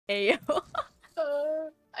Ayo.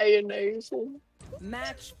 Ionization.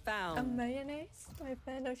 Match A found. mayonnaise? My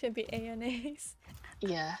friend should be mayonnaise.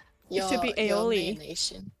 Yeah. It should be Your aioli.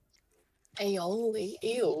 nation. Aioli.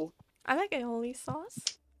 Ew. I like aioli sauce.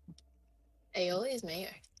 Aioli is mayo.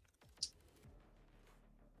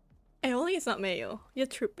 Aioli is not mayo. You're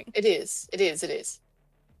tripping. It is. It is. It is.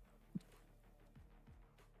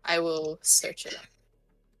 I will search it up.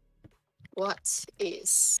 What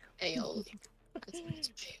is aioli?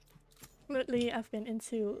 Lately, I've been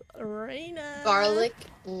into Reina. Garlic,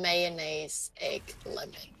 mayonnaise, egg,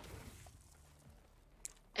 lemon.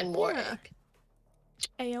 And more Yeah. egg.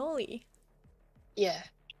 Aioli. Yeah.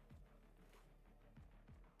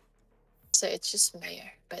 So it's just mayo,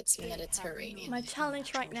 but it's Mediterranean. My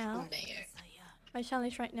challenge right now. Mayo. My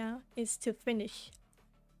challenge right now is to finish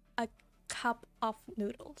a cup of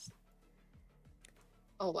noodles.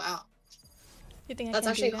 Oh wow. You think That's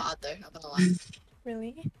I can actually do that? hard though, not gonna lie.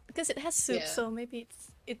 Really? Because it has soup, Yeah. so maybe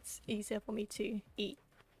it's easier for me to eat.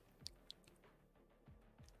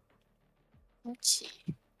 Kimchi.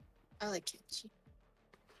 I like kimchi.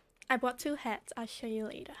 I bought 2 hats. I'll show you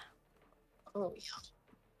later. Oh yeah.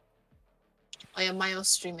 Oh yeah, Mayo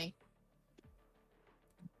streaming.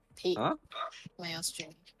 Pete. Huh? Mayo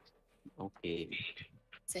streaming. Okay.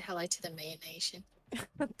 Say hello to the Mayo Nation.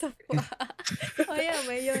 What the fuck? Oh yeah,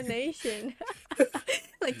 Mayo Nation.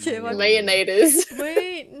 Like Chivon. Mayonnaise.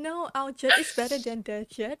 Wait, no, our jet is better than their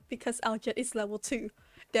jet because our jet is level 2.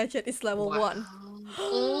 Their jet is level 1.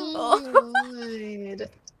 Oh my god.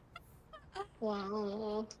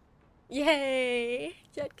 Wow. Yay!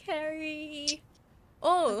 Jet carry!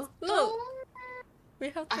 Oh, look! We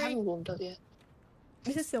have I 3. haven't warmed up yet.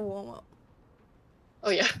 This is the warm up.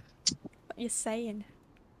 Oh yeah. What you saying?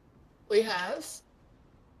 We have.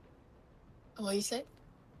 What you say?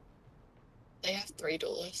 They have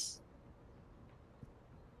 $3.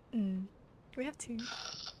 We have 2.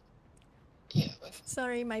 Yeah, with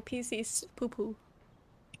Sorry, my PC is poo poo.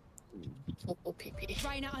 football PP.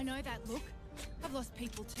 Raina, I know that look. I've lost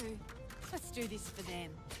people too. Let's do this for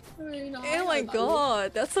them. Oh my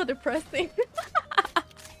god, that's so depressing.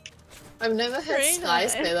 I've never heard Very Sky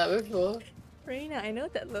nice. say that before. Reina, I know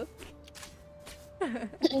that look.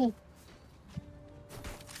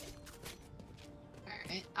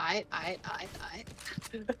 Alright, I.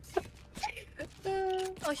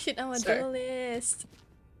 Oh shit, I'm a Sorry. duelist.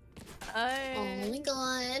 Oh my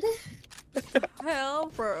god. Hell,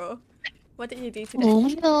 bro. What did you do today? Oh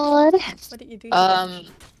my god. What did you do today?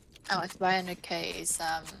 I went to buy Nuke's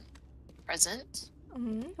present.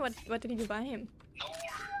 What did you buy him?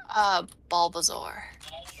 Bulbasaur.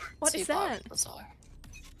 What is that? Bulbasaur.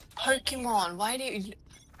 Pokemon, why do you...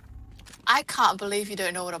 I can't believe you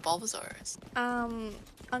don't know what a Bulbasaur is.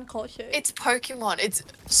 Uncultured. It's Pokemon, it's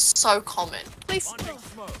so common. Please.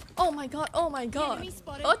 Oh my god, oh my god. Enemy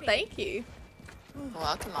spotted Oh, B. thank you.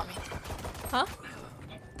 Welcome, mommy. Huh?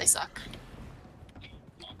 They suck.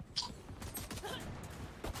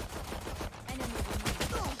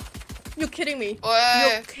 You're kidding me. Whoa.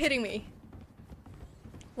 You're kidding me.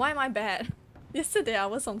 Why am I bad? Yesterday I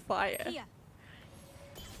was on fire. Here.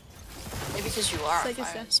 Maybe because you are So on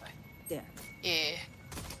just fire a- this way. There. Yeah.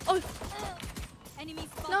 Oh Enemy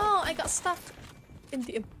spotted. no, I got stuck in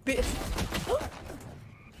the abyss.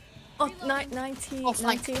 Oh, 90, Oh,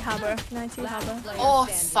 flank. 90 harbor, 90 harbor. Player Oh,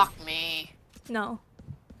 standing. fuck me. No,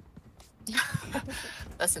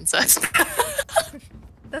 That's incest.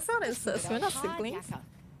 that's not incest. We're not Hard siblings. hacker.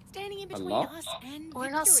 Standing in between Hello? us and We're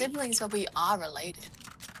not victory. siblings, but we are related.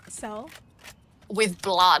 So With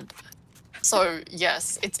blood. So,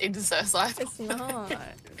 yes, it's incest. it's not.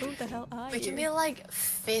 Who the hell are We you? can be like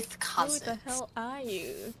fifth Who cousins. the hell are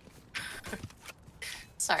you?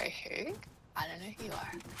 Sorry, who? I don't know who you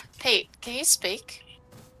are. Pete, can you speak?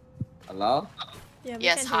 Hello? Yeah, we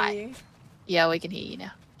Yes, can hi. hear you. Yeah, we can hear you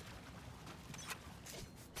now.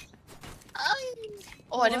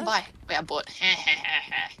 Oh, I didn't What? buy. Wait, I bought.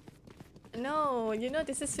 No, you know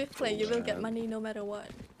this is Swift Play. You will get money no matter what.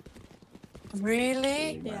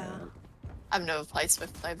 Really? Yeah. I've never played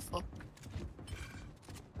Swift Play before.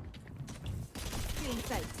 Feeling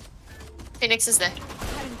safe. Phoenix is there.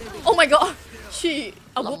 Oh my god! She.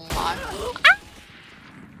 Lamar.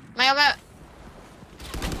 Mayo, mayo.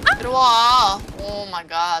 들어와. Oh my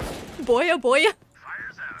god. 뭐야 뭐야?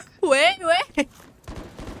 왜 왜?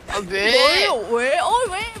 아, 왜? 뭐요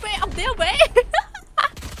왜? 왜? I'm there 왜?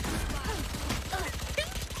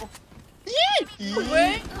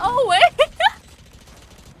 왜? 왜?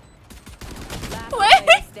 Last Wait.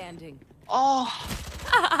 player standing. Oh.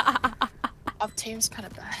 Our team's kind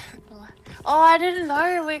of bad. Oh, I didn't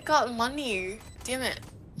know we got money. Damn it.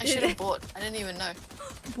 I should have bought. I didn't even know.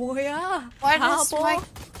 뭐야? Why does 바보. my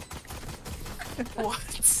what?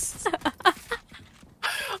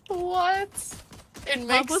 What? It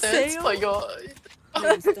makes sense, 바보세요? but you're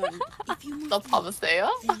Winston, if you move not Pavasea.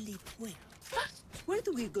 then leave where? Where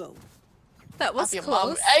do we go? That was Have your mom.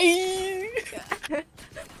 close. Ay!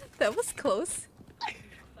 That was close.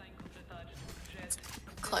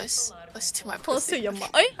 Close. Close to my Close to pussy. your mom.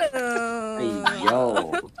 Hey,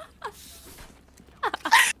 yo.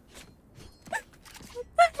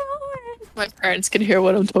 My parents can hear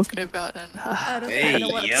what I'm talking about and I don't Hey, know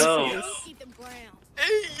what yo. this Keep them ground.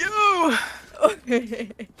 Hey you!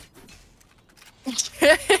 is.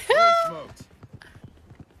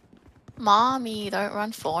 Mommy, don't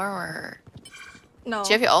run forward. No. Do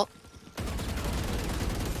you have your ult?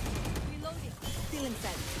 Reloading. Feeling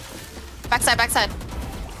set. Backside, backside.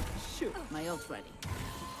 Shoot, my ult's ready.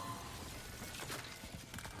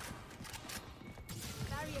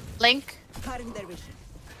 Barrier. Link. Cutting their vision.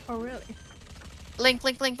 Oh really? Link,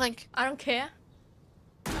 link, link, link. I don't care.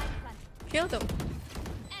 Kill them.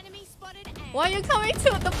 Enemy spotted. A. Why are you coming to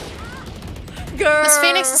the girl? This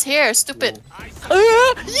Phoenix is here, stupid.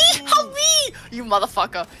 Help me! You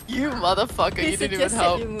motherfucker. You motherfucker. He You didn't even suggested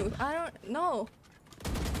help. you move. I don't know.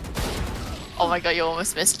 Oh my god, you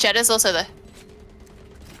almost missed. Jet is also there.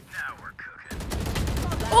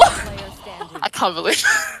 Last player standing. I can't believe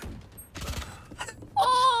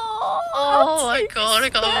Oh my god, I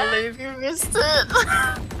can't believe you missed it.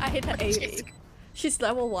 I hit her 80. She's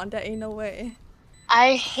level 1, there ain't no way.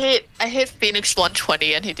 I hit Phoenix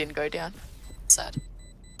 120 and he didn't go down. Sad.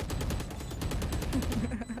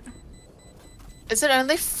 Is it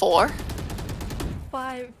only 4?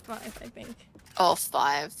 5, I think. Oh,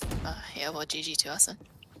 5. Yeah, well, GG to us then.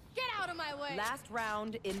 Get out of my way. Last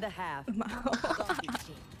round in the half.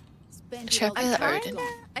 Spend it Check all the the time. Odin.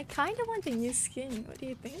 I kinda want the new skin. What do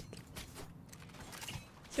you think?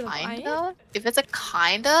 Should I buy it? Kinda? If it's a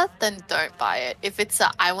kinda, then don't buy it. If it's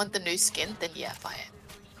a I want the new skin, then yeah, buy it.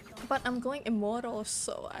 But I'm going immortal,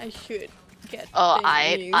 so I should get Oh,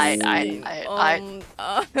 the new skin.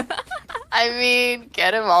 I mean,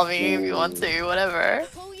 get it, mommy, if you want to, whatever.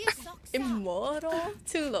 Pull your socks out. Immortal?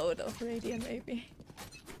 Too low though. Radiant maybe.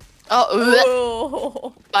 Oh,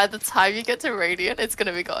 Oh, by the time you get to Radiant, it's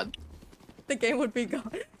gonna be gone. the game would be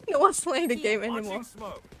gone. No one's playing the game anymore.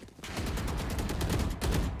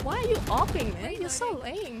 Why are you opping, man? You're so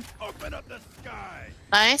lame. Open up the sky.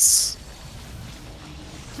 Nice.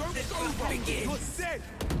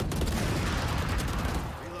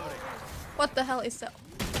 What the hell is that?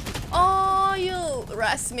 Oh, you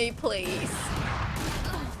rest me, please.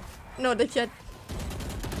 No, the jet.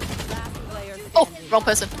 Last player standing. Oh, wrong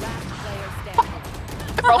person. Last player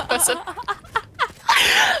standing. Wrong person.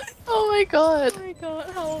 Oh my god. Oh my god,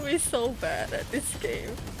 how are we so bad at this game?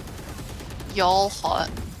 Y'all hot.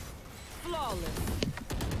 Flawless.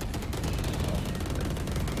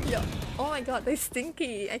 Yeah. Oh my god, they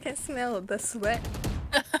stinky. I can smell the sweat.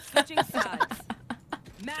 Switching sides.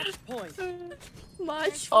 Match point.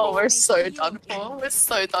 Much. Oh, we're so done for. We're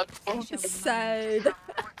so done for. Sad.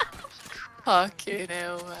 Fucking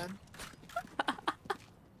hell, man.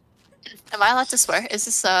 Am I allowed to swear? Is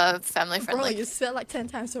this family Bro, friendly? you swear like 10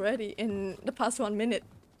 times already in the past 1 minute.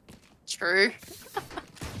 True.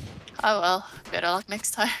 Oh well, better luck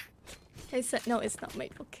next time. They said no, it's not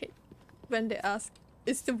made for kid. When they asked,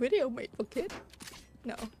 is the video made for kid?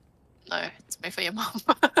 No. No, it's made for your mom.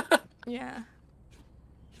 Yeah.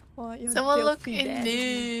 Well, you're Someone look filthy in dead.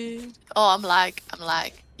 nude. Oh, I'm lag. I'm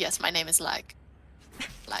lag. Yes, my name is lag.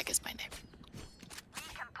 Lag is my name.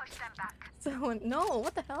 Someone, no,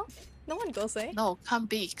 what the hell? No one goes there. No, come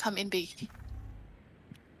B. Come in B.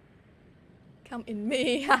 Come in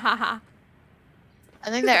me. Hahaha. I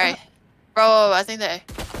think they're A. Bro, I think they're A.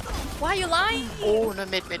 Why are you lying? Oh no,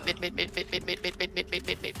 mid. Gotta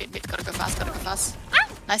go fast, gotta go fast.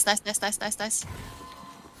 Nice.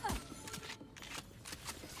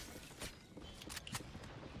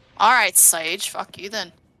 Alright, Sage, fuck you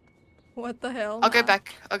then. What the hell? I'll go man?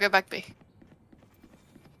 back B.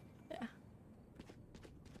 Yeah.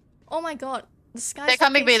 Oh my god. The sky's They're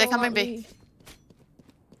coming fucking B, they're so coming B. ugly.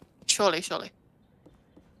 Surely.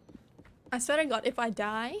 I swear to god, if I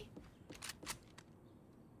die...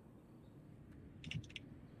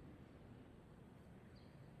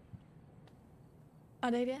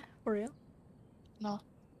 Are they there? For real? No.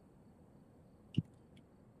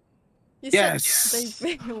 You Yes. said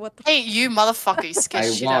they... what the... Hey, you motherfucker, you scared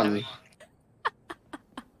I shit out of won. me.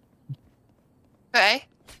 Okay.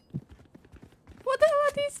 What the hell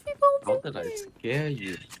are these people How doing? did I scare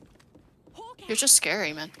you? You're just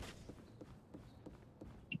scary, man.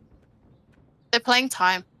 They're playing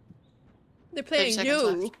time. They're playing 30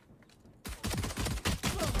 seconds you.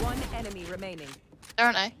 One enemy remaining. They're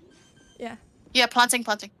on A. Yeah. Yeah, planting.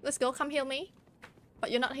 Let's go. Come heal me.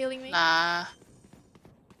 But you're not healing me. Nah.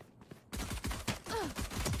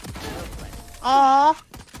 Aww.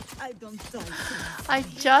 I don't die. I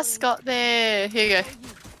just got there. Here you go.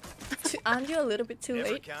 Aren't you a little bit too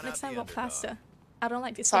late? Next time walk faster. I don't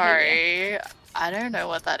like this behavior. Sorry. I don't know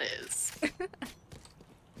what that is.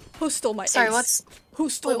 Who stole my Sorry, ace? what's... Who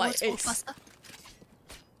stole my what's ace? faster?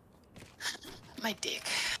 My dick.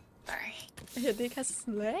 Sorry. Your dick has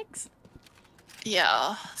legs?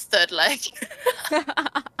 Yeah, third leg.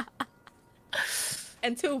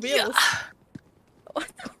 And two wheels. What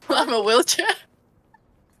the fuck? I'm a wheelchair.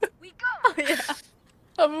 We go. Oh, yeah.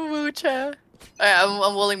 I'm a wheelchair. Alright,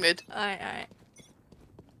 I'm walling mid. Alright.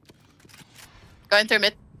 Going through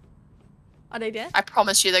mid. Are they there? I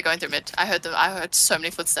promise you they're going through mid. I heard them. I heard so many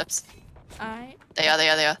footsteps. Alright. They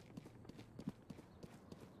are.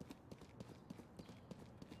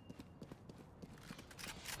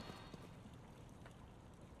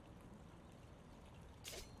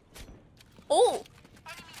 Oh!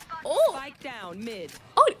 Oh! Spike down mid.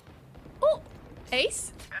 Oh! Oh!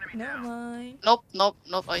 Ace? Never mind. Nope,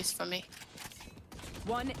 ice for me.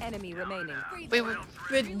 One enemy remaining. We were...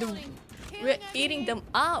 We're eating them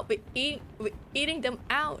out. We're eating them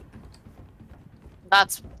out.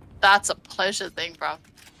 That's a pleasure thing, bro.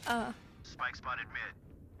 Spike spotted mid.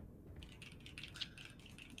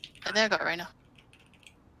 And there I got Reyna.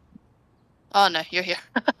 Oh no, you're here.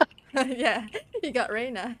 Yeah, you got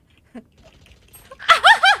Reyna.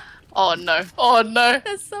 Oh no.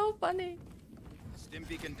 That's so funny. Stim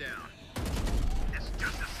beacon down. It's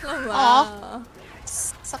just a Oh Aw. wow.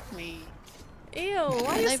 Suck me. Ew,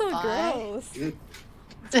 why are you They so bye. gross? shoot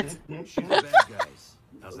the bad guys.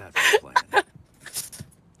 How's that for a plan?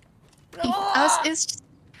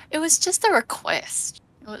 It was just a request.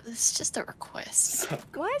 It's just a request.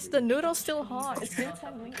 Why is the noodle still hot? It's been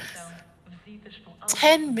 10 minutes.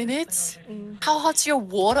 10 minutes? How hot's your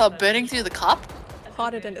water burning through the cup?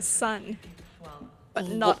 Hotter than the sun. But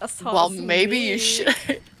not as hot Well, as maybe me. you should.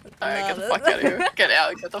 Alright, get the No, fuck out of here. Get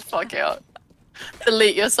out, get the fuck out.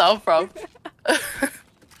 Delete yourself, bro.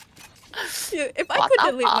 Yeah, if I What could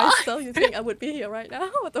the delete fuck? myself, you think I would be here right now?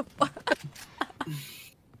 What the fuck?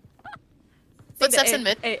 Footsteps in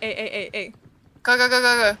mid. Hey.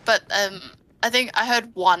 Go. But I think I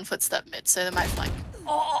heard one footstep mid, so they might flank.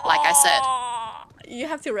 Like I said. You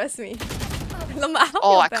have to rest me. Lamau,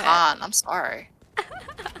 Oh, you're I bad. can't. I'm sorry.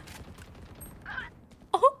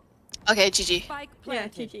 Oh, Okay, GG. Spike yeah,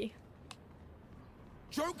 planted. Kiki.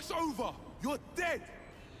 Joke's over. You're dead.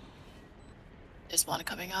 There's one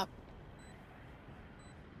coming up.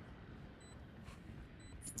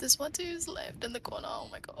 There's one who's left in the corner. Oh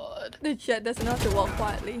my god. The jet doesn't have to walk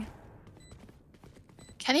quietly.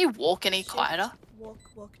 Can he walk any quieter?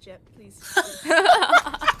 Walk, Jet, please.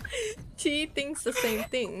 She thinks the same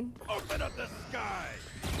thing. Open up the sky.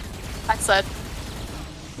 Backside.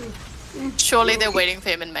 Surely they're waiting for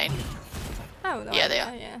him in main. I don't know. Yeah, they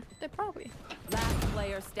are. Yeah, they're probably Last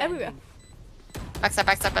player standing. everywhere. Backside.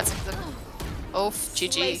 Oh,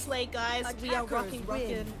 GG. Slay, guys. We are Attackers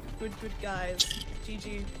rocking. Good, guys.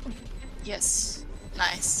 GG. Yes.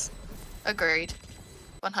 Nice. Agreed.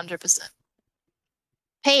 100%.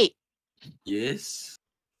 Hey! Yes.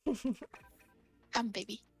 Come,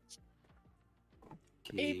 baby.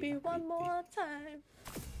 Maybe one more time.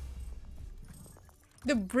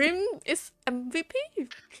 The Brim is MVP?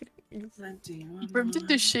 Brim did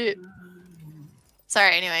this shit.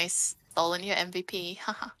 Sorry, anyways. Stolen your MVP.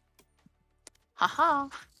 Haha. Haha.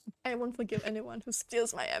 I won't forgive anyone who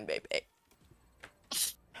steals my MVP.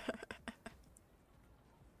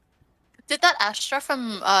 Did that Astra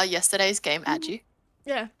from yesterday's game add you?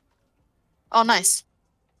 Yeah. Oh, nice.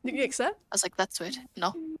 Did you accept? I was like, that's weird.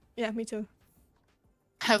 No. Yeah, me too.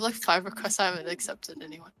 I have like 5 requests. I haven't accepted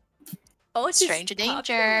anyone. Oh, she's Stranger danger.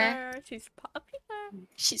 popular. She's popular.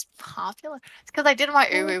 She's popular. It's because I did my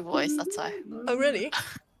Uru voice, that's why. Oh, really?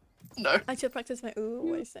 No. I should practice my ooh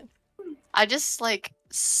voice then. I just like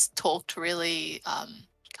talked really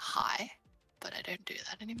high, but I don't do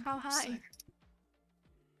that anymore. How high?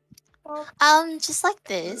 Just like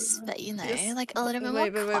this, but you know, Yes. like a little bit more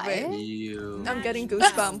Wait. quiet. You. I'm getting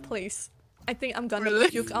goosebumps, please. I think I'm gonna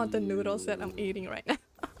puke out the noodles that I'm eating right now.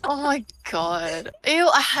 Oh my god. Ew,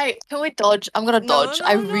 I hate. Can we dodge? I'm gonna dodge. No,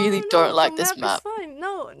 I no, really no, don't like the this map. Is fine.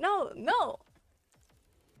 No.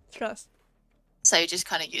 Trust. So you're just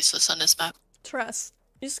kind of useless on this map. Trust.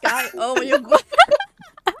 This guy. Oh my god.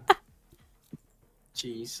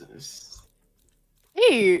 Jesus.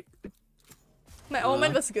 Hey. My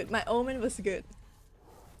omen was good. My omen was good.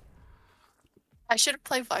 I should have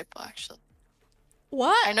played Viper actually.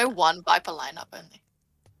 What? I know one Viper lineup only.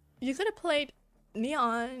 You could have played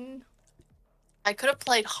Neon. I could have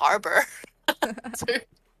played Harbor. Too.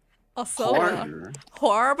 Also, Harder.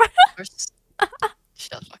 Harbor.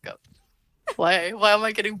 Shut the fuck up. Why? Why am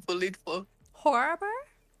I getting bullied for? Harbor.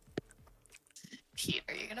 Pete,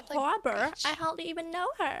 are you gonna play? Harbor. Breach? I hardly even know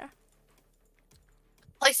her.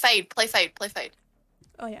 Play Fade. Play Fade. Play Fade.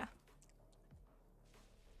 Oh yeah.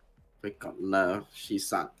 We got love. She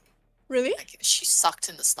sucked. Really? Like she sucked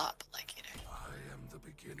in the start, but like you know. I am the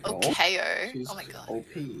beginning. Oh, Okay. She's Oh my god.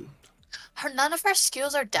 OP. None of her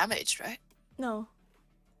skills are damaged, right? No.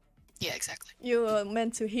 Yeah, exactly. You were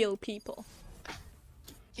meant to heal people.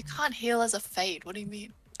 You can't heal as a Fade. What do you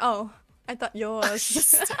mean? Oh, I thought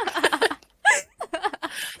yours.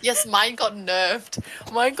 Yes, mine got nerfed.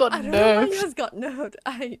 Mine got I don't know why nerfed. yours got nerfed.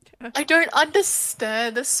 I don't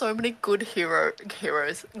understand. There's so many good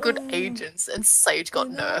heroes, good agents, and Sage got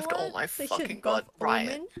You know nerfed. Oh what? my They should fucking god, buff Riot.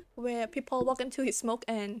 Omen, where people walk into his smoke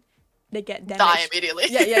and they get damaged. Die immediately.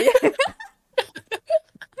 Yeah.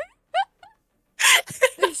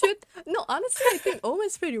 They should. No, honestly, I think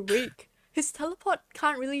Omen's pretty weak. His teleport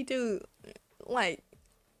can't really do, like,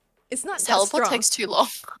 it's not that Teleport strong. takes too long.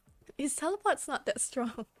 His teleport's not that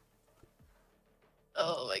strong.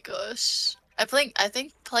 Oh my gosh. I think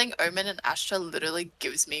playing Omen and Astra literally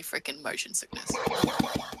gives me freaking motion sickness.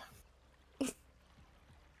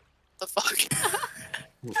 The fuck?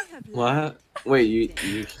 What? Wait,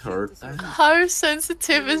 you heard that? How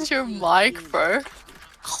sensitive is your mic, bro?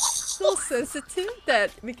 So sensitive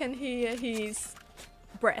that we can hear his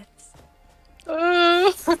breath.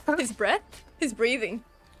 His breath? His breathing.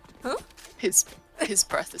 Huh? His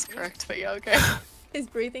breath is correct, but yeah, okay. His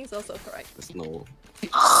breathing's also correct. There's no.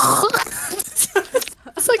 It's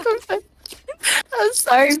like I'm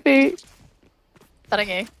sorry, Pete.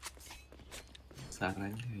 사랑해.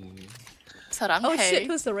 사랑해. 사랑해. Oh shit,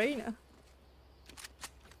 who's the Reina?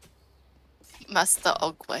 Master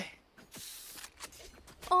Ogwe.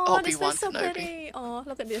 Oh, this Obi-Wan is so Kenobi. pretty. Oh,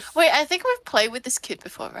 look at this. Wait, I think we've played with this kid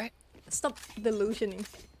before, right? Stop delusioning.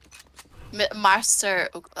 Master,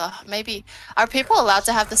 maybe. Are people allowed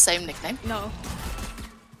to have the same nickname? No.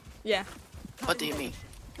 Yeah. What do you mean?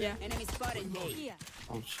 Yeah. Enemy spotted. Here.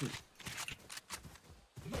 Oh shit.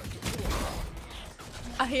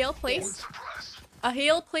 A heal, please. A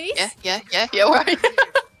heal, please. Yeah, right.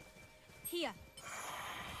 Here.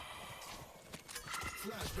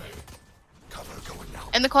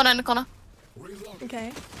 In the corner.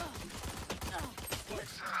 Okay.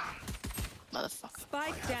 Motherfucker.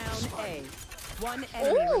 Spike down A. One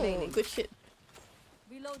enemy Oh, remaining. good shit.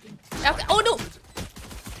 Reloading. Okay. Oh no.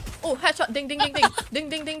 Oh, headshot. Ding, ding, ding, ding. Ding,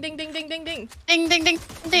 ding, ding, ding, ding, ding, ding, ding. Ding, ding, ding,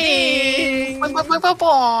 Ding. ding. Ding, ding, ding,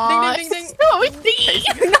 ding. Oh, ding.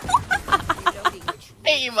 Reloading.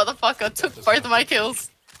 Hey, motherfucker, took both of my kills.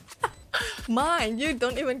 Mine, you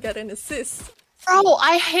don't even get an assist. Bro,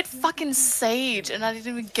 I hit fucking Sage and I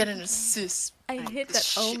didn't even get an assist. I hit that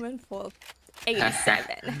Shit. Omen for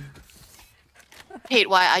 87. Pete,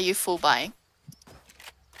 why are you full buying?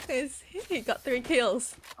 Cause he got 3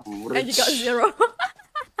 kills I'm and you got 0.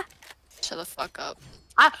 Shut the fuck up.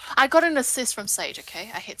 I got an assist from Sage, okay?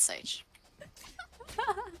 I hit Sage.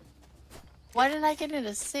 Why didn't I get an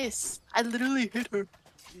assist? I literally hit her.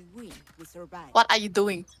 We win. We survive. What are you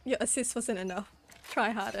doing? Your assist wasn't enough.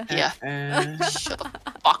 Try harder. Yeah. Uh, Shut the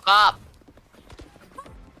fuck up.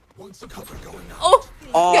 What's the cover going on? Oh!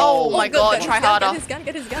 Oh Get- my good, god, get his try gun, harder. Get his gun,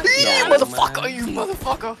 get his gun. Yeah, No, motherfucker, man. you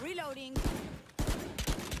motherfucker. Reloading.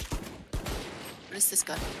 What is this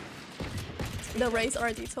gun? The race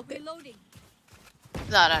already took it. Reloading.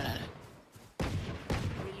 No.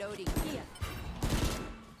 Reloading. Here.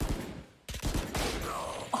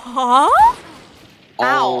 Huh?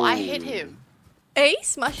 Ow, I hit him.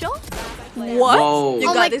 Ace, Marshall? Player What? Whoa. You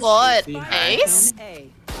Oh got my this. god. See? Ace? A.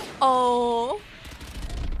 Oh.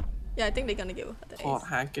 Yeah, I think they're gonna give the Caught ace.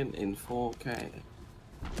 hacking in 4K.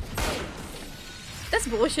 That's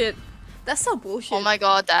bullshit. That's so bullshit. Oh my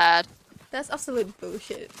god, Dad. That's absolute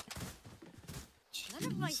bullshit.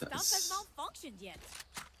 None of my stuff has Jesus. malfunctioned yet.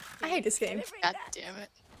 I hate this game. God damn it.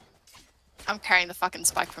 I'm carrying the fucking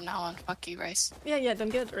spike from now on. Fuck you, Race. Yeah, don't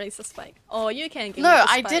get Race a spike. Oh, you can give No, me the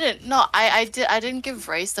I spike. didn't. No, I didn't give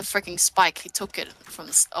Race the freaking spike. He took it from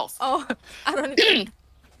the Oh, I don't.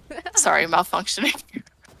 Sorry, malfunctioning.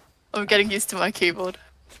 I'm getting used to my keyboard.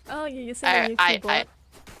 Oh, you using a new keyboard.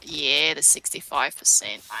 Yeah, the 65%,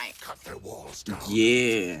 mate. Cut their walls down.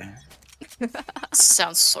 Yeah.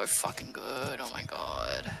 Sounds so fucking good. Oh my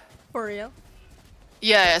god. For real?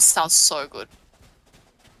 Yeah, it sounds so good.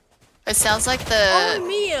 It sounds like Oh, the.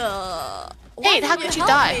 Mia! Hey, Why how did could you help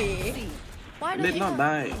die? me? Why don't Did you not help?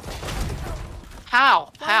 die.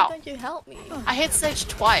 How? Why How? don't you help me? I hit Sage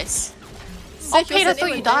twice. Sage Peter, I wasn't thought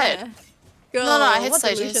you even died. there. Girl, No, I hit what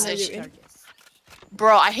Sage, delusion are you Sage. in?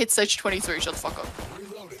 Bro, I hit Sage 23. Shut the fuck up.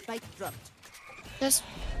 Spike dropped. There's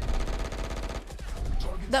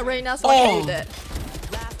That Reyna's not gonna Oh. do that.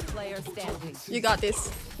 Last player standing. You got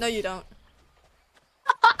this. No, you don't.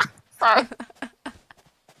 sorry.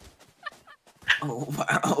 Oh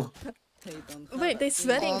wow. Wait, they're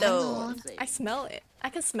sweating Oh, though. no. I smell it. I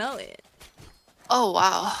can smell it. Oh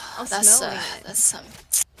wow. I'm That's smelling it. that's some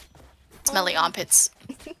smelly armpits.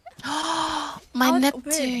 My Oh, Neptune.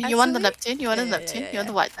 wait, You want the actually- Neptune? You want the Yeah, yeah, Neptune? yeah, You want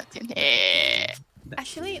the yeah. white Neptune? Yeah.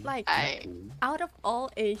 Actually, like, I out of all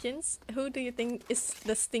Asians, who do you think is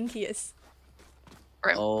the stinkiest?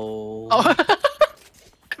 Oh. Oh.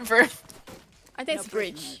 Convert. I think it's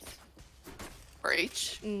Bridge.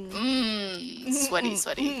 Breach. Mm. Sweaty,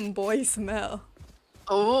 sweaty. Boy smell.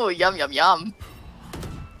 Oh, yum, yum, yum.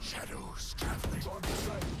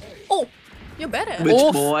 Oh, you're better. Which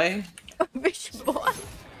Oof. boy? Which boy?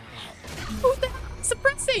 Who's that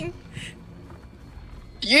suppressing?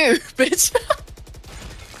 You, bitch.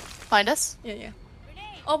 Find us? Yeah, yeah.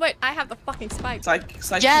 Oh wait, I have the fucking spike. Side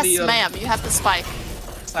Yes, clear. ma'am. You have the spike.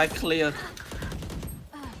 Side clear.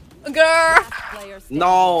 Girl! Player standing.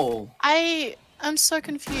 No. I'm so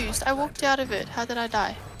confused. I walked out of it. How did I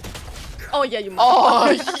die? Oh yeah, you must.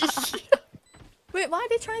 Oh. Wait, why are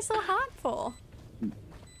they trying so hard for?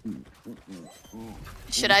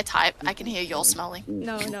 Should I type? I can hear y'all smelling.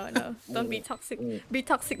 No, no, no. Don't be toxic. Be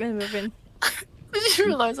toxic when we win. Did you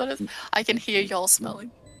realize what it is? I can hear y'all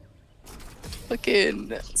smelling.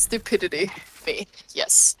 Fucking stupidity. Me.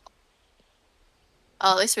 Yes.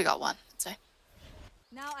 Oh, at least we got one. So.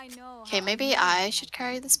 Now I know. Okay, how maybe annoying I should it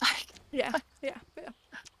carry this bike. Yeah, yeah, yeah.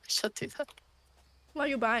 I should do that. What are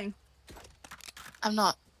you buying? I'm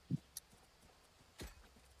not.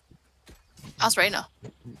 How's Reyna?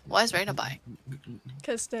 Why is Reyna buying?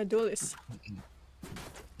 Because they're duelists.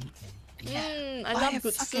 I love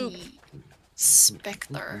good soup.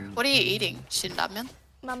 Spectre. What are you eating? Shinramen?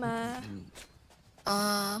 Mama,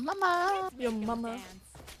 Mama. your mama.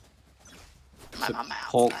 My mama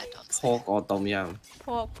Pork, outside. Don't say pork or tom yum.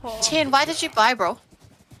 Pork, pork. Chin, why did you buy, bro?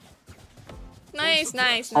 Nice,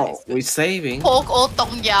 nice, Oh, nice. we're saving. Pork or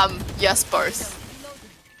tom yum? Yes, both.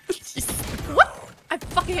 What? I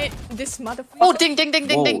fucking hate this motherfucker. Oh, ding, ding, ding,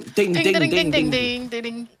 ding, Whoa, ding, ding, ding, ding, ding, ding, ding, ding, ding,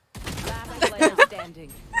 ding. Last player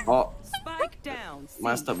standing. Oh, Spike down. C.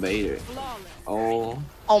 masturbator. Flawless. Oh.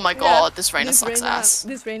 Oh my god, this Reyna This sucks Reyna- ass.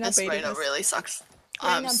 This Reyna This baiting Reyna us. really sucks.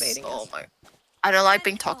 Reyna baiting Oh us. my. I don't like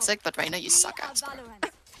being toxic, but Reyna, you suck We are ass. Bro.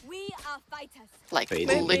 Valorant. We are fighters. Like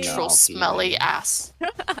Baiting literal Reyna, smelly Reyna. ass.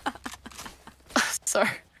 Sorry.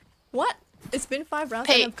 What? It's been 5 rounds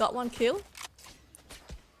Hey. and I've got 1 kill?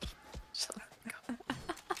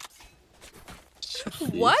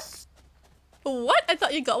 What? What? I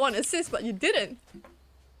thought you got 1 assist, but you didn't.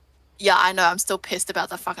 Yeah, I know. I'm still pissed about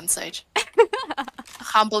that fucking Sage. I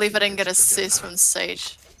can't believe I didn't get a assist from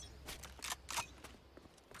Sage.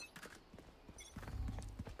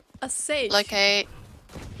 A sage. Like a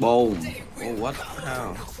Whoa. Oh, what?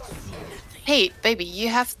 How? hey, baby, you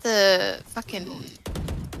have the fucking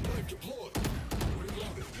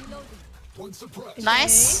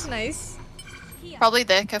nice. Okay, nice. Probably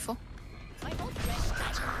there. Careful.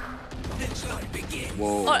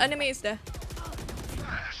 Whoa. Oh, enemy is there.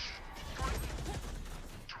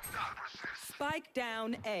 Spike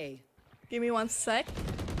down A. Give me 1 sec.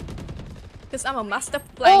 Because I'm a master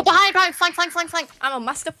Oh, flank. behind, flank, flank, flank, flank. I'm a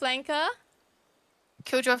master flanker.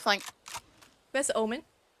 Killjoy flank. Where's the Omen?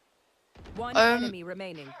 One Um, enemy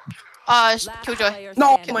remaining. Last Killjoy. Killjoy.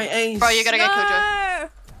 No, my ace. Bro, you gotta get Killjoy. No!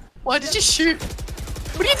 Why did you shoot?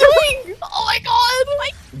 What are you doing? Oh my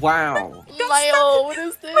god! Wow. My what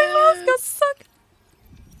is this? My mouse got stuck.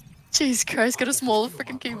 Jeez Christ, get a smaller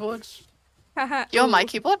freaking keyboard. Haha. You want my Ooh.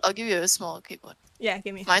 keyboard? I'll give you a smaller keyboard. Yeah,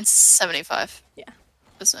 give me. Mine's 75%. Yeah.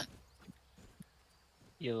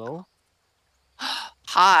 Hello,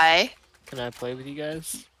 Hi. can I play with you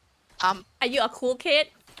guys? Are you a cool kid?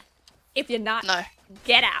 If you're not, No.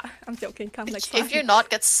 get out. I'm joking. Come next time. If you're not,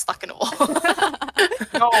 get stuck in a wall.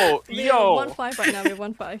 Yo, We're yo. 1-5 right now. We're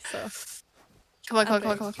 1-5. So Come on, come on,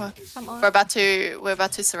 come on, come on, come on. come on. We're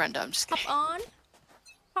about to surrender. I'm just kidding. Hop on.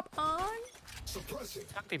 Hop on.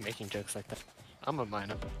 Can't be making jokes like that. I'm a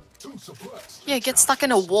minor. Yeah, get stuck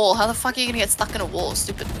in a wall. How the fuck are you gonna get stuck in a wall,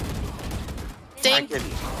 stupid? I Ding. can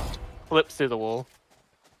flip through the wall.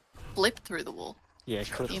 Flip through the wall. Yeah,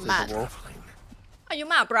 clip You through mad? the wall. Are you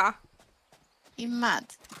mad, bruh? You mad?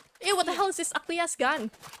 Ew, what the hell is this ugly ass gun?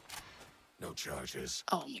 No charges.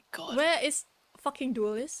 Oh my god. Where is fucking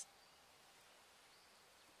duelist?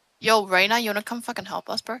 Yo, Reina, you wanna come fucking help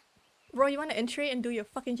us, bro? Bro, you want to entry and do your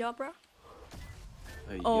fucking job, bro?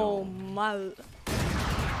 Oh my.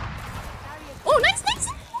 Oh, nice, nice.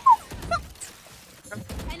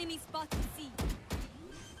 Enemy spotted C.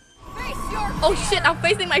 Oh shit, I'm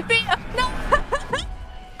facing my feet. No.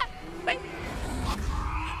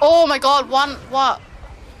 Oh my god, what?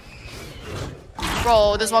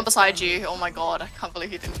 Bro, there's one beside you. Oh my god, I can't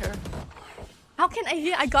believe he didn't hear. How can I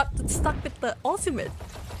hear? I got stuck with the ultimate.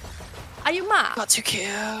 Are you mad? Got 2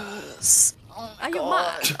 kills. Oh my Are you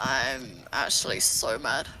god, mad? I'm actually so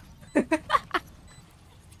mad.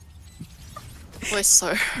 We're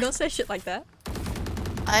so... Don't say shit like that.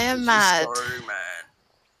 I am mad. Sorry, man.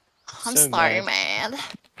 I'm So sorry, mad. man.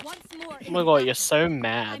 Once more. Oh my god, you're so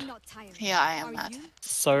mad. I'm not tired. Yeah, I am Are mad. you?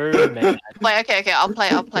 So mad. Wait, okay, I'll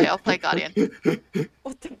play Guardian.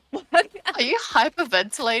 What the fuck? Are you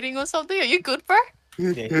hyperventilating or something? Are you good, bro?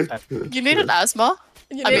 Yeah, he's happy. You need an asthma?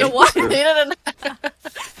 You I need a mean, what? You need an...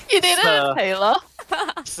 you need an inhaler?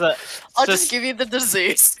 So, I'll just give you the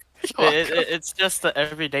disease. it's just the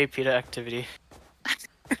everyday Peter activity.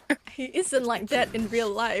 He isn't like that in real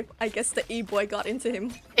life. I guess the e-boy got into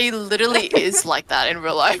him. He literally is like that in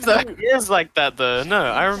real life, though. He is like that though. No,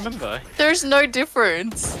 I remember. There's no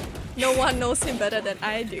difference. No one knows him better than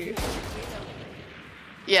I do.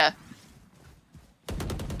 Yeah.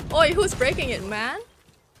 Oi, who's breaking it, man?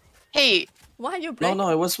 Hey. Why are you No, breaking? no,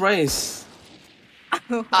 it was race.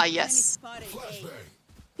 Ah, yes.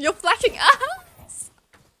 You're flashing us.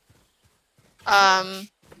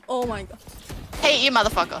 Oh my god. Hey, you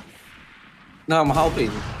motherfucker. No, I'm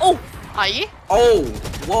helping. Oh. Are you? Oh,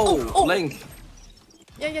 whoa, Oh, oh. Link.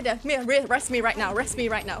 Yeah. Rest me right now. Rest me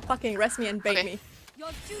right now. Fucking rest me and bait Okay. me. Your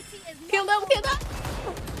duty is Kill them. Kill them.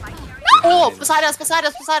 Oh, beside us.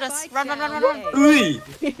 Run. Ui.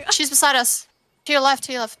 She's beside us. To your left.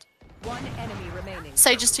 One enemy remaining.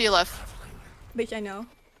 Sage is to your left. Bitch, I know.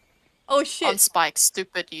 Oh shit. On Spike.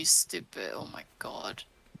 Stupid, you stupid. Oh my god.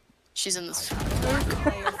 She's in this.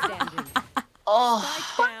 Player standing. Oh.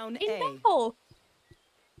 Down In A. the hole.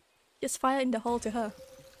 Just fire in the hole to her.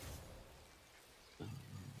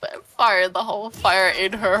 Fire in the hole. Fire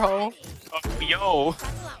in her hole. Oh, yo.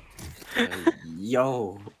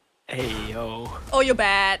 Yo. Hey, yo. Oh, you're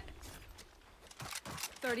bad.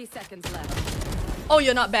 30 seconds left. Oh,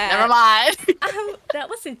 you're not bad. Never mind. That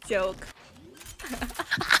was a joke.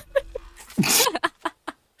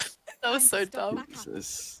 That was so dumb.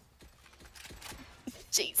 Jesus.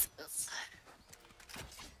 Jesus.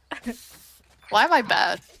 Why am I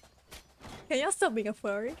bad? Can you stop being a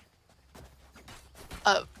furry?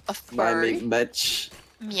 A My furry? big bitch.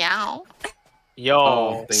 Meow. Yo.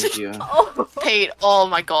 Oh, thank you. Oh. Pete, oh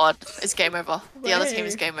my god. It's game over. The other team Wait.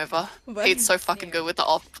 is game over. Wait. Pete's so fucking good with the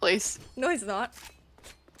off, please. No, he's not.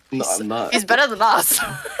 No, I'm not. He's better than us.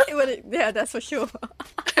 Yeah, that's for sure.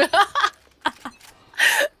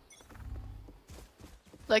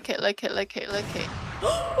 Like it.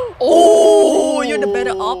 Oh, you're the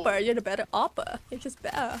better opper. You're just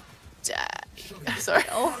better. Sorry.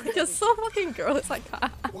 Oh, you're so fucking gross. I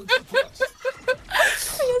can't. You're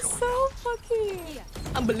so fucking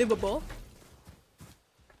unbelievable.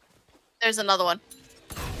 There's another one.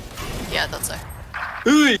 Yeah, that's so.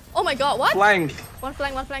 Ui. Oh my god, what? Flank. One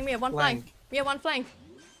flank. Me have one flank. Flank. Me have one flank.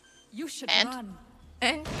 You should And? run.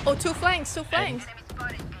 And oh, two flanks.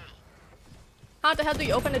 How the hell do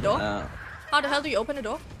you open the door? How the hell do you open the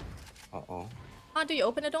door? Uh-oh. How do you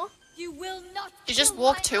open the door? You will not. You just kill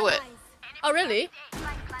walk my to it. allies. Oh really?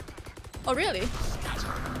 Oh really?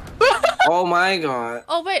 Oh my god.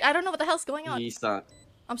 Oh wait, I don't know what the hell's going on. He sucked.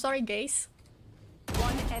 I'm sorry, gays.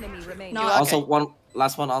 One enemy remaining. No, You Also, Okay.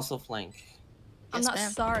 last one also flank. I'm Yes, not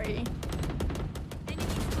ma'am. sorry.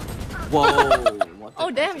 Whoa. What the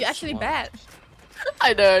Oh damn, fuck you're is actually what? bad.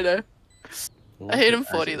 I know. What hit the him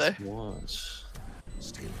 40 fuck though. is what?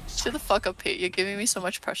 Shut the fuck up, Pete. You're giving me so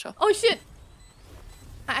much pressure. Oh shit.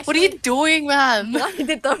 I What are you doing, man?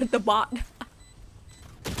 blinded the bot.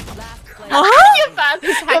 Last player. You're bad.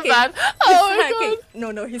 You're hacking. bad. He's Oh my hacking.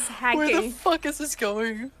 god. No, he's Where the hacking. fuck is this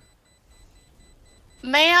going?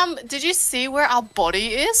 Ma'am, did you see where our body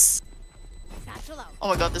is? Satchel out. Oh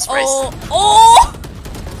my god, this race. Oh!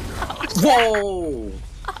 Whoa.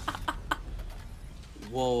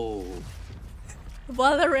 Whoa.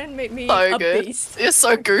 Valorant made me So a good. beast. You're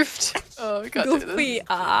so goofed. Oh, I can't do this. Goofy,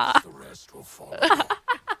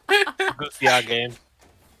 Goofy our game.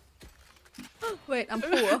 Wait, I'm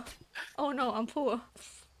poor. Oh no, I'm poor.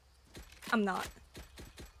 I'm not.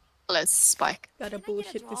 Let's spike. Gotta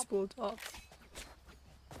bullshit this bulldog.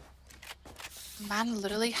 Man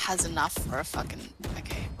literally has enough for a fucking...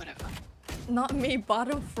 Okay, whatever. Not me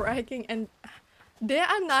bottom fragging and There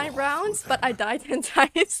are 9 rounds, but I died 10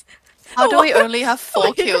 times. How do we only have 4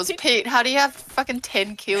 Wait, kills? wait. Pete, how do you have fucking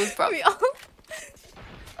 10 kills, bro? We all...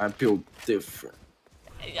 I feel different.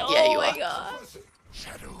 Yeah, you oh my are. god.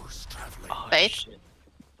 Shadows traveling. Oh, Fate? shit.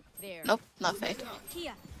 There. Nope, not Fate.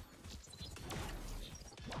 Here.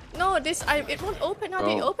 No, it won't open. How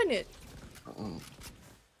do you Oh. open it? Oh.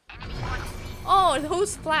 Oh,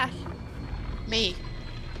 who's flash? Me.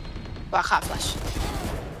 Well, I can't flash.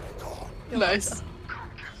 Nice.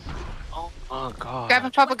 Oh god. Grab a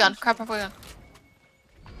proper gun, grab a proper gun.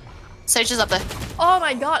 Sage is up there. Oh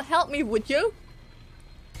my god, help me, would you?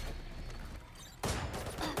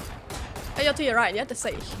 Hey, you're to your right, yeah, the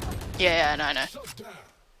sage. Yeah, I know.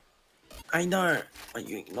 I know, but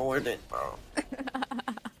you ignored it, bro.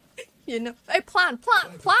 You know. Hey, plant.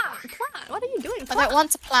 What are you doing? I Plant. don't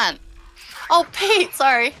want to plant. Oh, Pete,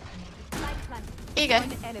 sorry. Here you go.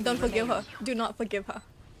 One enemy Don't forgive remaining. her. Do not forgive her.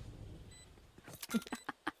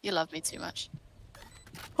 You love me too much.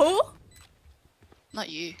 Who? Not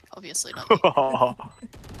you, obviously not you.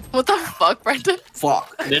 What the fuck, Brendan?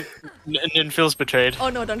 Fuck. Nin feels betrayed. Oh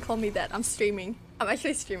no, don't call me that. I'm streaming. I'm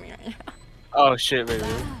actually streaming right now. Oh shit, baby.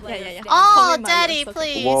 Yeah. Oh, Call me my daddy, love,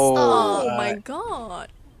 please Whoa. Oh stop. my god.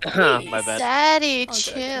 My bad. Daddy, Oh,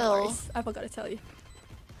 good, no chill. worries. I forgot to tell you.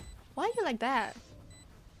 Why are you like that?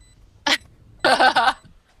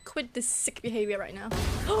 Quit this sick behavior right now.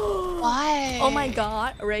 Why? Oh my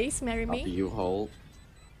god. Race, marry Up me. you hold.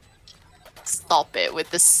 Stop it with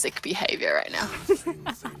the sick behavior right now.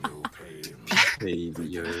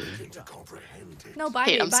 Baby, No, buy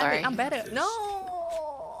Kate, me, I'm buy sorry. me. I'm better. No,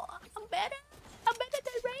 I'm better. I'm better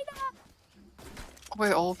than Reyna.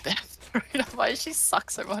 We're all better. Why does she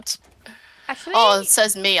suck so much? Actually, Oh, it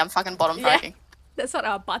says me. I'm fucking bottom Yeah. fragging. that's what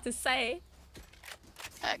I'm about to say.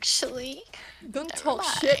 Actually, Don't Never talk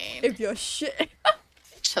shit mind. if you're shit.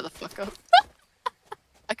 shut the fuck up.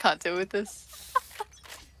 I can't deal with this.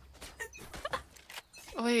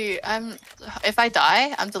 Wait, if I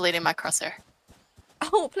die, I'm deleting my crosshair.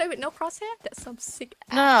 Oh, play with no crosshair? That's some sick.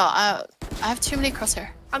 No, I have too many crosshair.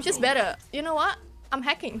 I'm just better. You know what? I'm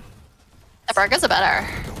hacking. The burgers are better.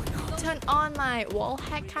 Turn on my wall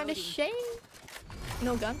hack kind of shame.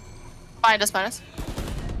 No gun. Minus.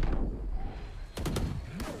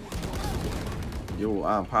 You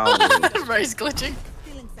are power. Ray's glitching.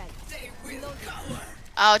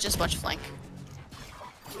 I'll just watch flank.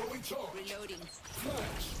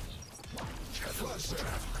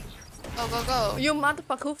 Go. You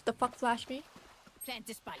motherfucker, who the fuck flash me? Plant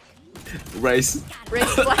the spike. Race. Raise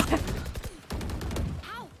flash.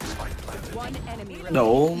 One enemy remaining.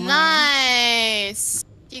 No. Nice.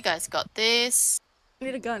 You guys got this.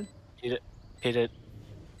 Need a gun. Hit it.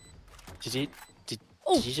 Did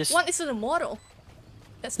Oh, you just? one is an immortal.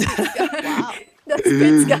 That's Pete's gun. Wow. That's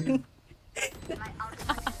Pete's gun.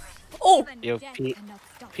 Oh, Yo, Death Pete. cannot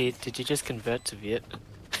stop. Pete, did you just convert to Viet?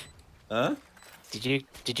 Huh? Did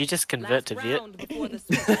you just convert Last to Viet? round before the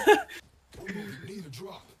switch.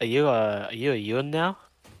 Are you a Yun now?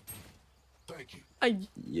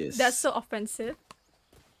 Yes. that's so offensive.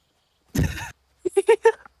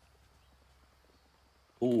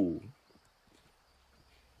 Ooh.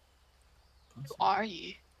 Who are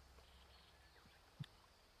you?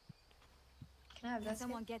 Can I have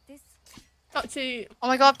someone get this? Oh, gee. Oh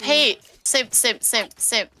my god, Pete! Simp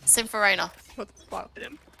for Reyna. What the fuck?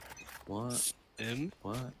 What? Him?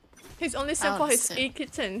 What? He's only sent for Oh, his sick.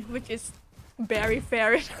 e-kitten, which is very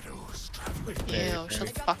fair. Ew, shut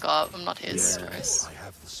the fuck up. I'm not his. Yeah. Gross. I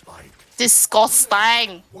have the spike.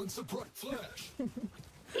 Disgusting! Once a bright flash.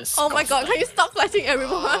 Oh my god, can you stop flashing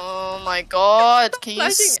everyone? Oh my god, can you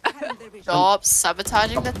Flashing. stop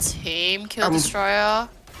sabotaging the team, Kill I'm- Destroyer?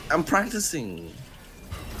 I'm practicing.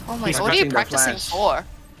 Oh my He's god, what are you practicing practicing the for?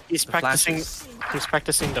 He's The practicing. flashes. He's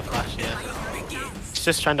practicing the flash. Yeah. He's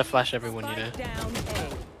just trying to flash everyone, you know. Spike down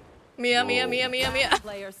Mia. A.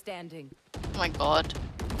 Player standing. Oh my god.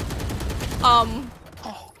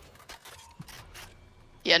 Oh.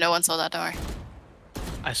 Yeah, no one saw that, don't worry.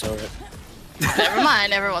 I saw it. Never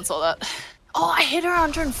mind, everyone saw that. Oh, I hit her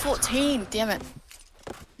 114, damn it.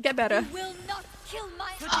 Get better. Will not kill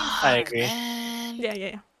my I agree. Man,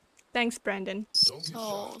 Yeah. Thanks, Brandon.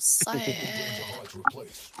 so sad.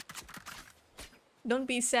 Don't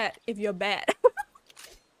be sad if you're bad.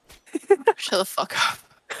 Shut the fuck up.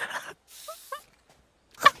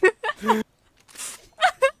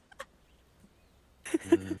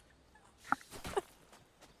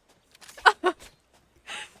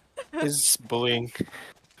 Is bullying.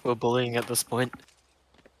 We're bullying at this point.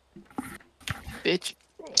 Bitch.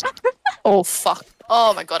 Oh fuck.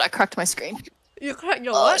 Oh my god, I cracked my screen. You cracked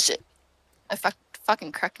your Oh what? shit. I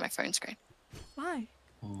fucking cracked my phone screen. Why?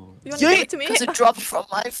 You wanna give it to me? Because it dropped from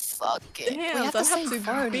my fucking. Damn, we have don't the have same to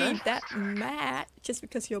phone, be no? that mad just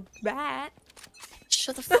because you're bad.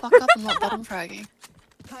 Shut the fuck up! I'm not bottom fragging.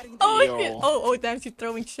 Oh, Yo. shit. Oh, damn, she's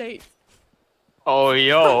throwing shade. Oh,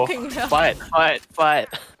 yo. Fucking hell. Fight.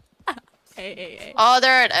 Hey. Oh,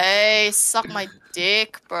 they're at A. Suck my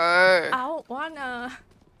dick, bro. I don't wanna.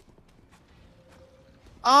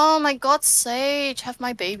 Oh my god, Sage, have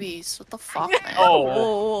my babies. What the fuck, man?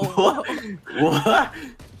 Oh. Whoa. What?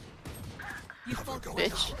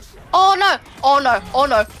 Bitch. Oh no! Oh no! Oh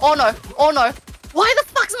no! Oh no! Oh no! Why the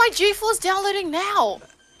fuck's my GeForce downloading now?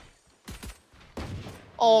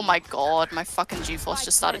 Oh my god, my fucking GeForce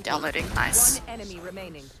just started downloading. Nice. One enemy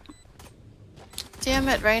remaining. Damn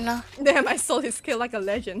it, Reina. Damn, I saw his kill like a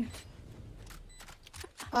legend.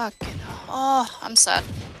 Fucking hell. Oh, I'm sad.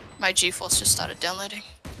 My GeForce just started downloading.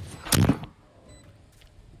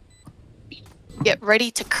 Get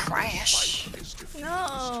ready to crash.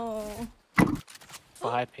 No.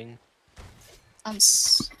 For ping. I'm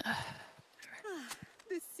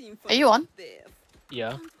Are you on?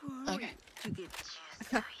 Yeah. Okay.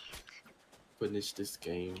 Finish this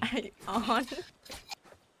game. I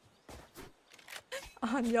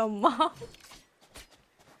on your mom.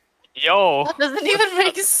 Yo. That doesn't even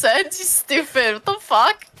make sense, you stupid. What the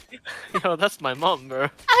fuck? Yo, that's my mom, bro.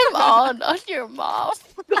 I'm on your mom.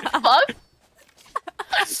 What the fuck?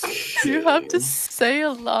 You have to say a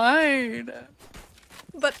line.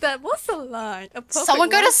 But that was a line. A perfect Someone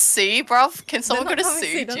go line. to C, bruv. Can someone go They're to not coming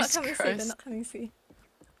C? They're not Jesus coming C. Christ. They're not coming C.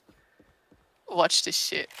 Watch this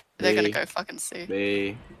shit. They're gonna B. go fucking C.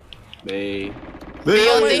 B. Be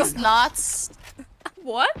Oh on my these God. nuts.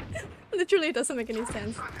 What? Literally doesn't make any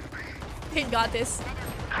sense. He got this.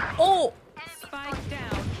 Oh! Spike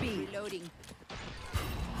down. B. Loading.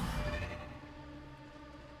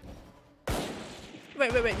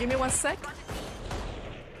 Wait. Give me 1 sec.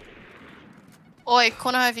 Oi,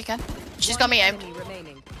 corner if you can. She's got me aimed. Enemy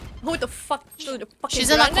remaining. Who the fuck threw the fucking She's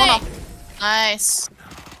in that grenade? corner. Nice.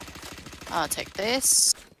 I'll take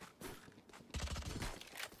this.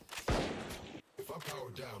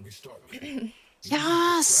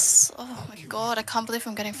 Yes! Oh my god, I can't believe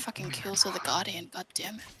I'm getting fucking kills with the Guardian. God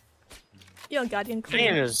damn it. Your guardian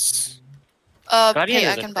Guardian queen. is. Hey, Guardian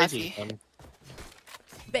I is a can buy for crazy you. one.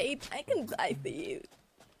 Babe, I can buy for you.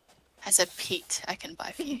 I said Pete, I can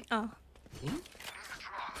buy for you. Oh.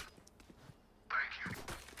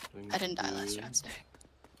 I didn't die last round, so.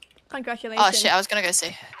 Congratulations. Oh shit, I was gonna go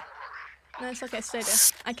see. No, it's okay, stay there.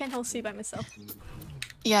 I can hold C by myself.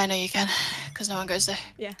 Yeah, I know you can, because no one goes there.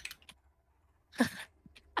 Yeah.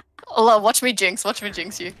 Oh, watch me jinx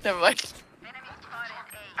you. Never mind.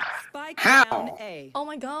 Spike How? down A. Oh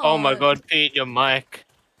my god. Oh my god, Pete, your mic.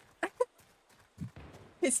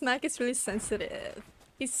 His mic is really sensitive.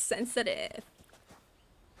 He's sensitive.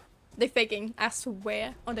 They faking, I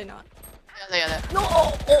swear. Or they're not. Yeah, they are there. No!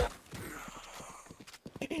 Oh!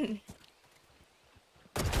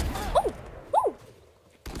 Oh!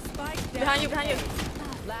 Spike down. Behind you.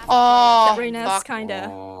 Last Oh, Sabrina's fuck. kinda.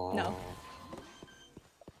 Oh. No.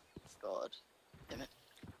 God. Damn it.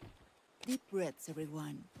 Deep breaths,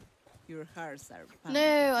 everyone. Your hearts are pounding.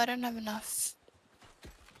 No, I don't have enough.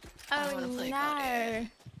 I Oh wanna play no.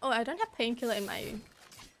 Guardian. Oh, I don't have painkiller in my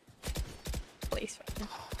place right now.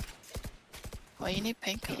 Why you need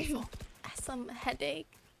painkiller for? I have some headache.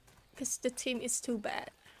 Because the team is too bad.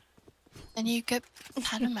 Then you get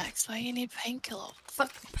Panamax. Why you need painkiller?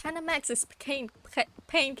 Fuck, Panamax is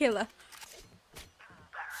painkiller.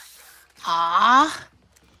 Huh?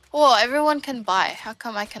 Well, everyone can buy. How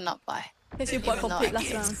come I cannot buy? Because you bought Even though complete I last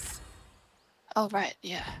can. round. Oh, right,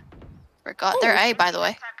 yeah. Forgot. They're A, by the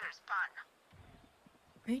way.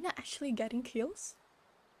 Are you not actually getting kills?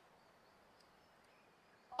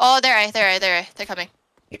 Oh, they're A. They're coming.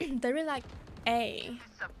 They're really like A.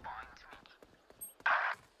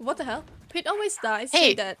 What the hell? Pete always dies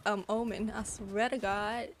Hey. to that omen. I swear to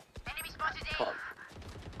God.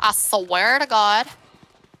 I swear to God.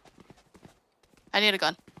 I need a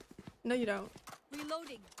gun. No, you don't.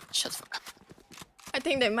 Reloading. Shut the fuck up. I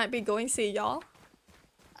think they might be going C, y'all.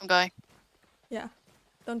 I'm going. Yeah.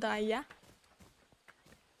 Don't die, yeah?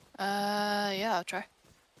 Yeah, I'll try.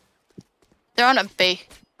 They're on a B,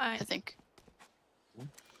 I Alright. think.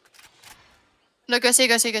 No, go see.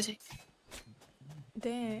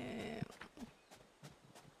 Damn.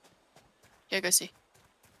 Yeah, go see.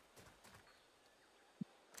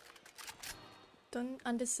 Don't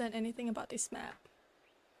understand anything about this map.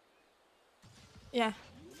 Yeah.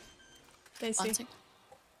 They see. Planting.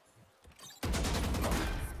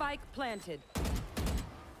 Spike planted.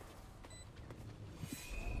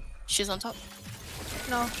 She's on top.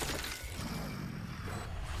 No.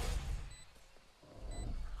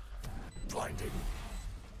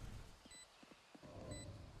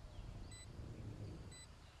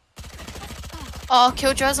 Oh,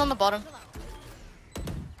 Killjoy's on the bottom.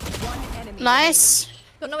 One enemy Nice.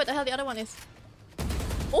 Don't know where the hell the other one is.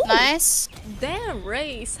 Oh, Nice. damn,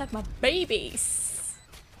 Rays have my babies.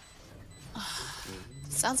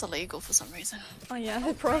 Sounds illegal for some reason. Oh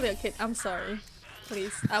yeah, probably a kid. I'm sorry.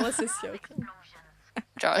 Please, I was just joking.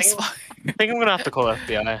 Jar's I think I'm gonna have to call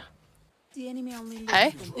FBI. The enemy only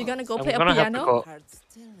Hey? You gonna go I'm play a gonna have to piano? call.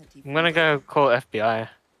 I'm gonna go call FBI.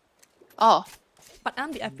 Oh, But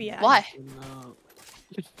I'm the FBI. why? No.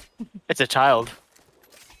 It's a child.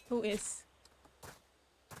 Who is?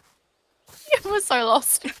 You were so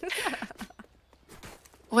lost.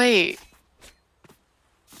 Wait.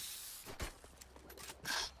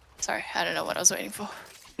 Sorry, I don't know what I was waiting for.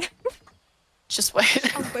 Just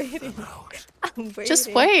wait. I'm waiting. I'm waiting.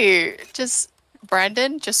 Just wait. Just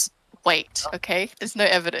Brandon, just wait, okay? There's no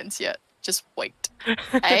evidence yet. Just wait.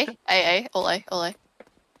 A, ole.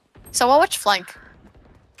 So I'll watch flank.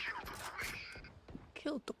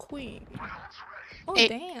 Killed the queen. Oh It-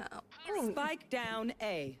 damn. Oh, Spike down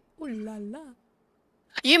A. ooh la la.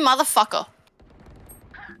 You motherfucker.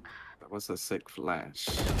 That was a sick flash.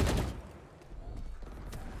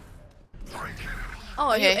 Oh,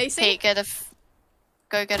 are you Okay, acing? Pete,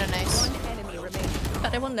 go get an ace. One enemy remaining.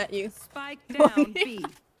 But they won't let you. Spike down B.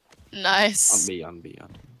 On Nice. me, on me,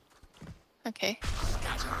 on me. Okay.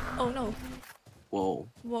 Oh no. Whoa,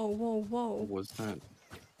 Whoa, whoa, what whoa. was that?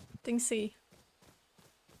 Thing C.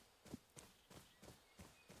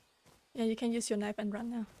 Yeah, you can use your knife and run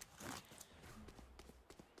now.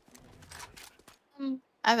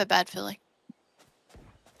 I have a bad feeling.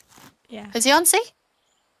 Yeah. Is he on C?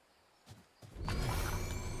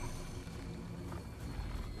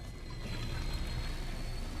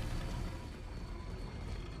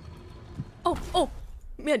 Oh, oh.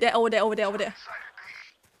 Yeah, there, over there, over there, over there.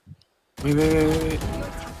 Wait.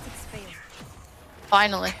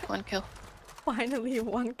 Finally, one kill. Finally,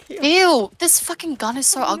 one kill. Ew, this fucking gun is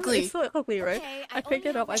so I know, ugly. It's so ugly, right? Okay, I picked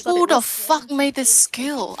it up. I thought Who it the was... fuck made this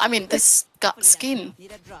skill? I mean, this skin.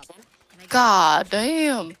 Need a drop. God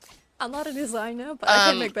damn. I'm not a designer, but I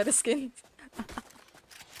can Um, make better skins.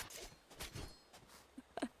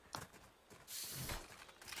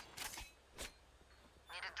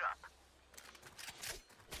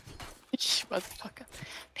 Motherfucker.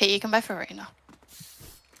 Pete, you can buy for Reyna.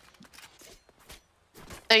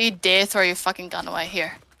 Don't you dare throw your fucking gun away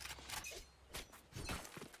here.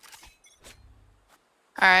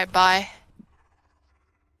 Alright, bye.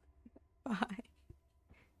 Bye.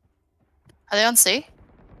 Are they on C?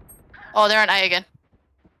 Oh, they're on A again.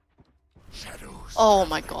 Oh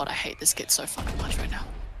my god, I hate this kid so fucking much right now.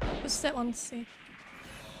 What's that one? See?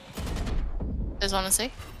 There's one on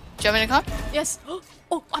C. Do you want me to come? Yes.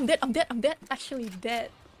 Oh, I'm dead. I'm dead. I'm dead. Actually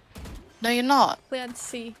dead. No, you're not. Plant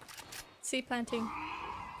C. C planting.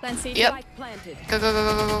 Plant C. Yep. Spike planted. Go, go, go,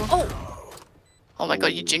 go, go, go. Oh, Oh my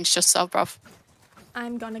god, you jinxed yourself, bruv.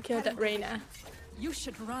 I'm gonna kill that Reyna. You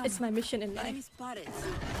should run. It's my mission in Enemy life. spotted.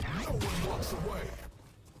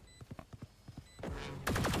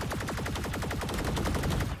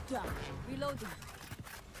 Done. Reloading.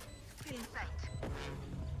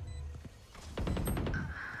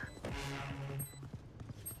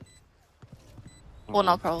 Well,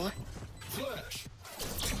 not probably.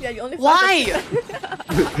 Yeah, you only. Why?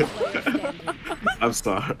 I'm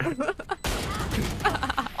sorry.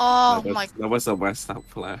 Oh That my was- that was a West Ham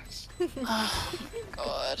flash.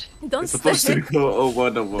 god. Don't It's supposed stay. to go over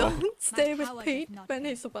the wall. Don't stay with power Pete does not when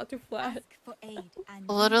he's about to flash. Ask for aid and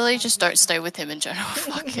Literally, just don't stay with him in general.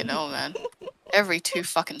 Fucking hell, man. Every 2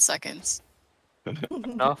 fucking seconds.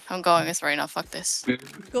 No. I'm going with Reyna, fuck this.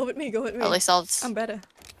 Go with me. Go with me. At least I'll I'm better.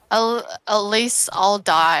 at least I'll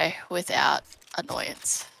die without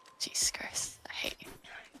annoyance. Jesus Christ, I hate you.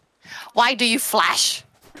 Why do you flash?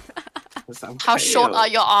 'Cause I'm How short KO. are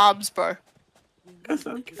your arms, bro? 'Cause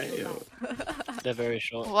I'm KO. They're very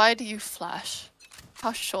short. Why do you flash?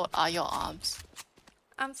 How short are your arms?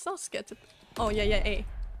 I'm so scared to. Oh yeah, yeah. A.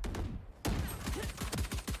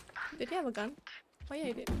 Did he have a gun? Oh yeah,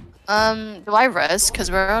 he did. Do I res? Cause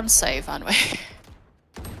we're on save, aren't we?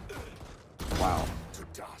 Wow.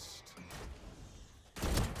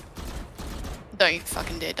 Don't you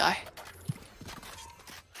fucking dare die.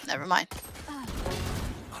 Never mind.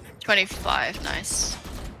 25, nice.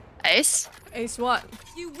 Ace? Ace what?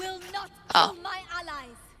 you will not Oh. kill my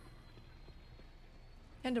allies.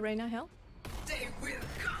 Can the Reyna help?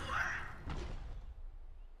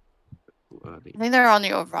 Too early. I think they're on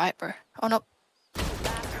your right, bro. Oh no.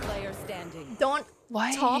 Last player standing. Don't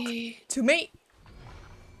Why? talk to me.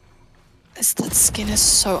 That skin is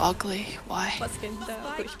so ugly. Why? What skin? The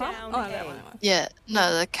Spike Glitch Pop? down Oh, A. that one. Yeah,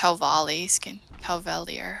 no, the Calvali skin.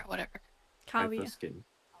 Calvalier, whatever. Cavia. Skin.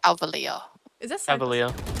 Calvalier. Is that Cavalier.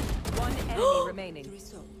 One enemy remaining.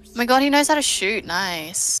 Oh my god, he knows how to shoot.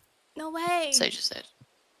 Nice. No way. Sage just said.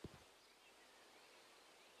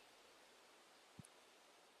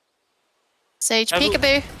 Sage Caval-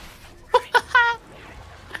 peekaboo.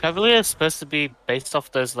 Cavalier is supposed to be based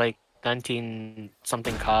off those like 19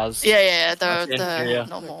 something cars. Yeah, That's the inferior.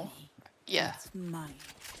 normal. Yeah. It's mine.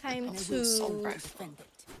 Time And I will so to defend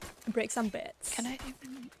it. break some beds. Can I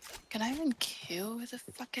even kill with a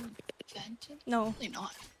fucking vengeance? No. Probably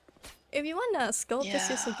not. If you wanna scope, just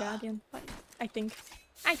use a Yeah. guardian. But I think.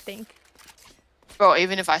 Bro,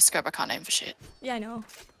 even if I scope, I can't aim for shit. Yeah, I know.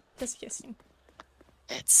 Just guessing.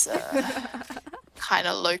 It's kind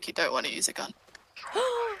of low-key don't want to use a gun.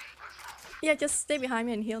 Yeah, just stay behind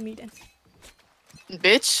me and heal me then.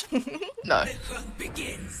 Bitch? No.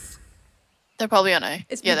 They're probably on A.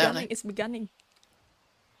 It's Yeah, they're on beginning. A. It's beginning.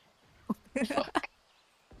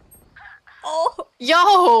 Oh,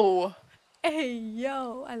 Yo! hey,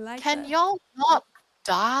 yo, I like Can that. y'all not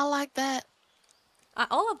die like that?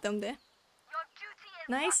 All of them there.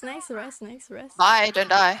 Nice rest, nice rest. Bye, don't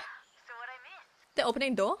die. They're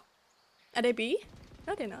opening door. Are they B?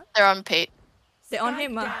 No, they're not. They're on Pete. They're on Spike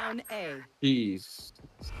him. down A. Jeez.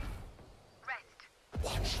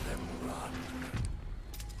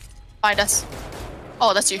 Find us.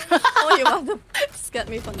 Oh, that's you. Oh, you want them? Scared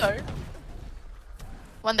me from No.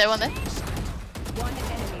 One there, one there. One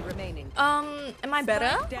enemy remaining. Am I better?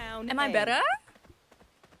 Spike down Am I A. better?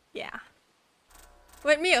 Yeah.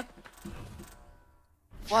 Wait, Mia.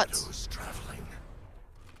 What?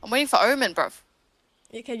 I'm waiting for Omen, bruv.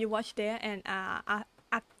 Okay, you watch there and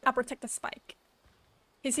I'll protect the spike.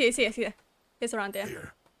 He's here. He's around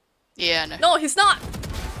there. Yeah, I know. No, he's not!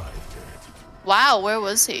 Wow, where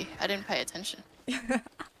was he? I didn't pay attention.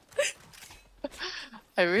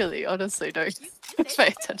 I really, honestly don't pay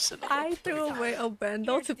attention. I threw away a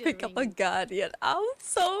vandal to pick up a guardian. I'm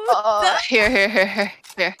so Here.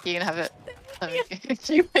 Here, you can have it.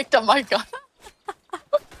 You picked up my gun.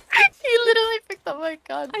 You literally picked up my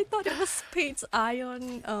gun. I thought it was Pete's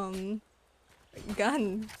ion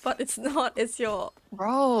gun, but it's not. It's your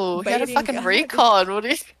Bro, he had a Baiting fucking gun. recon. What are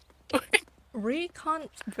you? recon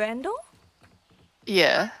vandal.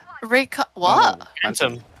 Yeah. Recon. What? Oh,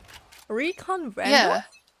 Phantom. Recon vandal. Yeah.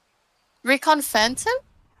 Recon Phantom?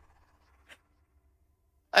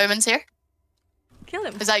 Omen's here. Kill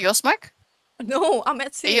him. Is that your smoke? No, I'm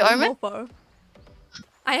at C. you Omen? Mofo.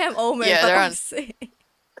 I am Omen, Yeah, but they're I'm on. C.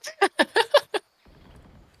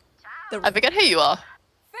 I forget who you are.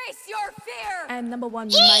 Face your fear! And number one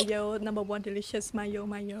mayo, number one delicious mayo.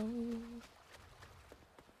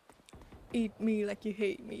 Eat me like you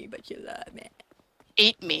hate me, but you love me.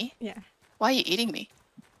 Eat me? Yeah, Why are you eating me?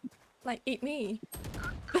 like eat me.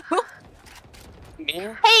 Me?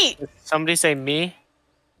 Hey! Somebody say me?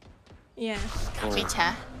 Yeah.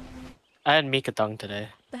 Mika. I had Mika Tung today.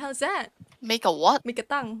 The hell is that? Make a what? Make a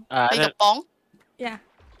tongue. I Make a didn't bong? Yeah.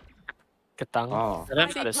 Mika Tung. Oh. I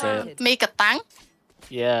don't know how to say it. Make a tang?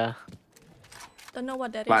 Yeah. Don't know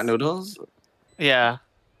what that is. Flat noodles? Yeah.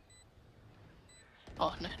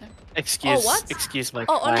 Oh, no. Excuse my.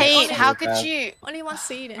 Oh, clang. okay. Pete, how bad. could you Only one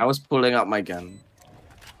seed. I was pulling out my gun.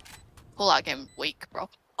 pull out game weak, bro?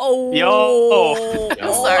 Oh. Yo.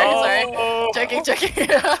 Sorry. Joking.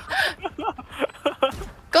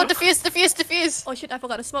 Go defuse. Oh shit! I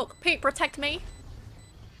forgot to smoke. Pete, protect me.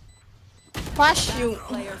 Flash. You.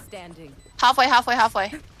 Player standing. Halfway.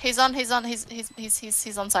 He's on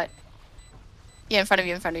site. Yeah, in front of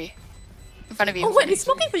you. Oh wait, he's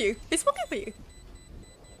smoking for you.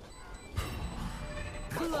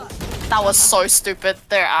 That was so stupid.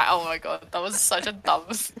 Oh my god, that was such a dumb.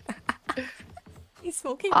 He's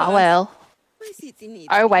smoking. For Oh us. well. My city needs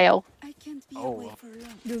Oh well. I can't be Oh. away for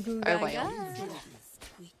long. Goo goo Oh, gaga. well. Do this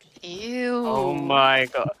quickly. Ew. Oh my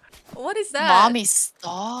god. What is that? Mommy,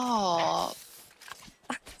 stop.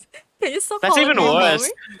 Can you stop That's calling even me worse.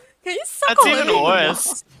 mommy? Can you stop That's calling even me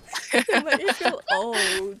worse. mom? You make me feel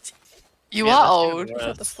old. You Yeah, are that's old. even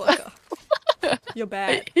Shut the worse. fuck up. You're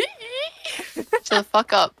bad. Shut the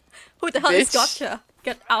fuck up. Who the hell is Bitch. Gotcha?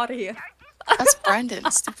 Get out of here. That's Brandon.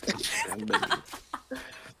 Stupid.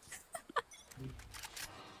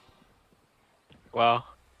 Wow.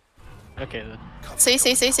 Okay then.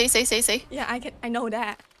 See. Yeah, I know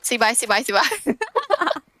that. See bye.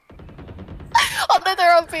 Oh no,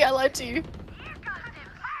 they're on me. I lied to you.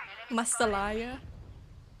 Master liar.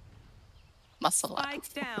 Muscle up.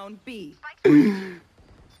 Spike down B.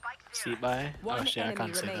 See bye. Oh One shit, I enemy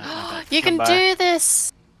can't say remaining. that. My bad. You can Goodbye. do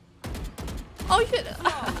this. Oh shit!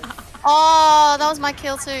 Oh, that was my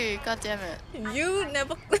kill too. God damn it. You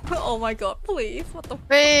never. Oh my god! Please, what the?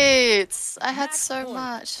 Bits. I had so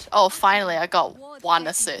much. Oh, finally, I got one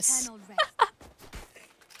assist.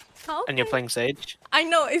 How? And you're can- playing Sage? I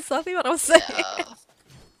know exactly what I was saying. Yeah.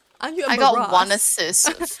 Are you a I got one barrage?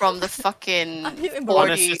 assist from the fucking Are you in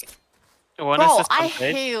 40. One Bro, assist I on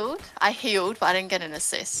Sage. healed, but I didn't get an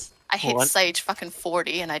assist. I hit What? Sage fucking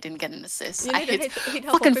 40 and I didn't get an assist. You I need to hit hit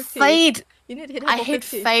her fucking for 50. fade. You need to hit her I for hit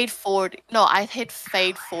 50. fade 40. No, I hit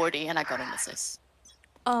fade 40 and I got an assist.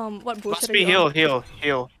 What bullshit Must are be you on?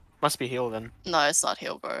 heal. Must be heal then. No, it's not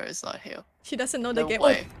heal, bro. It's not heal. She doesn't know the No game.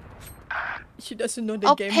 way. Oh, she doesn't know the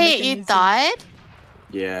Oh, game Pete, you mechanism. died?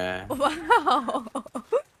 Yeah. Wow.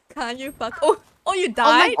 Can you fuck? Oh, you Oh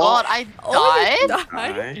my died? god, I Oh, you died?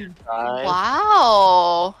 died? Alright.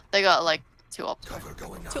 Wow. They got like 2 up.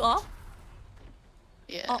 Two off?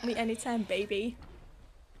 Yeah. Off me anytime, baby.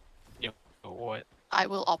 What? I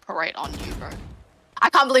will operate on you, bro. I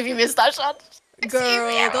can't believe you missed that shot.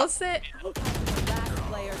 Girl, don't say. Last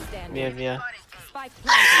player standing. Mia. Spike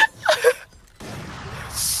planted.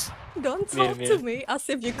 Don't Mia, talk Mia. to me as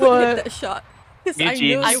if you could hit What? that shot. Because I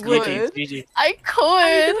Eugene, knew I you would. would. GG. I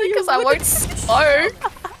could know you because I would. won't smoke.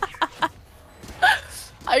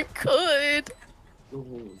 I could.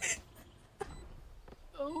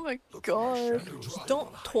 Oh my god.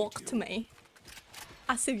 Don't talk to me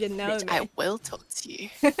as if you know Bitch, me. I will talk to you.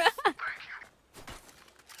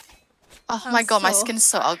 Oh I'm my god, my so- skin's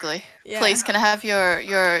so ugly. Yeah. Please, can I have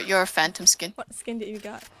your phantom skin? What skin did you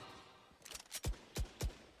got?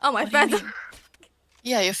 Oh, my What do you friend. mean?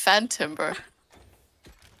 Yeah, your phantom, bro.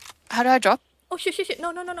 How do I drop? Oh shit.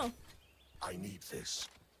 No. I need this.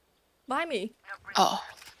 Buy me. Oh,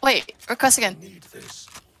 wait. Request again. Need this.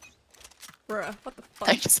 Bruh, what the fuck?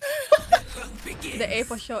 Thanks. The A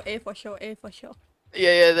for sure, A for sure, A for sure.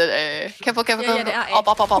 Yeah. Careful. Yeah, they are A. Up.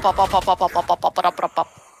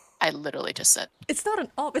 I literally just said It's not an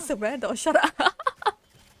op, it's a red door. Shut up.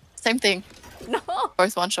 same thing. No.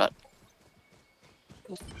 Both one shot.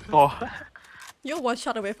 Oh. You're one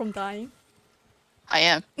shot away from dying. I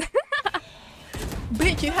am.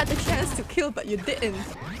 Bleach, you had the chance to kill, but you didn't.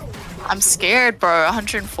 I'm scared, bro.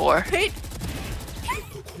 104. Pete,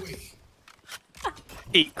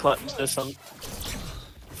 Eat clutch or something.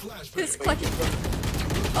 he's clutching.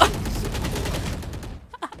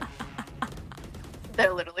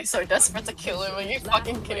 They're literally so desperate to kill him. Are you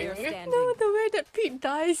fucking kidding Player me? standing. No, the way that Pete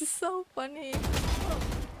dies is so funny.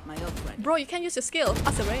 My ult ready. Bro, you can use your skill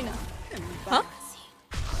as a Reina. Huh?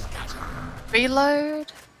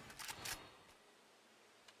 Reload.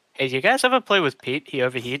 Hey, do you guys ever play with Pete? He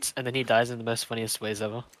overheats and then he dies in the most funniest ways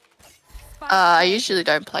ever. I usually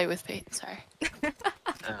don't play with Pete. Sorry.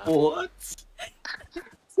 What?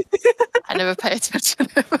 I never pay attention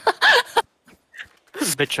to him.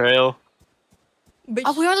 Betrayal. Bitch,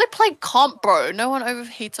 Oh, we only play comp, bro. No one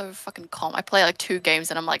overheats over fucking comp. I play like 2 games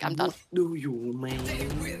and I'm like, I'm done. What do you mean?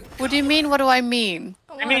 What do you mean? What do I mean?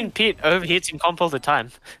 I mean, Pete overheats in comp all the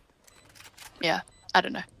time. Yeah, I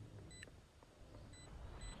don't know.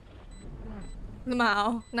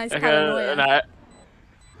 Wow, nice And paranoia.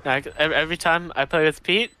 every time I play with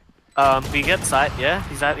Pete, we get sight, yeah?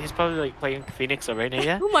 He's probably like playing Phoenix or Reyna,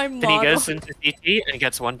 yeah? Oh my Then he model. goes into CT and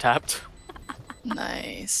gets one tapped.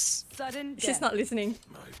 Nice. Sudden She's death. not listening.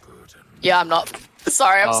 My burden. Yeah, I'm not.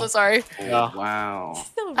 Sorry, I'm Oh. so sorry. Yeah. Wow.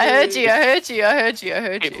 So I heard rude. you. I heard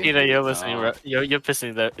you. Peter, you're listening, Oh. right? You're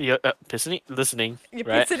pissing the you're pissing listening, You're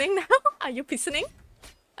right? listening now? Are you listening?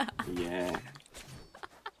 Yeah.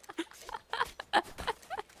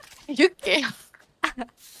 You can't.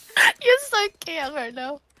 You're so cute right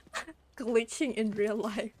now. Glitching in real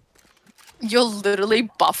life. You're literally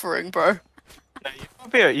buffering, bro.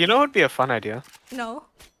 You know what would be a fun idea? No.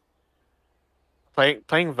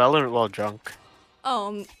 Playing Valorant while drunk.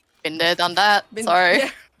 Been there, done that. Been- Sorry. yeah,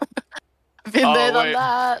 Been Oh, there, done wait.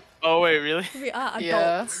 that. Oh wait, really? we are Yeah.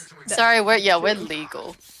 adults. That- Sorry, we're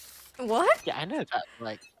legal. What? Yeah, I know that.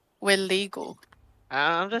 Like, We're legal.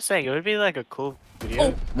 I'm just saying, it would be like a cool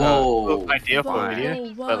video. Whoa. Cool idea for a Whoa,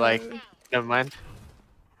 video. whoa. But like, never mind.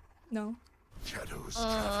 No. Shadows.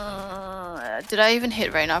 Did I even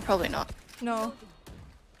hit right now? Probably not. No.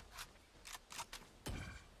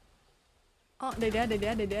 Oh, they're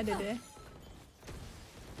there.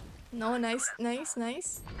 No, nice.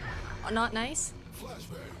 Oh, not nice.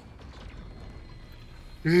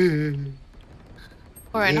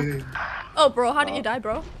 Alright, no. Oh, bro, how did you die,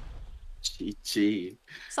 bro? GG.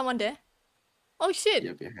 Someone there? Oh, shit.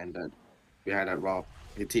 Yeah, behind that rock.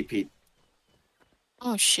 He TP'd.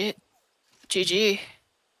 Oh shit. GG.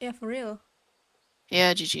 Yeah, for real.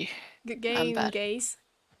 Yeah, GG. Good game, bad. guys.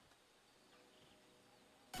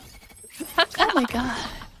 Oh my god.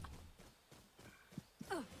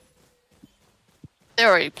 They're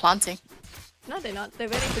already planting. No, they're not. They're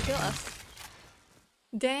waiting to kill us.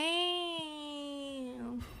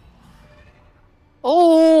 Damn.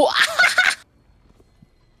 Oh!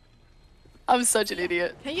 I'm such an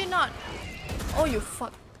idiot. Can you not? Oh, you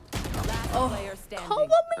fuck. Last Oh. player standing. Oh,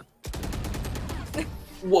 what me?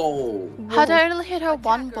 Whoa. How did I only hit her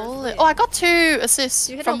one bullet? Oh, I got 2 assists.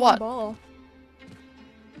 You hit From her one what? ball.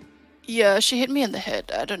 Yeah, she hit me in the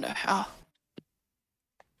head. I don't know how.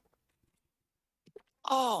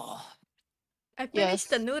 Oh, I finished Yes.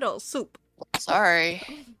 the noodle soup. sorry.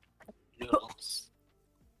 Noodles.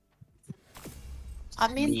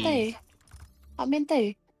 Aminte.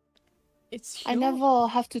 Aminte. It's I you. never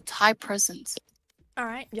have to tie presents.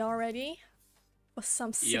 Alright, y'all ready? For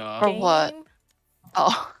some sick Yeah. For what? game?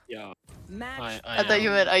 Oh, Yeah. Match. I thought you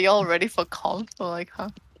meant, are y'all ready for comp? Or like, huh?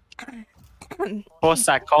 Force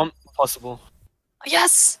that comp possible.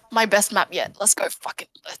 Yes! My best map yet. Let's go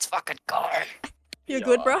let's fucking go. You're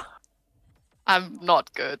good, bro? I'm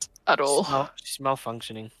not good at all. She's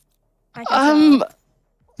malfunctioning. I can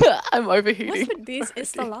tell. I'm overheating. What's with these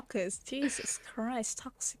insta-lockers? Jesus Christ,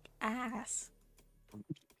 toxic ass.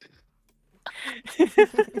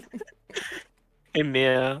 Hey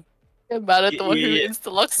Mia. Get mad at the one who Yeah.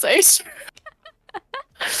 insta-lock Sage.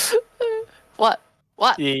 What?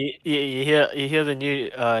 What? You hear the new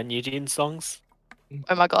New Jeans songs?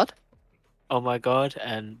 Oh my god. Oh my god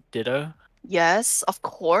and Ditto. Yes, of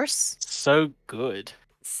course. So good.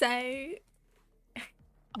 So...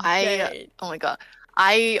 Oh my god.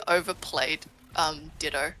 I overplayed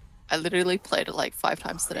Ditto. I literally played it like 5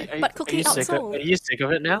 times today. But Cookie are you sick of, also- are you sick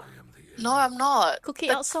of it now? No, I'm not. Cookie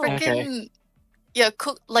The also... Okay. freaking yeah,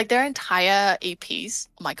 like their entire EPs.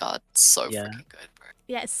 Oh my god, so Yeah. freaking good, bro.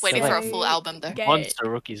 Yes. Waiting for a so full album though. gay. Monster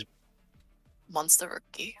Rookies. Monster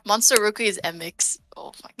Rookie. Monster Rookie is MX.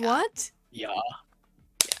 Oh my god. What? Yeah.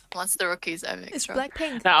 Monster Rookie is MX. It's bro.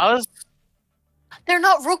 Blackpink. Now They're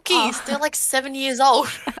not rookies. Oh. They're like 7 years old.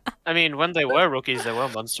 I mean, when they were rookies, they were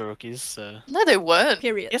monster rookies. So No, they weren't.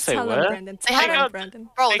 Period. Yes, they Tell them, were. Brandon. They Tell had them, a- Brandon.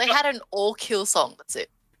 Bro, They they got- had an all kill song. That's it.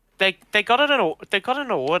 they got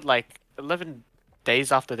an award like 11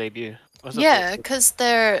 days after debut. Was it Yeah, for- because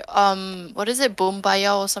they're what is it, Boom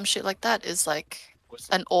Baya or some shit like that is like was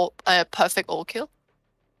it- a perfect all kill.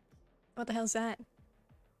 What the hell's that?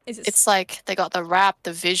 Is it... It's like they got the rap,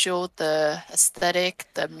 the visual, the aesthetic,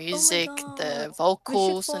 the music, God. the We should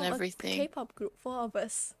vocals and form a everything. K-pop group, 4 of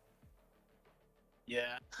us.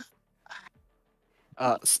 Yeah.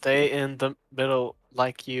 Stay in the middle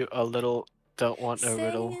like you a little don't want a Stay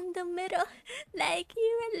riddle. in the middle, like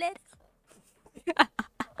you a little.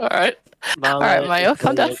 All right. My Alright, life Mayo, is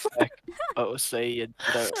calm down. always back. Oh, say you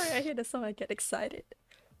don't. Sorry, I hear the song, I get excited.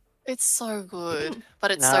 It's so good,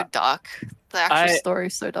 but it's so Nah. dark. The actual I- story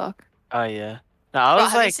is so dark. Oh yeah. No, I Bro,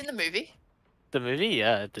 was have you like seen the movie? the movie.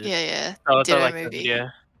 Yeah. Yeah. Oh, Ditto like movie. The video.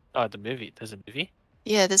 Oh, the movie. There's a movie.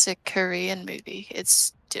 Yeah, there's a Korean movie.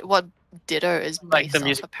 It's what Ditto is based Like the off,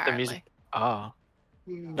 music. apparently. The music. Oh.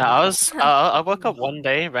 No, I woke up one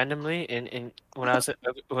day randomly in when I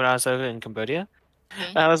was over in Cambodia, Mhm.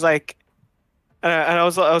 and I was like, and I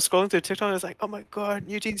was scrolling through TikTok. And I was like, oh my god,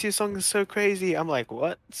 New Jeans' new song is so crazy. I'm like,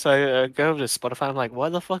 what? So I go over to Spotify. I'm like,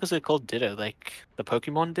 what the fuck is it called? Ditto, like the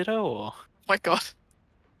Pokemon Ditto, or Oh my god.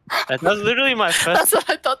 that's literally my first. That's what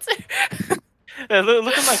I thought too.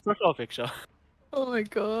 Look at my profile picture. Oh my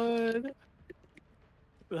god.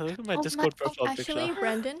 Look at my Oh my Discord God, profile Actually, picture.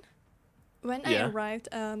 Brandon, when I Yeah. arrived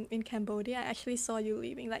in Cambodia, I actually saw you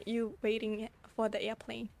leaving, like you waiting for the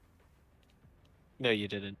airplane. No, you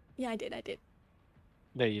didn't. Yeah, I did.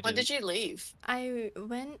 No, you When didn't. did you leave? I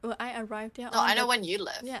arrived there. No, on I know the- when you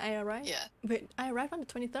left. Yeah, I arrived. Yeah. Wait, I arrived on the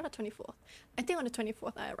 23rd or 24th. I think on the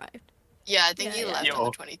 24th I arrived. Yeah, I think Yeah, you yeah. left on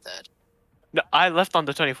Yo. the 23rd. No, I left on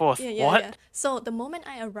the 24th. Yeah. What? So the moment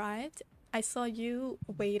I arrived, I saw you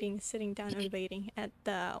waiting, sitting down and waiting at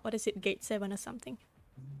the what is it, gate 7 or something.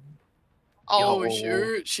 Oh Yo.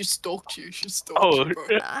 shit, she stalked you. She stalked Oh, you,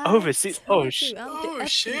 bro. I overseas. Oh, told you, I'm the Oh, FBI.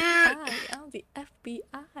 shit. I'm the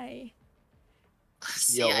FBI.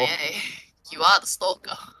 CIA. You are the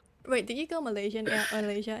stalker. Wait, did you go Malaysia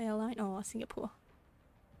Airline or Singapore?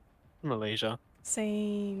 Malaysia.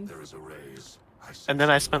 Same. There is a raise. And then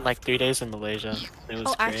I spent like 3 days in Malaysia. It was Oh,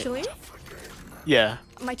 great. actually, Yeah.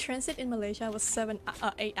 my transit in Malaysia was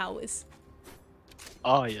 8 hours.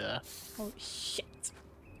 Oh yeah. Holy shit.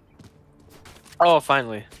 Oh,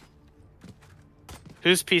 finally.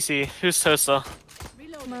 Who's PC? Who's Tosa?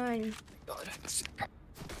 Mine. God.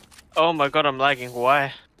 Oh my god, I'm lagging.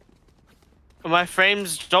 Why? My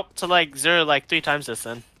frames dropped to like 0 like 3 times this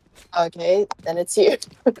then. Okay, then it's you.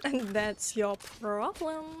 And that's your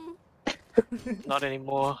problem. Not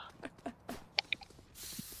anymore.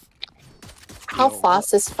 How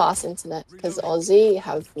fast is fast internet? Because Aussie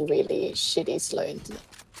have really shitty slow internet.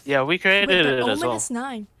 Yeah, we created Wait, the it as Omen well. has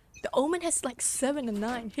 9. The Omen has like 7 and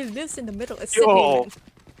 9. He lives in the middle. It's Yo. Sydney, man.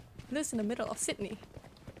 Lives in the middle of Sydney.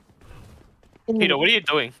 Peter, what are you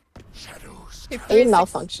doing? He Are you 36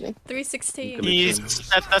 malfunctioning? 316. He's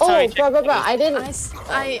that's how Oh, he bro, I didn't.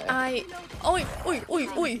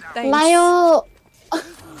 Oi, thanks. Mayo!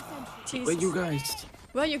 Jesus. Where you guys?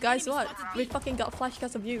 Well, you guys what? We fucking got flash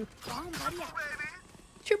because of you.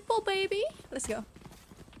 Triple baby. Let's go.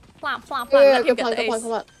 Plam, plam, plam. Yeah, Let him come get on, the ace.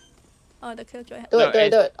 come on. Oh, the killjoy. Do No,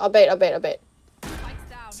 it, do it. I'll bait.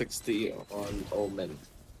 60 on Omen.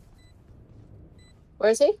 Where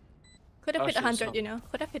is he? Could have Oh, hit shit, 100, so- you know.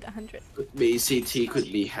 Could have hit 100. Could be CT,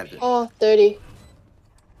 could be heaven. Oh, 30.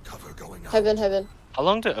 Cover going out. Heaven. How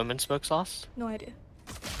long do Omen smokes last? No idea.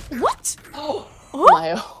 What?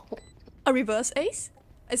 Mayo. A reverse ace?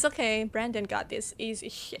 It's okay. Brandon got this. Easy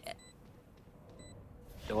shit.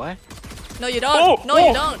 Do I? No, you don't. Oh, no, oh.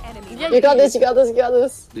 you don't. Yeah, You got this, you got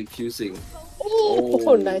this. The accusing.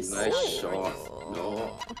 Oh, nice. Nice shot.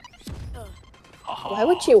 No. Why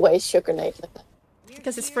would you waste your grenade like that?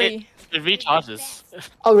 Because it's free. It recharges.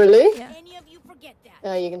 Oh, really? Yeah. Any of you forget that?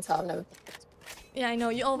 Yeah, you can tell I've never. Yeah, I know.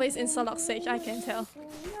 You always insult on stage. I can tell.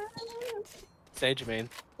 Sage main.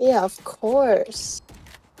 Yeah, of course.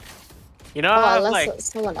 You know, Oh, I have unless like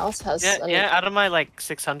someone else has. yeah. Out of my like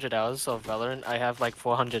 600 hours of Valorant, I have like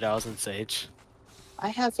 400 hours in Sage. I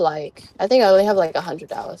have like, I think I only have like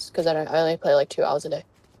 100 hours because I only play like 2 hours a day.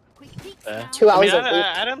 Quick peeks Yeah. now. 2 I hours mean, a week.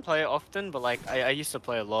 I don't play it often, but like I used to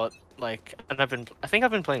play a lot. Like, and I think I've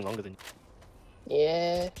been playing longer than you.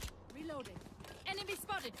 Yeah. Reloading. Enemy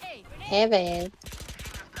spotted. Hey, grenade. Heaven.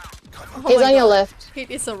 Oh He's my on your God. left. Pete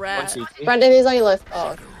is a One rat. CT. Brandon, he's on your left.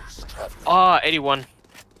 Oh. Oh, 81.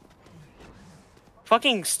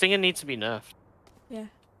 Fucking Stinger needs to be nerfed. Yeah.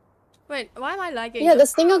 Wait, why am I lagging? Yeah, the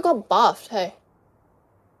Stinger got buffed. Hey.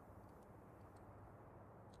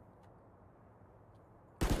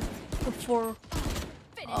 For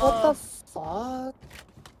What the fuck?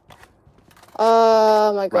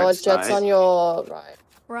 Oh my god, Jet's side. on your right.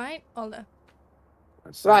 right or left?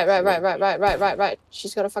 That's Right.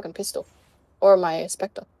 She's got a fucking pistol. Or my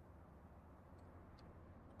Spectre.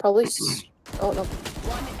 Probably. Oh no.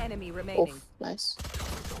 One enemy remaining. Oof. Nice.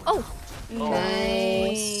 Oh,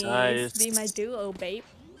 nice. Nice. Be my duo, babe.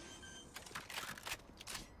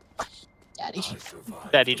 Daddy.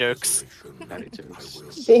 Daddy jokes. Daddy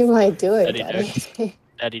jokes. Be my duo, Daddy daddy.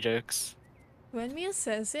 Daddy jokes. When Mia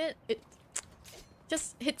says it, it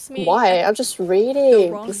just hits me. Why? at I'm just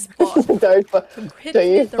reading. wrong spot. Don't hits don't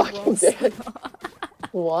me you at the fucking wrong dare. spot.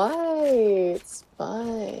 Why? It's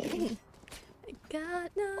fine.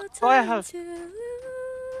 Got no time Oh, I have- to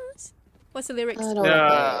lose. What's the lyrics? I don't Yeah.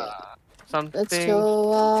 know. Something. Let's go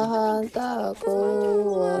What the fuck?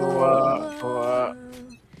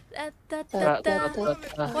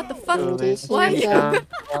 Why?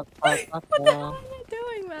 What the hell am I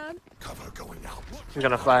doing, man? Cover going out. We're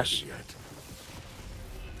gonna flash.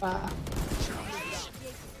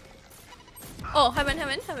 Oh, heaven.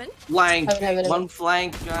 Flank. Heaven. One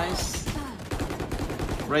flank, guys.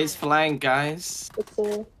 Raise flank, guys.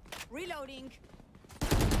 Reloading.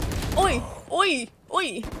 Oi.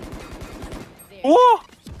 Whoa!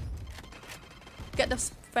 Get the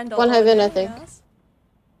friend One heaven, I think.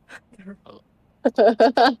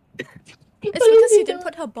 It's because you didn't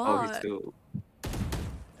put her Oh, bot. he's still.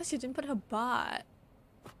 Because you didn't put her bot.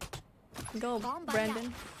 Go,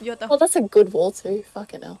 Brandon. You're the Oh, that's a good wall too.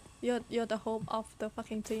 Fucking hell. you're the hope of the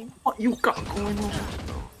fucking team. What you got going on?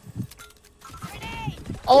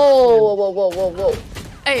 Oh, whoa.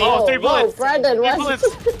 Hey, Oh, 3 bullets. Brandon, Three what? bullets.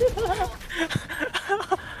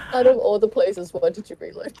 Out of all the places, why did you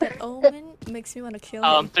reload? that Omen makes me want to kill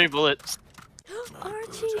him. 3 bullets.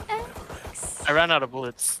 RGX. I ran out of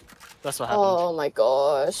bullets. That's what happened. Oh my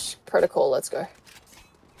gosh. Protocol, let's go.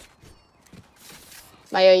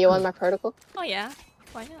 Maya, you want my protocol? Oh yeah.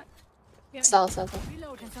 Why not? Yeah. Style.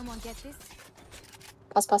 Reload. Can someone get this?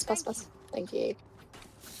 Pass. Thank you.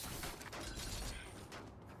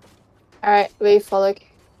 Alright, we follow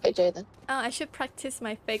AJ then. Oh, I should practice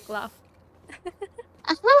my fake laugh.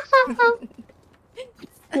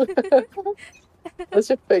 That's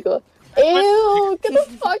your figure. Ew, get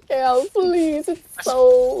the fuck out, please. It's so,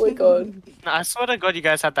 oh my god. No, I swear to God, you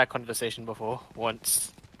guys had that conversation before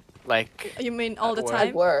once. Like, You mean all the At work. At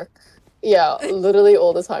time? work. Yeah, literally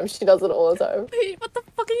all the time. She does it all the time. Wait, what the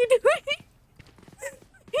fuck are you doing?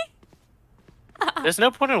 there's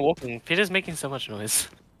no point in walking. Peter's making so much noise.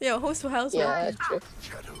 Yeah, who's house? Yeah, that's true.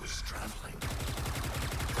 Shadows traveling.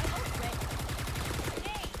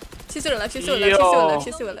 She's to the left. She's to the left. She's to the left.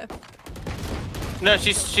 She's to the left. No,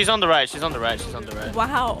 she's on the right. She's on the right. She's on the right.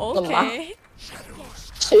 Wow. Okay.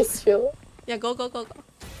 She's chill. Yeah. Go. Go. Go. Go.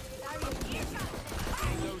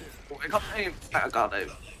 Oh, I got aim. I got aim.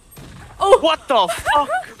 Oh. What the fuck?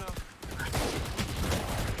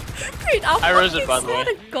 Pete, I rose it, by the way. swear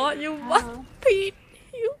to God, you what? Pete,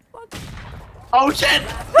 you what? Oh shit!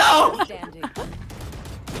 No! Standing.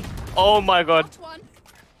 Oh my god. One.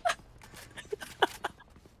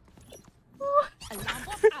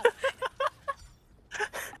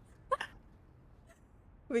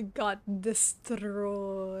 We got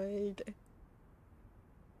destroyed.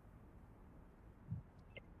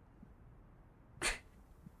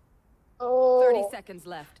 Oh. 30 seconds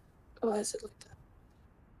left. Why is it like that?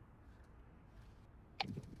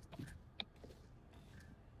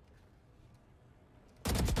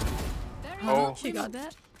 Oh, She got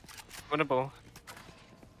that. winnable.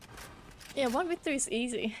 Yeah, one victory is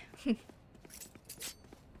easy.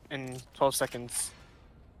 In 12 seconds.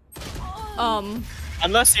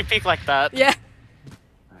 Unless you peek like that. Yeah,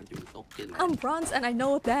 I do not get it. I'm bronze and I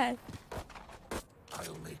know that.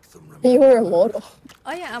 I'll make them remember. You were immortal.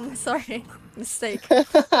 Oh yeah, I'm sorry. Mistake.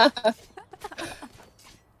 Everyone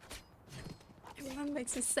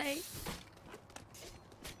makes mistake.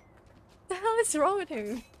 The hell is wrong with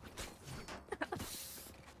him?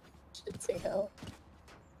 Shitting hell.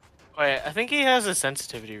 Wait, I think he has a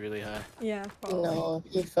sensitivity really high. Yeah, probably. No,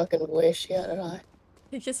 you fucking wish he had an eye.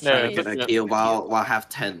 He just No, changed. but- Get a kill while have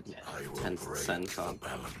 10 I will 10 break cents the on.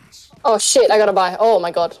 balance. Oh shit, I gotta buy. Oh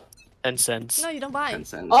my god. 10 cents. No, you don't buy. 10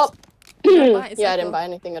 cents. Oh! You don't buy, it's Yeah, I simple. didn't buy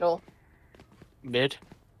anything at all. Mid.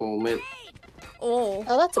 Oh, mid. Oh.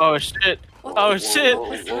 Oh, that's a Oh shit. What Oh the- shit.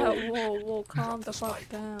 What's that? Whoa, whoa, calm the fuck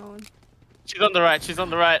down. She's on the right. She's on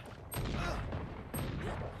the right.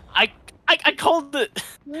 I called it.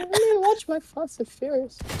 Let me watch my Fast and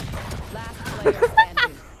Furious. Last player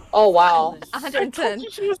standing. Oh wow. 110.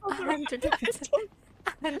 110.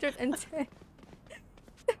 110.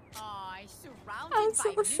 I surrounded I'm by so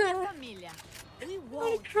Minha sad. Familia. We I'm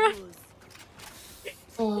won't crying. lose.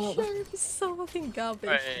 Oh, Sheriff is so fucking garbage.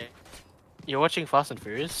 Wait, you're watching Fast and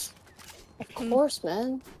Furious? of course,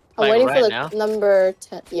 man. I'm Like waiting right for the now? number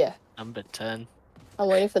 10. Yeah, Number 10. I'm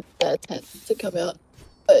waiting for the 10 to come out.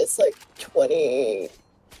 But it's like 20.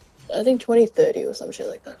 I think 2030 or some shit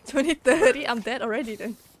like that. 2030, I'm dead already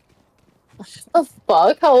then. The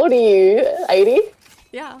fuck? How old are you? 80?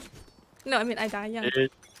 Yeah. No, I mean I die young.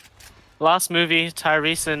 Dude. Last movie,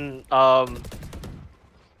 Tyrese and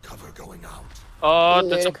Cover going out. oh,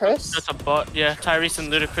 Ludacris? that's a bot. Yeah, Tyrese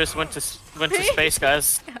and Ludacris went to space,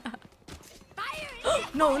 guys.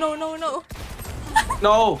 No, no, no, no.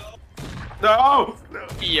 No! No!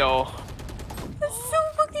 Yo. That's so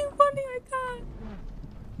fucking funny, I can't.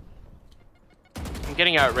 I'm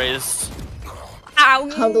getting outraised. Ow!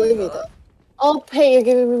 Can't believe you though. Oh, Pete, you're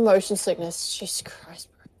giving me motion sickness. Jesus Christ,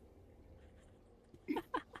 bro.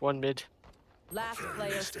 One mid. Last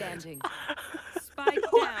player standing. Spike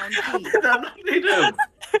down. B. They do.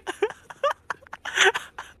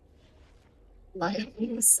 My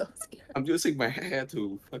was so scared. I'm using my hair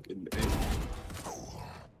to fucking aim.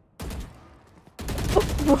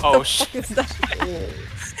 Oh shit. What is that?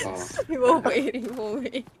 Jeez. Oh. We were waiting, we were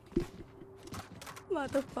waiting.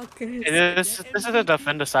 Motherfuckers. This is a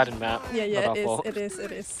defender sided map. Yeah, Not yeah, our it is, fault. it is,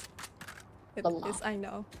 it is. It Come on. is, I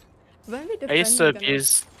know. When we I used to defend,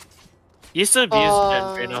 abuse. Used to abuse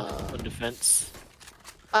Jen Trainer on defense.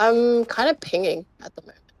 I'm kind of pinging at the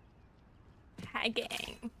moment.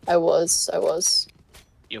 Hacking. I was.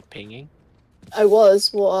 You're pinging. I was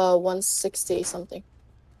 160 something.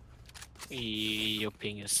 Your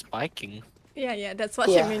ping is spiking. Yeah, yeah, that's what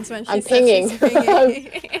Yeah, she means when she I'm says pinging. she's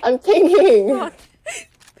pinging. I'm pinging.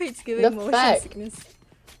 Pete's giving The motion fact. sickness.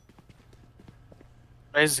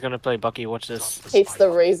 Raze is gonna play Bucky. Watch this. It's the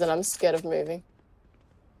reason I'm scared of moving.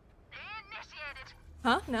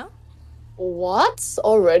 Huh? No? What?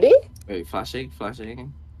 Already? Wait, flashing.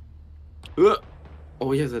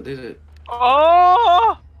 Oh yes, I did it.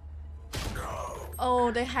 Oh!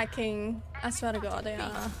 Oh, they're hacking. I swear to God, they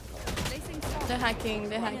are. Placing swarm. They're hacking,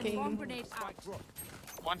 they're Swarm hacking. grenade out.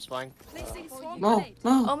 One's flying. Placing swarm No, grenade.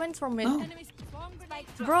 no. Omen's from mid. No. Enemy swarm grenade.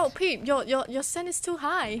 Bro, Pete, your send is too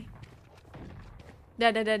high.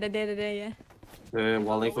 There, yeah.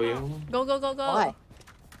 Walling for you. Go. Why?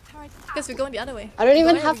 Because we're going the other way. I don't Go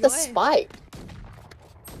even ahead, have go the ahead. spike.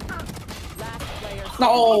 Last player standing.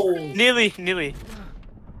 No! Nearly.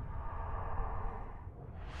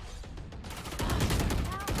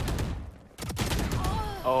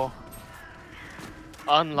 Oh.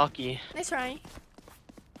 unlucky. Nice try.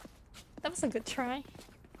 That was a good try.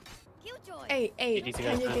 Killjoy. Hey, You need to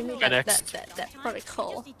can go you give me go that next.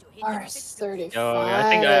 protocol? Ours 35, Yo,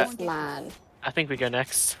 I think, man. I think we go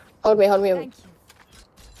next. Hold me, hold me. Thank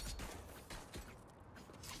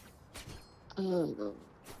you.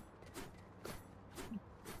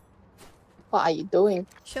 What are you doing?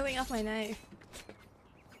 Showing off my knife.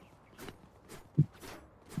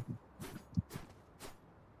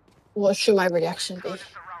 What should my reaction be?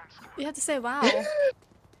 You have to say wow.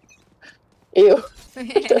 Ew.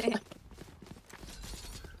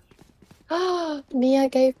 Mia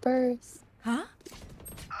gave birth. Huh?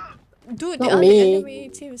 Dude, Not the other me. enemy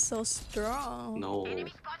team is so strong. No.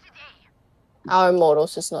 Our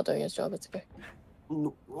immortal's just not doing his job. It's okay.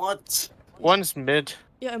 What? One's mid.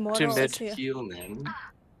 Your immortal mid. is here. Kill, man.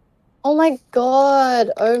 Oh my god,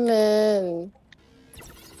 Omen.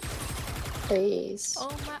 Please,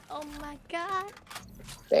 Oh my god.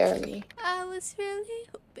 spare me. I was really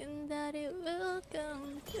hoping that it will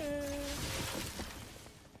come through.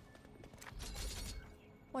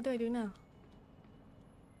 What do I do now?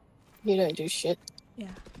 You don't do shit. Yeah.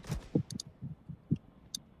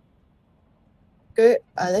 Go.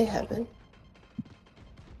 Are they heaven?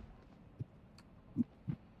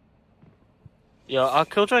 Yo, our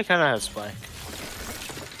Killjoy kinda has spike.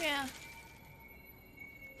 Yeah.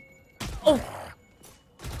 Oh!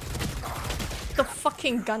 The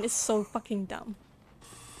fucking gun is so fucking dumb.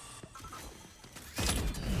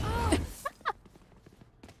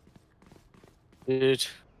 Dude.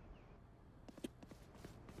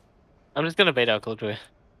 I'm just gonna bait out Killjoy.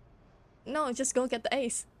 No, just go get the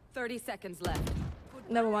ace. 30 seconds left.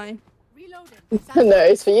 Never mind. Reloading. No,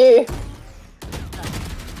 it's for you.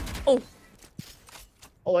 Oh!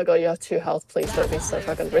 Oh my god, you have 2 health. Please don't be so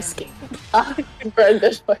fucking risky. Ah,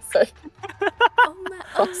 brandish myself. Oh my,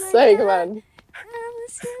 oh Fuck's my sake, god. man. I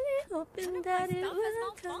was really hoping that it Stuff will has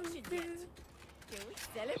come malfunctioned through. yet. Can we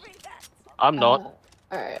celebrate that? I'm not.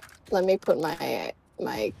 Alright, let me put my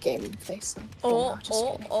gaming face on. Oh, no, just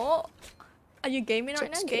oh, kidding. oh. Are you gaming right now?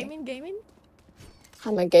 Just kidding. Gaming?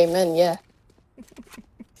 I'm a gamer, yeah.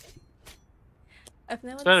 I've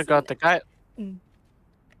never Swear to seen God, the guy.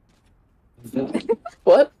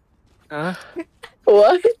 What? Huh?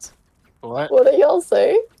 What? What? What are y'all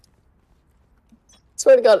saying?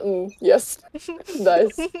 Swear to God, yes.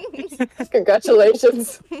 Nice.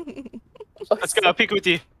 Congratulations. Let's go, I'll peek with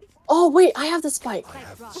you. Oh wait, I have the spike. I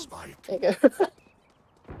have the spike. There you go.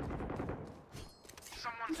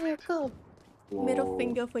 There you go. Middle Whoa.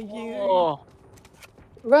 finger for you. Oh.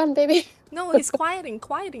 Run, baby. No, he's quieting.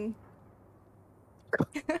 Quietening.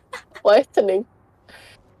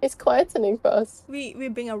 It's quietening for us. We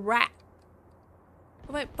being a rat.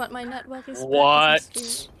 Wait, but my network is bad 'cause I'm What?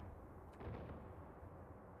 streaming.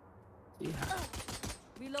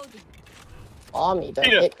 Reloading. Army, don't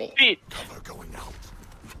Peter, hit me. Pete. Cover going out.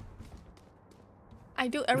 I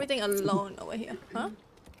do everything alone over here. Huh?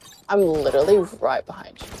 I'm literally right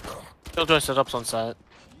behind you. Killjoy setups on site.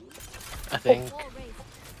 I think. Wall raised.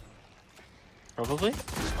 Probably?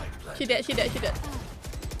 She did.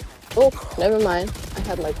 Oh, never mind. I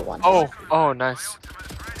had like 1. Oh, nice.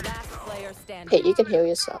 Last player standing. Hey, you can heal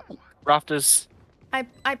yourself. Rafters.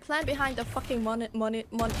 I planned behind the fucking mon.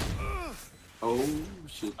 Oh,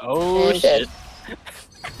 shit. Oh, And shit.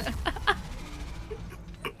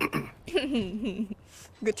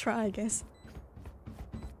 Good try, I guess.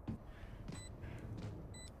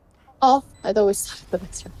 Oh, I thought we started the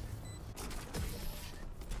next round.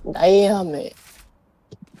 Damn it.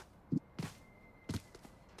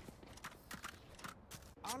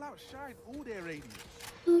 I'll outshine all their radius.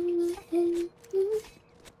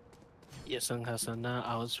 Yes, and Hasana,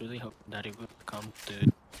 I was really hoping that it would come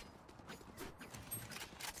through.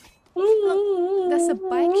 Look, there's a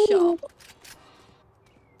bike shop.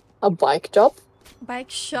 A bike job? Bike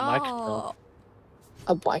shop. shop.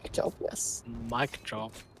 A bike job, yes. Mic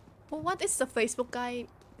drop. Well, what is the Facebook guy's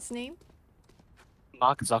name?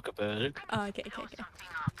 Mark Zuckerberg. Oh, okay.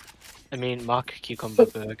 I mean, Mark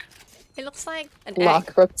Cucumberberg. It looks like an Mark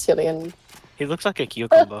egg. Reptilian. He looks like a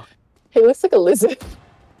cucumber. He looks like a lizard.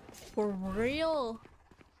 For real.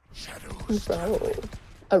 Shadows. Bro.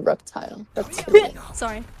 A reptile. Reptilian.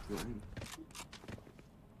 Sorry.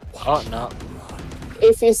 Oh, no.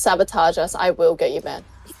 If you sabotage us, I will get you banned.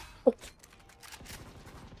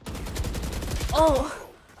 Oh,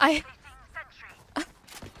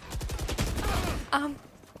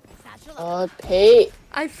 Satchel up. Oh, Pete.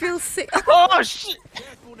 I feel sick. Oh, shit!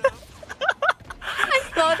 Careful now. I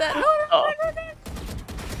saw that. No, Oh.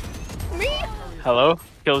 me. Hello?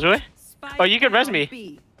 Killjoy? Spike Oh, you can res down me.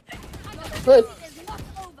 B. Good. There's not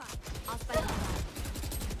over. I'll spend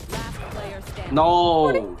player standing.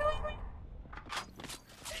 No.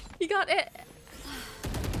 You got it.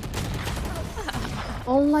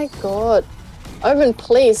 Oh my god. Omen,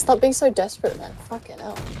 please stop being so desperate, man. Fucking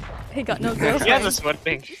hell. He got no He has a girlfriend. sweat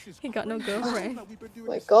ping. He got no girlfriend. Oh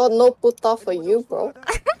my god, no puta for you, bro.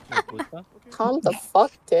 Calm the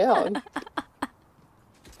fuck down.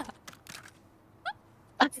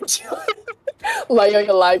 Mario,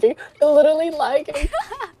 you're lagging. You're literally lagging.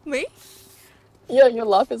 Me? Yeah, your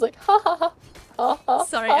laugh is like ha ha ha. Ha ha.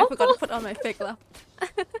 Sorry, ha, I forgot to put on my fake laugh.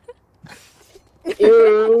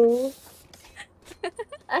 Ew.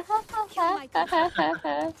 Oh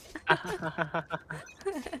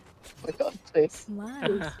my god, please.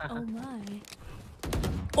 My. Oh my.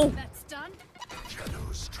 That's done.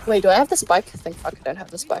 Wait, do I have the spike? I think fuck, I don't have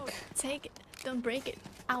the spike. Take it. Don't break it.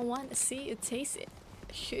 I want to see you taste it.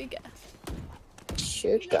 Sugar.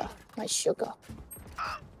 Sugar. My sugar.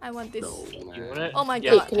 I want this. You want it? Oh my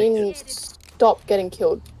Yeah. god. Can you stop getting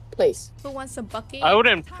killed, please? Who wants a bucky? I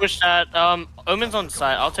wouldn't push that. Omen's on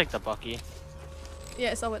side. I'll take the Bucky.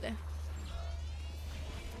 Yeah, it's over there.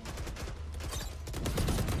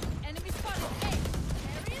 Enemy spotted. Hey,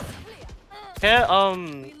 area clear.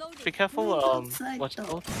 Here, be careful. What's it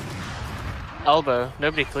called? Elbow.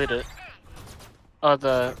 Nobody cleared it. Oh,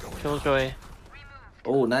 the Killjoy.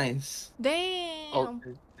 Oh, nice. Damn. Oh,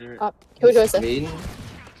 Up. Killjoy's there. Main.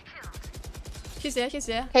 She's there. She's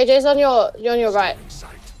there. KJ's on your right.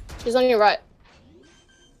 She's on your right.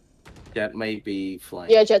 Jet may be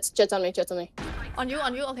flying. Yeah, Jet's on me, Jet's on me. On you.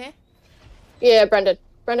 Okay. Yeah, Brendan.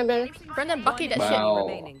 Brendan. Brendan, bucky that shit. Wow.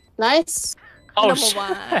 Remaining. Nice. oh Number shit.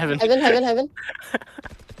 one. Heaven. Heaven.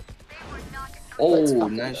 Oh,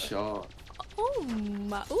 fucking nice shot. Oh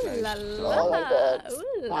my. Ooh la la. Oh my god.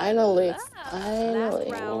 Ooh la Finally. la. Last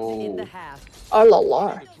Finally. round in the Oh. half. Oh la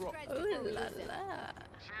la. Ooh la la.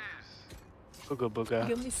 Booga booga.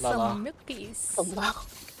 Give me La la. some milkies. Oh wow.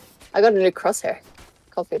 I got a new crosshair.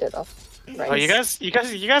 Copied it off. Right. Oh, you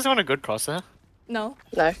guys want a good crosshair? No,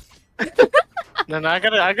 No. No, I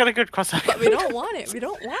got a good crosshair. but we don't want it. We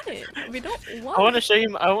don't want it. We don't want I want to show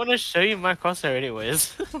you. I want to show you my crosshair,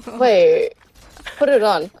 anyways. Wait. Put it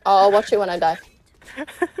on. I'll watch it when I die.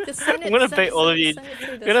 Just send it, I'm gonna send- bait all of send- you. send it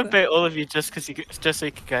to I'm gonna this bait all of you just so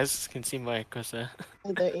you guys can see my crosshair.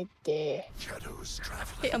 I don't eat dare.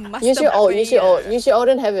 Hey, a master Use your ult, use your ult. player. Use your ult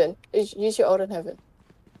in heaven. Use your ult in heaven.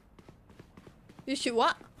 You should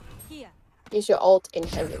what? Here. Use your ult in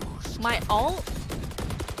heaven. My ult?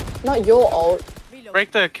 Not your ult. Reload.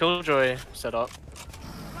 Break the Killjoy setup.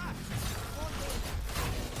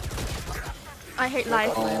 I hate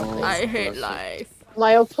life. Oh, I hate bless you. life.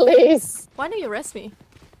 Mayo, please. Why don't you rest me?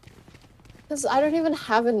 Because I don't even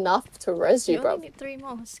have enough to res you, You bro. only need 3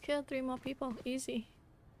 more. Just kill 3 more people. Easy.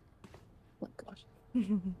 Oh my gosh.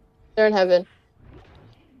 They're in heaven.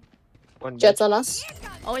 One Jet's on us.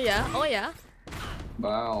 Oh yeah. Oh yeah.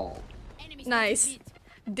 Wow. Enemy Nice.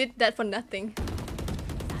 spotted Did that for nothing.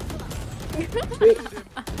 Sweet.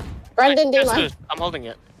 Brandon, do you Go mind? Sus. I'm holding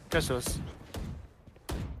it. Go Sus. mid.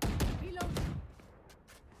 Reload.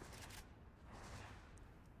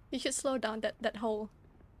 You should slow down that hole.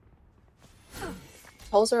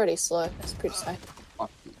 Hole's already slow. That's pretty sad.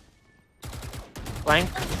 Flank.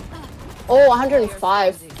 Oh,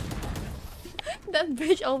 105. That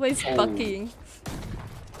bitch always Oh. bucking.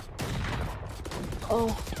 Oh,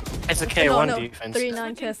 It's a K1 defense.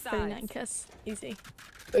 39 kiss. Switching 39 sides. kiss. Easy.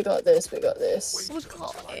 we got this. We got this. We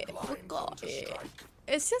got it. We got it.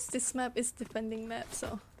 It's just this map is defending map,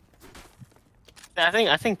 so.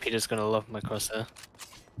 I think Peter's gonna love my crosshair.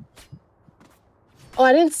 Oh,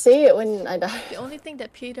 I didn't see it when I died. The only thing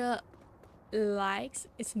that Peter likes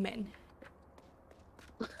is men.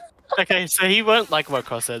 Okay, so he won't like my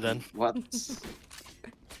crosshair then. What?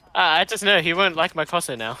 I just know he won't like my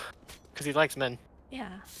crosshair now, because he likes men. Yeah.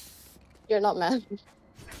 You're not man.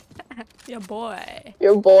 Your boy.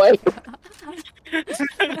 You're a boy.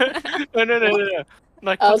 No.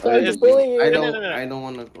 My I was crosshair going to is bully you. I No, don't. no, no. I don't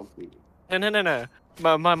want to complete. no.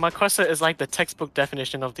 My crosshair is like the textbook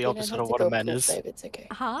definition of the You don't opposite have of to what go a man full is. save, it's okay.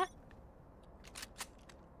 Huh?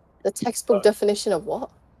 The textbook definition of what?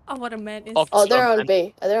 Oh, what a man is. Of- Oh, they're So, on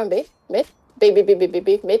B. Are they on B? Mid? B,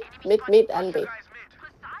 mid, and B.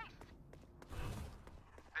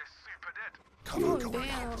 Oh,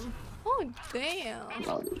 damn. Oh, damn.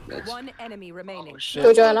 No, that's One enemy remaining. Oh shit.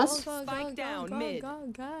 Go join us. Spike down mid.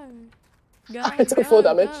 Go, I took full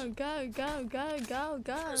damage. Go.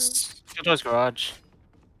 Killjoy's garage.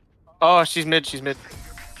 Oh, she's mid.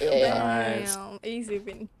 Yeah. Nice. Damn, easy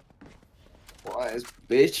win. wise,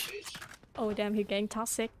 bitch. Oh, damn, he getting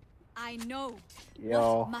toxic. I know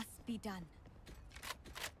Yo. what must be done.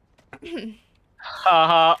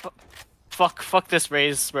 Haha. fuck this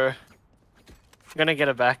raise, bro. I'm gonna get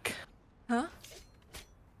it back. Huh?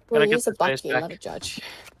 Well, Gotta get use a this raise bucky, not back. a judge.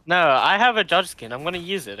 No, I have a judge skin. I'm gonna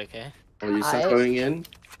use it, okay? Oh, you Nice. start going in?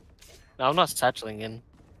 No, I'm not satcheling in.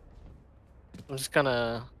 I'm just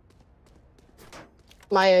gonna.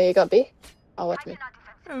 Maya, you got B? I'll watch me.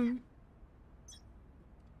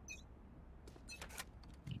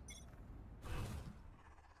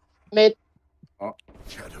 Mid.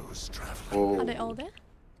 Shadows traveling. Are they all there?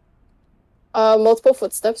 Multiple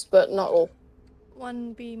footsteps, but not all.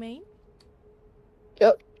 One B main.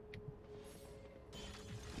 Yep.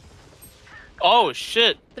 Oh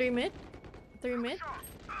shit! 3 mid. 3 mid.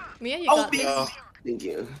 Mia, you Oh, got this. yeah. Thank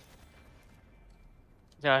you.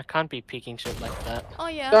 Yeah, I can't be peeking shit like that. Oh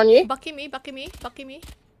yeah. Go on you. Bucky me, bucky me, bucky me.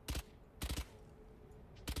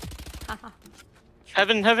 Haha.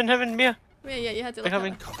 Heaven, Mia! Yeah, you had to They're look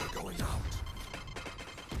coming. up. Cover going out.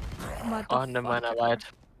 Oh, never mind, I lied.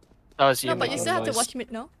 That was you No, but you making still have to noise. watch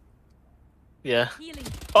mid, no? Yeah. Healing.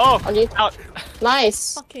 Oh! On you. Out!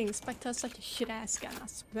 Nice. Fucking Spectre's such a shit ass gun, I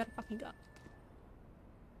swear to fucking god.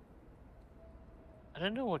 I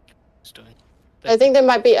don't know what he's doing. I think they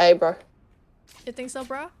might be A, bro. You think so,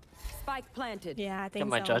 bro? Spike planted. Yeah, I think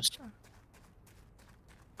my so. judge.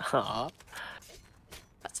 Aw.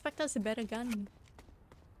 But Spectre's a better gun.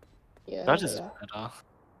 Yeah. Judge is yeah. better.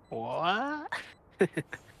 What?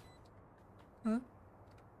 Huh?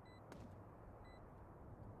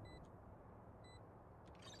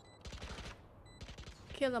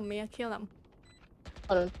 Kill them, Mia, kill them.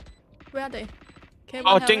 Hold on. Where are they? Okay,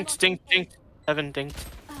 Oh, one heaven. dinked. Heaven dinked.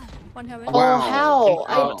 One heaven. Oh, Wow. how?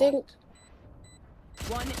 I Oh. didn't.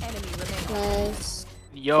 One enemy remaining. Nice.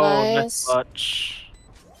 Yo, Nice. nice clutch.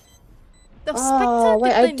 The Spectre, Oh, wait,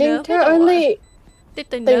 did I they dinked nerf her it or what? only. Did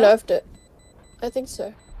they They nerf? nerfed it. I think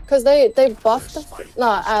so. Because they buffed the. No,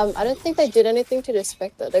 I don't think they did anything to the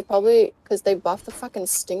Spectre. They probably. Because they buffed the fucking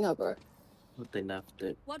Stinger, bro. But they left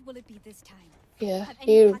it. What will it be this time? Yeah. Have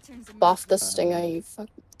any You patterns emerged? buffed the Stinger, you fuck.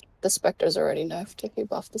 The Spectre's already nerfed if you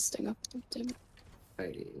buff the Stinger. Damn it.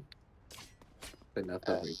 Hey. They left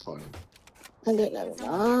every point. I don't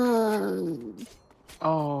know.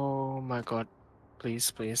 Oh my god.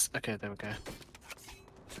 Please. Okay, there we go.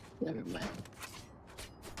 Never mind.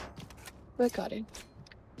 We got it.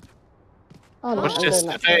 Oh no, Push I'm this.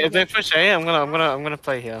 doing that If they push A, I'm gonna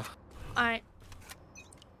play here. Alright.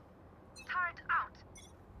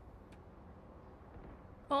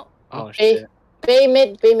 Oh, Oh B. shit. B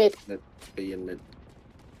mid, B mid. Be in mid.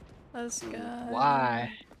 let's go.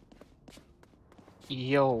 Why?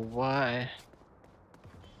 Yo, why?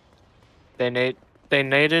 They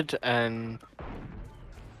naded and.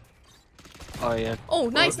 Oh yeah. Oh,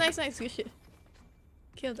 nice. Good shit.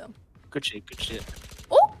 Kill them. Good shit.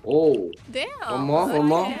 Oh, Damn. one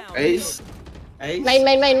more. down. Ace. Ace.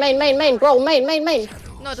 Main, bro, main.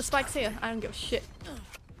 No, the spike's here. I don't give a shit.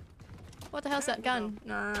 What the hell's that gun?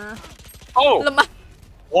 Nah. Oh! Lemma.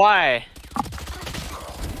 Why?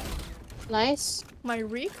 Nice. My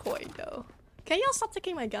recoil though. Can y'all stop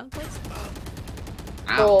taking my gun, please?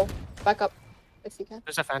 Bro, back up if you can.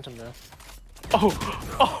 There's a phantom there.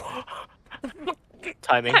 Oh!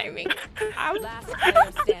 Timing. Timing. Last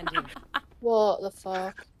player standing. What the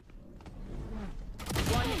fuck?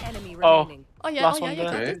 One enemy Oh. remaining. Oh yeah, Last oh yeah, one you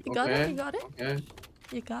got there. it. You got it. Okay. You got it. Okay.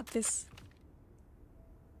 You got this.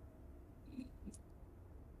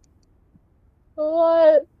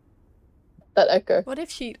 What? That echo. What if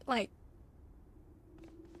she like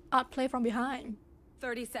outplay from behind?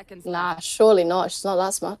 30 seconds. Nah, surely not. She's not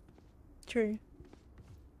that smart. True.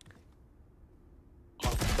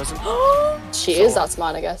 Doesn't. She is that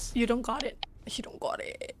smart, I guess. You don't got it. She don't got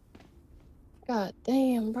it. God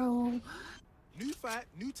damn, bro. New fight,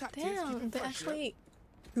 new tactics. Damn, they're actually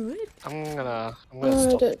good. I'm gonna I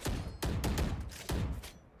stop.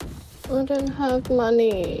 don't have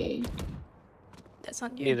money. That's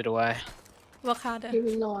on you. Neither do I. Work harder.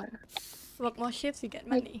 Even though Work more shifts, you get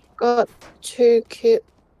money. got 2 kills.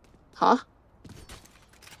 Huh?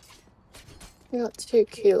 I got 2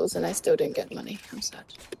 kills and I still didn't get money. I'm sad.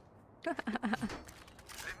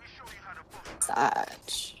 Sad.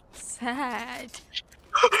 Sad.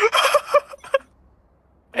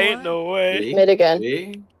 Ain't What? no way. Mid again.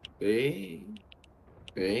 B.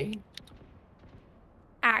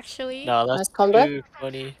 Actually, No, Nice that's combo. too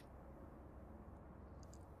funny.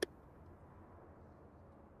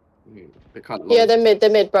 They can't Yeah, launch they're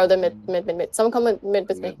mid, bro. They're mid. Someone come mid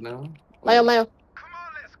with me. mid now. Mayo.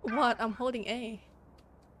 what? I'm holding A.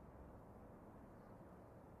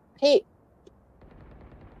 He.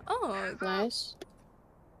 Oh, Nice.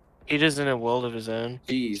 He is in a world of his own.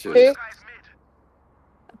 Jesus. 2.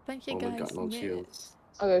 a bunch of Oh my guys god, no mid. shields.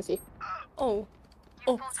 I'll go with you. Oh.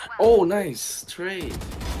 Oh. Oh, nice trade.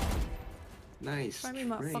 Nice. Try me, trade.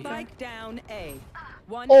 motherfucker. Spike down A.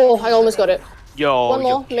 One Oh, enemy I almost got it. Yo, One you're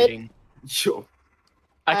more, mid. kidding. Yo.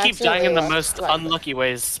 I keep dying in the accidentally most right, unlucky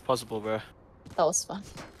ways possible, bro. That was fun.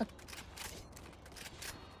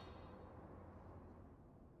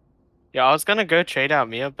 Yeah, I was gonna go trade out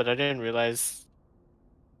Mia, but I didn't realize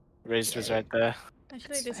Raze was right there.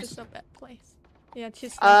 Actually, this is a bad place. Yeah,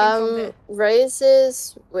 she's sniping from there.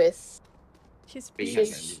 Raises with. She's B. B.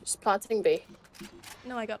 She's planting B.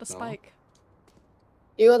 No, I got the No. spike.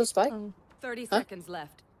 You got the spike? 30 Huh? seconds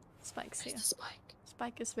left. Spike's here. The spike.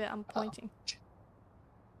 Spike is where I'm pointing.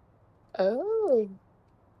 Oh.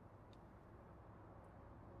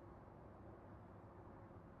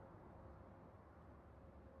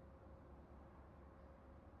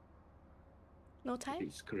 No time?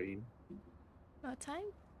 Screen. No time?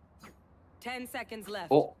 10 seconds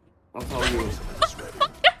left. Oh, I saw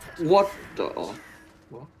you. What the? Oh.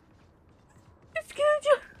 What? It's killed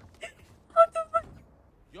you! What the fuck?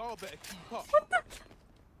 Y'all better keep up.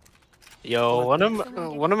 Yo,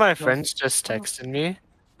 one of my friends just texted me,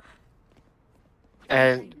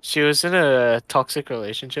 and she was in a toxic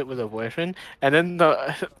relationship with her boyfriend, and then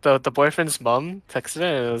the boyfriend's mom texted her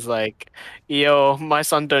and it was like, "Yo, my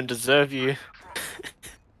son don't deserve you."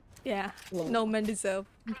 Yeah, no men deserve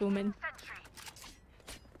women.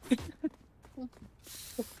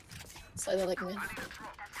 So they're like me.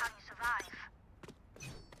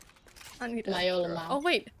 I need a... Mayo Lamau. Oh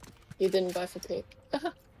wait, You didn't buy fatigue.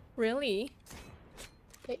 really?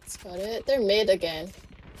 Kate's got it. They're mid again.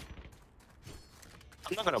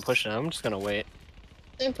 I'm not gonna push it. I'm just gonna wait.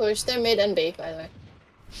 Don't push. They're mid and B, by the way.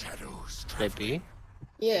 Shadows. Maybe.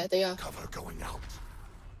 Yeah, they are. Cover going out.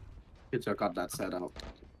 Kids, I got that set out.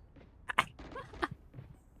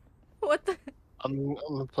 What the? I'm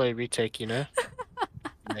gonna play retake, you know.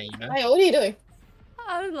 Yeah, you know. Hey, what are you doing?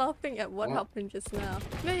 I'm laughing at what What? happened just now.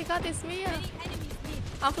 Mia, you got this, Mia.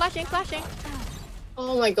 I'm flashing, flashing.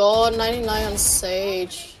 Oh my god, 99 on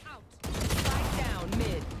Sage. Spike down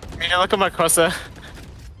mid. Yeah, look at my crosser.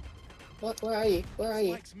 What? Where are you? Where are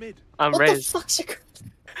you? Spike's mid. I'm What raised. the fuck's your...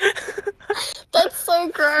 That's so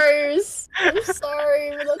gross. I'm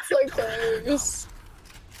sorry, but that's so gross.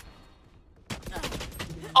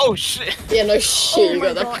 Oh shit! Yeah, no shit, Oh you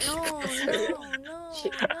my got god, that. no, no,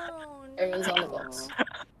 Shit. no, Everyone's on the no. box.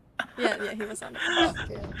 Yeah, he was on the box.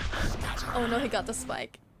 Yeah. Oh no, he got the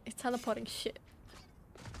spike. It's teleporting shit.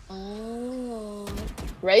 Oh.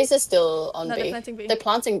 Raze is still on No, B. they're planting B. They're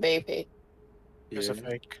planting B, Pete. It's a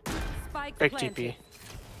fake. Spike Fake planted. TP.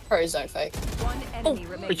 Pros don't fake. One enemy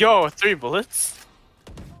remaining. Yo, 3 bullets?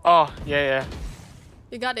 Oh, yeah.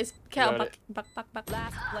 You got this. Cal, got back.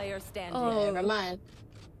 Last player standing. Oh. Never mind.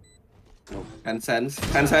 No. 10 cents.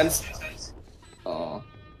 10 cents. Oh.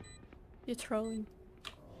 You're trolling.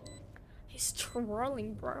 He's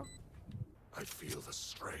trolling, bro. I feel the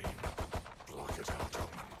strain. Block it out, Omen.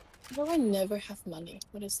 Why do I never have money?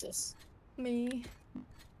 What is this? Me.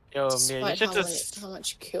 Yo, Mia, you Despite should how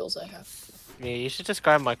much kills I have. Mia, you should just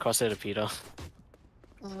grab my crosshair to Peter.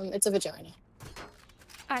 It's a vagina.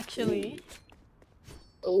 Actually,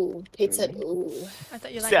 Ooh, Pete said ooh. I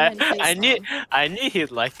thought you liked See, men. I knew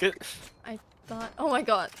he'd like it. I thought. Oh my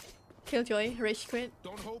god. Killjoy, rage quit.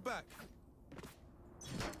 Don't hold back.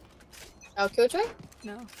 Our Killjoy?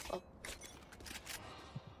 No.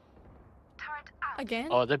 Again?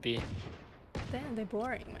 Oh, that'd be. Damn, they're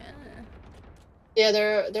boring, man. Yeah,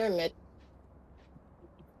 they're mid.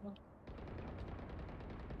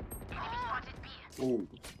 Ooh.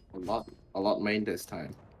 A lot main this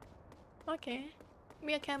time. Okay.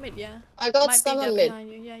 Mia can mid, yeah. I got Might be some there on mid. behind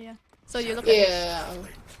you. Yeah. So you look at Yeah,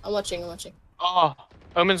 I'm watching. Oh,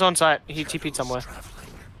 Omen's on site. He TP'd somewhere.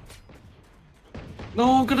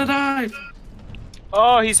 No, I'm gonna die.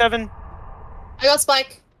 Oh, he's 7. I got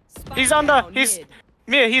Spike. Spike He's under. down He's mid.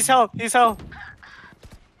 Mia. He's hell.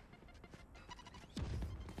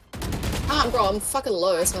 Ah, bro, I'm fucking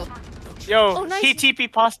low as well. Yo, Oh, nice. he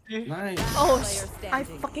TP past you. Nice. Oh, Player I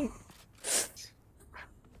standing. fucking.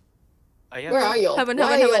 Oh, yeah. Where are y'all? Heaven,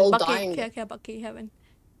 Why heaven, are you heaven. all Bucky, dying? care, Bucky, heaven.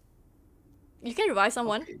 You can revive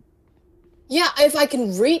someone. Yeah, if I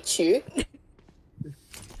can reach you.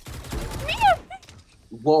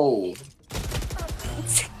 Whoa.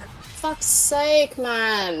 Fuck's sake,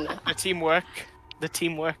 man. The teamwork. The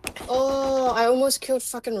teamwork. Oh, I almost killed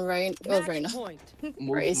fucking Rain. Oh, Match Reyna. point.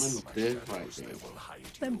 Movement different. They will hide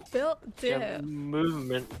They're you. built Yeah, there.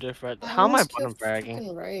 movement different. How am I almost bottom killed bragging?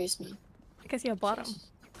 Fucking Raze, man. Because you're bottom.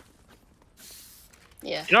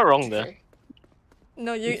 Yeah. You're not wrong there. true.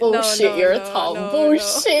 No, you Bullshit, no, no, you're a no, Tom. no, no.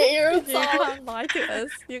 Bullshit, you're a You Tom. can't lie to us.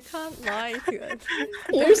 You can't lie to us.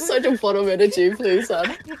 You're such a bottom energy, please,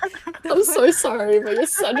 son. I'm so sorry, but you're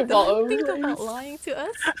such a bottom. Don't think about please. lying to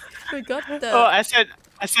us. We got the Oh, I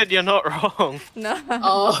said you're not wrong. no.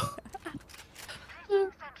 Oh,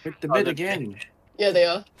 Hit the Oh, bed the- again. yeah, they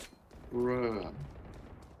are. Bruh.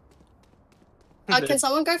 Can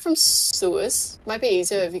someone go from sewers? Might be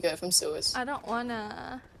easier if you go from sewers. I don't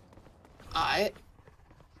wanna. Alright.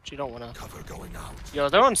 You don't wanna. Cover going out. Yo,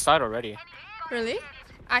 they're on side already. Really?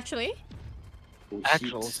 Actually? Oh,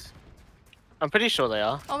 Actuals. I'm pretty sure they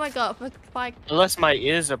are. Oh my god, but like Unless my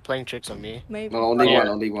ears are playing tricks on me. maybe. No, only Yeah. one,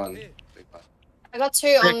 only one. I got 2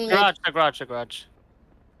 on mid. The garage.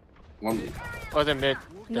 One. Or the mid.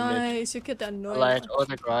 The mid. Nice, you get that noise. Light or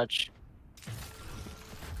the garage.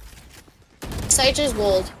 Sage is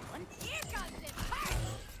walled.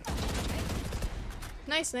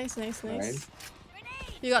 Nice. Nice.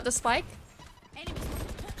 You got the spike?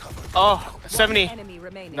 Oh, 70. Enemy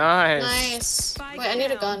remaining. Nice. Nice. Spike Wait, I need a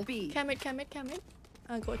down gun. B. Cam it.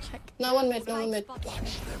 I'll go check. No one mid, no one mid.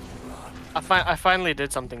 I finally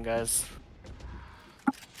did something, guys.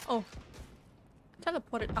 Oh.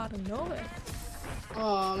 Teleported out of nowhere.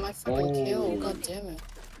 Oh, my fucking kill. Oh. God damn it.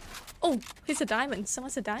 Oh, he's a diamond.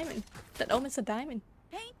 Someone's a diamond. That omen's a diamond.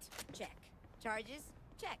 Paint? Check. Charges?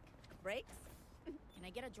 Check. Brakes? Can I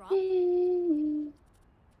get a drop?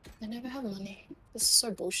 I never have money. This is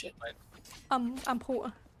so bullshit. I'm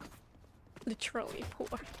poor. Literally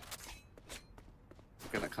poor.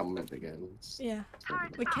 Gonna come mid again. Yeah.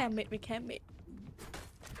 We can't meet.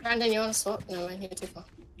 Brandon, you wanna swap? No, man, you're too far.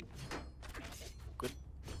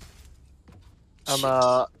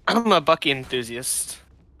 I'm a Bucky enthusiast.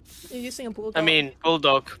 You're using a bulldog. I mean,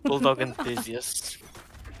 bulldog enthusiast.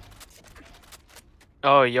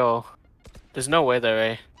 Oh, yo. There's no way there,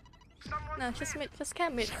 eh? Nah, just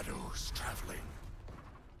can't meet. Shadows traveling.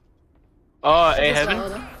 Oh, A Just heaven?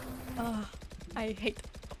 hold on. Oh, I hate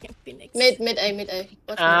fucking Phoenix. Mid A. Watch mid A.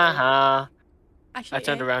 Uh-huh. Actually, I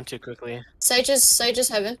turned eh? around too quickly. Sage is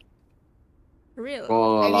heaven. Really?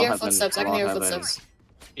 Oh, I Allah hear heaven. footsteps. I can Allah hear heaven. footsteps.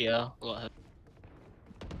 Yeah, a lot of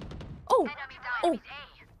Oh!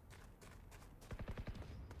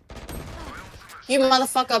 You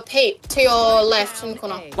motherfucker, Pete, to your left in the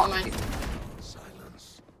corner. Hey. Never mind.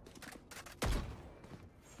 Silence.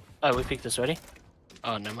 Oh, we picked this already?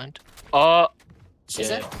 Oh, never mind. Oh, She's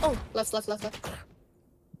yeah. there. Oh, left.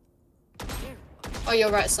 Oh,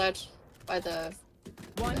 your right side. By the...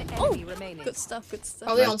 One enemy remaining. Good stuff.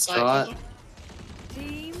 Probably on Nice side. shot.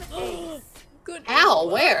 Team Good. Ow,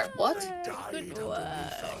 where? What? Good Died work.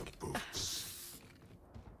 without boots.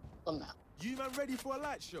 The map. You man ready for a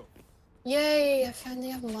light show? Yay, I finally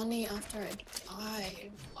have money after I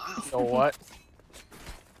died. Wow. You know what?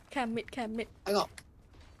 Can't meet. I got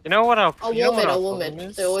You know what our a you know wall what mid, our a wall problem mid.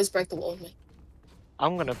 is? They always break the wall mid.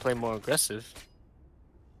 I'm gonna play more aggressive.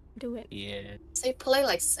 Do it. Yeah. Say play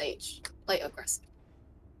like Sage. Play aggressive.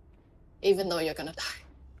 Even though you're gonna die.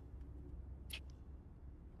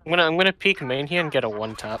 I'm gonna peek main here and get a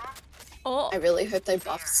one tap. Oh, I really hope they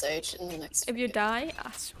buff Sage in the next if you video. die,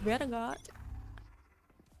 I swear to God.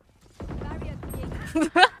 Barrier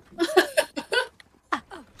created.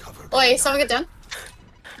 Cover Oi, going someone get down.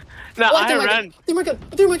 No, Oh, I ran. Through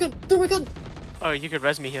my gun. Oh, you could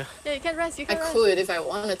res me here. Yeah, you can rest. I could if I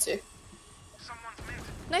wanted to.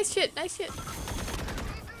 Nice shit.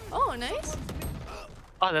 Oh, nice.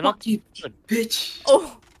 Oh, they're not Fuck you, good. bitch.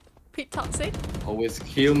 Oh, Pete toxic. Always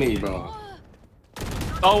kill me, bro.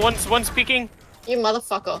 Oh, one's peeking. You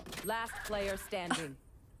motherfucker. last player standing.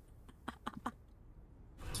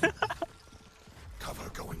 Cover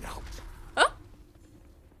going out.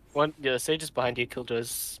 One, yeah, Sage is behind you.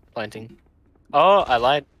 Killjoy's planting. Oh, I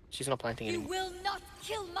lied. She's not planting You anymore. will not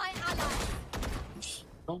kill my ally.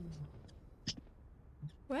 Oh.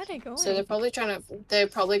 Where are they going? So they're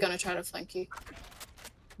probably gonna try to flank you.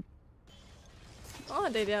 Oh,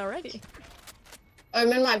 they're there already.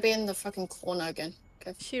 Omen might be in the fucking corner again.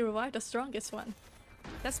 Okay. She revived the strongest one.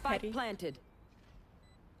 That's Spike petty. planted.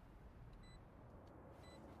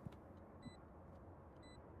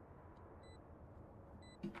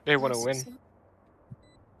 They want to win.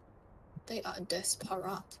 They are desperate.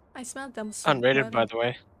 I smelled them. So Unrated, good. by the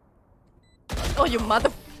way. Oh, you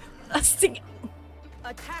mother. Sting.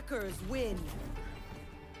 Attackers win.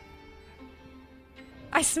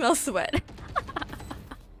 I smell sweat.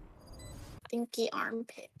 Stinky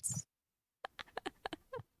armpits.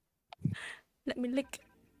 Let me lick.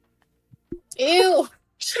 Ew!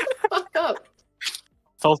 Shut the fuck up.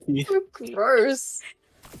 Salty. So gross.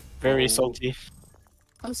 Very salty.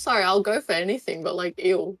 I'm sorry, I'll go for anything, but like,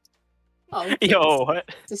 ew. Oh, Yo, what?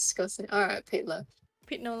 disgusting. Alright, Pete left.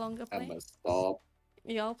 Pete no longer I playing. must stop.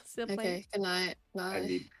 Y'all still playing? Okay, good night. No, I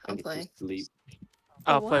need I'm to playing. sleep.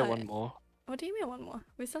 I'll For play what? one more. What do you mean one more?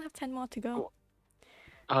 We still have 10 more to go.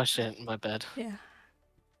 Oh. Oh shit, my bad. Yeah.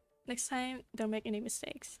 Next time, don't make any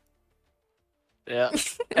mistakes. Yeah.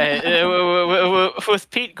 Hey, with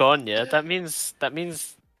Pete gone, yeah, that means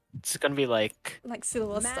it's gonna be like Like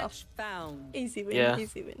silver Match stuff. found. Easy win, Yeah.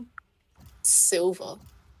 easy win. Silver.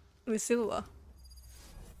 With silver.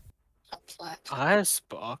 Not flat.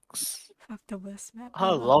 Icebox. Fuck the worst map. I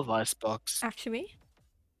ever. love Icebox. Actually,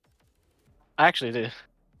 I actually do.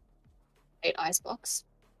 8 icebox.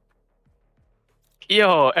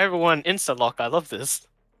 Yo, everyone, insta lock. I love this.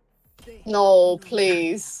 No,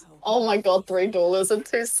 please. Oh my god, $3 and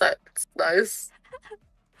 2 sets. Nice.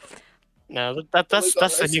 No, God, that's the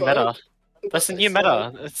nice new one. meta. We That's got the new this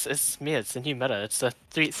one. meta. It's the new meta. It's the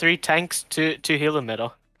three tanks, two healer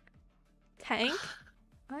meta. tank.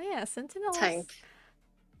 Oh yeah, Sentinels. Tank.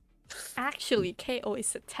 Actually, KO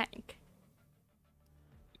is a tank.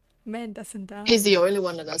 Man doesn't die. He's the only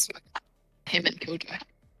one that does him and Killjoy.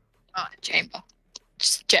 Oh, Chamber.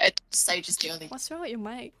 Jet Sage is the only. What's wrong with your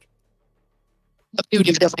mic?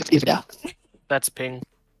 That's ping.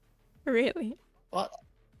 Really? What?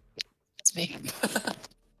 It's me.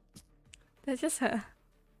 That's just her.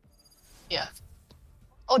 Yeah.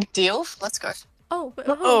 Oh, deal. Let's go. Oh, but,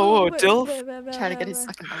 Oh, Dilf? Trying to get his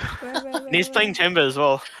fucking money. And he's playing Chamber as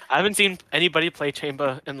well. I haven't seen anybody play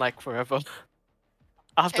Chamber in like forever.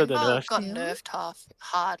 After the Chamber nerf. got Deal? nerfed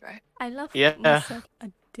hard, right? I love Yeah. myself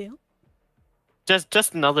a deal.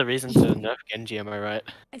 Just another reason to nerf Genji, am I right?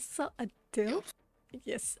 I saw a deal.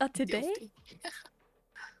 Yes, today. Guilty.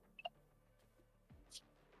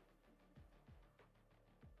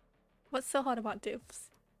 What's so hard about dilfs?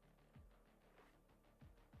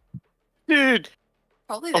 Dude!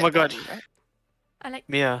 Probably Oh their my god. body, right? I like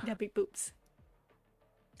Mia. their big boobs.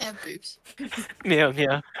 They have boobs.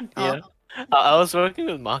 Mia. Oh. I was working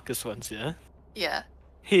with Marcus once, yeah? Yeah.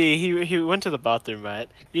 He went to the bathroom, right?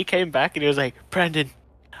 He came back and he was like, Brandon,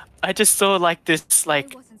 I just saw like this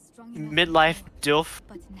like midlife dilf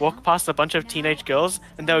walk past a bunch of teenage girls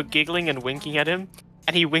and they were giggling and winking at him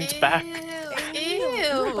and he winked back.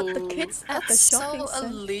 Ew. But the kids at the That's shopping so center.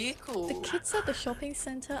 illegal. The kids at the shopping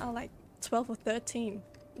center are like 12 or 13.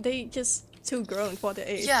 They just too grown for their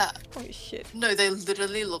age. Yeah. Holy shit. No, they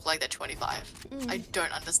literally look like they're 25. Mm. I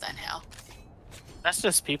don't understand how. That's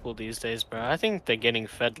just people these days, bro. I think they're getting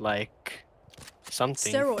fed like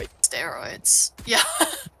something. Steroid. Steroids. Yeah.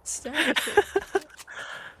 Steroid.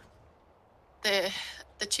 shit.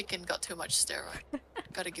 The chicken got too much steroid.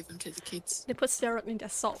 Gotta give them to the kids. They put steroid in their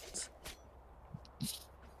salt.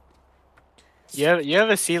 You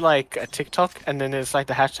ever see like a TikTok and then it's like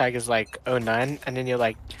the hashtag is like 09 and then you're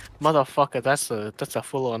like, motherfucker, that's a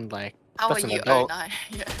full on like How are that's an you adult. 09?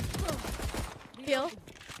 Yeah. Heal.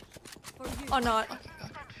 Or not. Fucking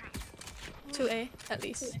God. 2A at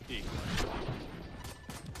least.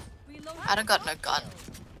 I don't got no gun.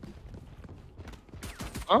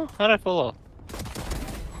 Oh, how'd I fall off?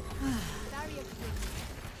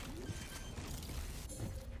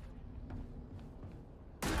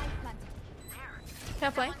 Can I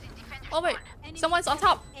play? Oh wait, someone's on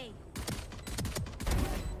top.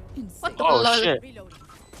 What the? Oh Lol. shit.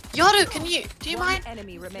 Yoru, do you One mind?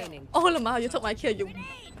 enemy remaining. Oh Lamar, you took my kill. You.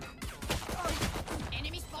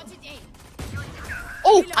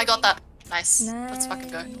 Oh, I got that. Nice. Let's fucking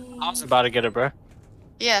go. I was about to get it, bro.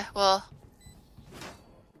 Yeah, well.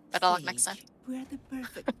 Better luck next time. We're the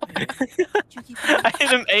perfect. I hit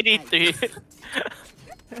him 83.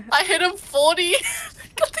 I hit him 40!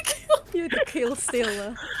 Got the kill! You're the kill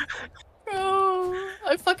stealer. Bro,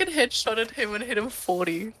 I fucking headshotted him and hit him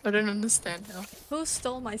 40. I don't understand how. Who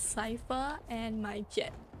stole my cipher and my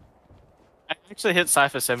jet? I actually hit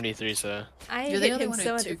Cypher 73, so. I You're the hit only him one who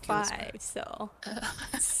had 2 kills, 75, so. bro.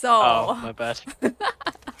 So. Oh, my bad.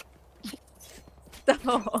 So.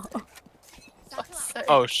 Fuck's sake.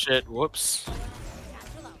 Oh shit, whoops.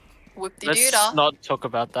 Whoop-de-doo-dah. Let's not talk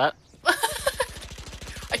about that.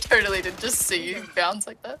 I totally did just see you bounce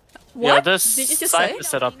like that. What? Yeah, this Did you just say? Cypher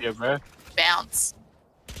set up here, bro. Bounce.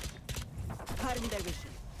 Cutting their vision.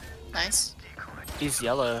 Nice. He's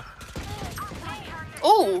yellow.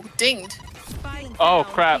 Oh, dinged. Spike Oh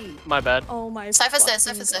down crap, B. my bad. Oh my Cypher's there,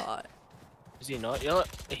 fucking Cypher's there. God. Is he not yellow?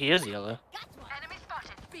 He is yellow.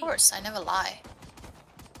 Of course, I never lie.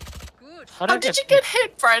 How How did you get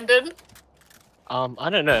hit, Brandon? I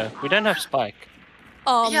don't know. We don't have Spike.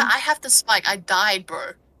 Yeah, I have the spike. I died,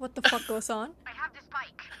 bro. What the fuck goes on?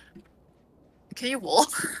 Can you wall?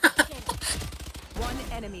 One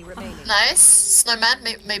enemy remaining. Nice. Snowman,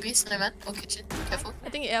 maybe snowman or kitchen. Careful. I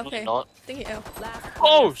think he L. Probably Okay. not. I think he L. Last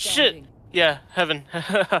Oh player shit! standing. Yeah, heaven.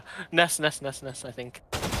 Nest, I think.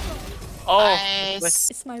 Oh, Nice.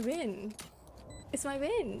 It's my win. It's my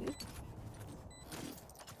win.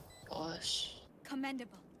 Gosh.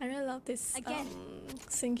 Commendable. I really love this Again.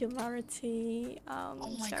 singularity.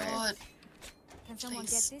 Oh my sorry. god. Can someone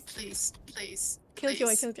get Please, this? please, please. Killjoy,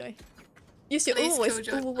 please. Killjoy. Use your Please, ooh voice,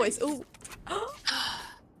 Killjoy, ooh voice, ooh.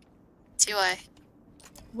 TY.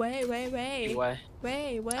 Wait. why? Wait. Away.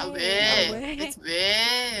 It's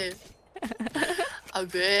way.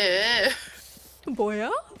 Away.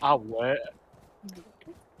 Boya? Ah, what?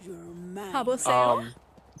 Harbor sale?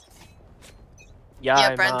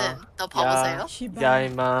 Yeah, Brandon. The Pablo sale. Shiba.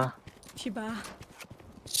 Yaima. Shiba.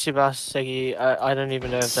 Shiba Segi. I don't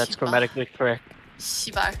even know if that's Shiba. grammatically correct.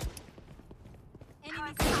 Shiba.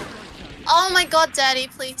 Oh my god, Daddy,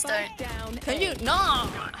 please don't. Down. Can you? No!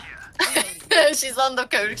 She's on the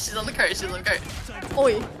code. She's on the code. She's on the code.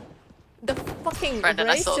 Oi. The fucking Brandon,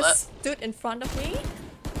 I race saw just stood in front of me.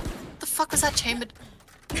 The fuck was that chambered?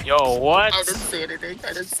 Yo, what? I didn't see anything.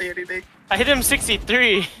 I didn't see anything. I hit him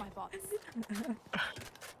 63. My bots.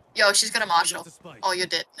 Yo, she's got a marshal. Oh, you're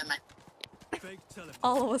dead. Never mind.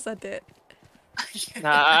 All of us are dead.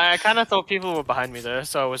 Nah, I kind of thought people were behind me though,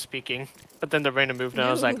 so I was peeking. But then the random moved and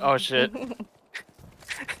I was like, oh shit.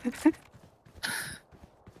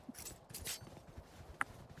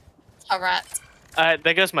 Alright.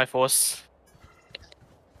 There goes my force.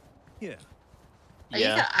 Yeah. Are you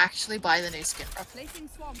Yeah. gonna actually buy the new skin, bro? Placing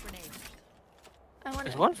swarm grenade. I want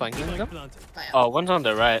Is to. one flanking them? Planted. Oh, one's on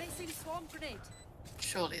the right. Placing swarm grenade.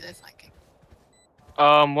 Surely they're flanking.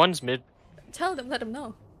 One's mid. Tell them, let them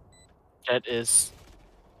know. Jet is.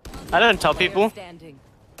 I don't tell Player people. standing.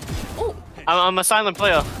 Oh, I'm a silent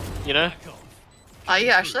player, you know? Are you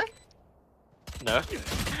actually? No.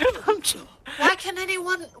 Why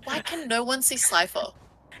can no one see Slifer?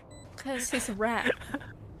 because he's a rat.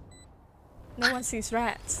 No one sees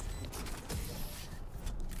rats.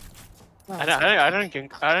 I don't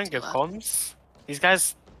give comms. These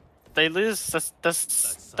guys, they lose.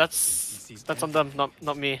 That's on them,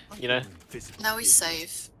 not me. You know. Now we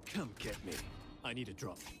save. Come get me. I need a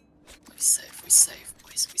drop. We save,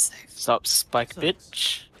 boys, we save. Stop, spike,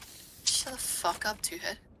 bitch. Shut the fuck up, two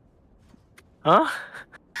head. Huh?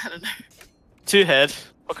 I don't know. Two head.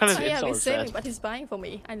 What kind of Oh yeah, insult we're is saving, that? but he's buying for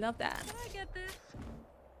me. I love that. Can I get this?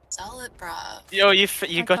 Sell it, bruh. Yo, you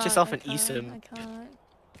I got can't, yourself I an can't, eSIM. I can't.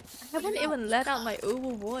 I haven't even let out my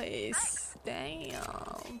Uber voice. Damn.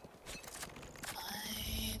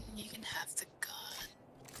 Fine, you can have the gun.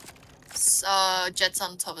 So, Jet's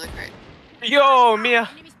on top of the crate. Yo, Mia.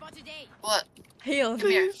 Enemy spotted A. What? Heal. Come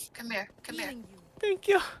here, come here, come here. Healing you. Thank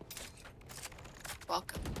you.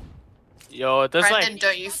 Welcome. Yo, there's Brandon, like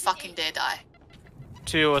don't you fucking dare die.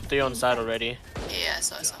 2 or 3 on side already. Yeah,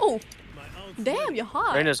 so. Oh, damn, you're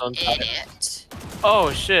hot. Reina's on side. Idiot.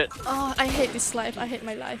 Oh shit. Oh, I hate this life. I hate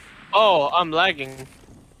my life. Oh, I'm lagging.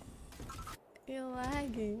 You're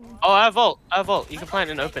lagging. Oh, I have ult. You can plant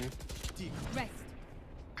and open. Rest.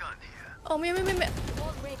 Oh, me. Wall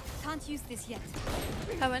break. Can't use this yet.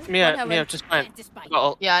 Haven't. Mia, just plant. Despite. Got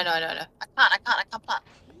ult. Yeah, I know. I can't plant.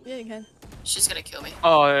 Yeah, you can. She's gonna kill me.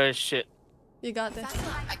 Oh shit. You got this.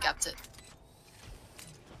 I gapped it.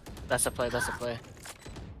 That's a play.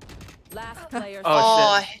 Last player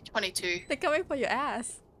Oh, Oh, 22. They're coming for your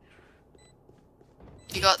ass.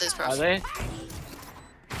 You got this, bro. Are they?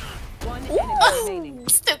 One enemy remaining.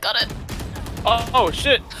 Still got it. Oh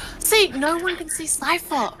shit. See, no one can see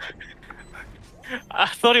Slifer. I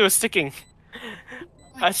thought he was sticking.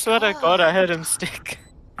 I swear to God, I heard him stick.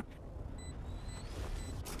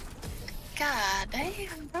 God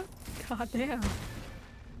damn, bro. God damn.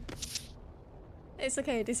 It's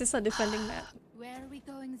okay. This is a defending map. Where are we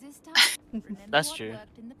going this time? Remember That's what true.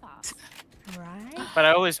 worked in the past. Right? But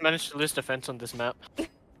I always manage to lose defense on this map.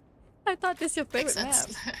 I thought this is your Makes favorite map.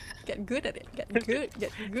 sense. Get good at it. Get good.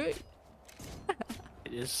 Get good.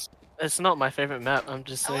 It is. It's not my favorite map. I'm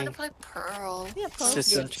just I want saying. to play Pearl. Yeah, Pearl's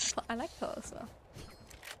System. good. I like Pearl as well.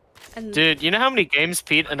 And Dude, you know how many games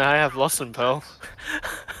Pete and I have lost in Pearl?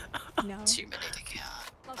 no. Too many to count.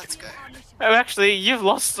 Let's go. Oh, actually, you've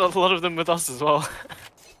lost a lot of them with us as well.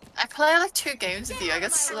 I play like 2 games with you. I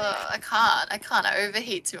guess I can't. I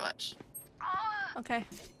overheat too much. Okay.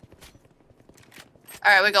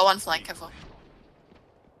 Alright, we got one flank. Careful.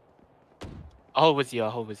 I'll hold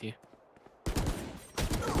with you.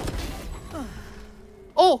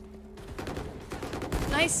 Oh!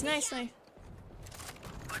 Nice.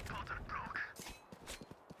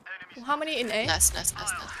 How many in A? Nice.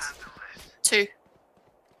 2.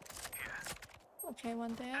 Okay,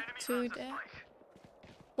 one there, 2 there.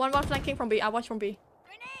 One more flanking from B. I watch from B.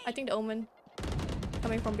 I think the Omen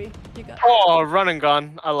coming from B. You got. Oh, run and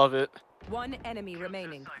gun. I love it. One enemy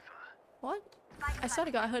remaining. What? I swear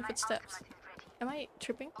to God, I heard footsteps. Am I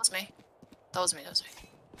tripping? That was me. That was me. That was me.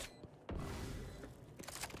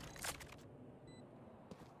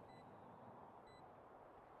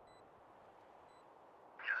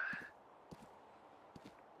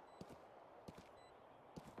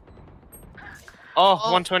 Oh,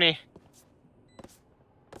 120.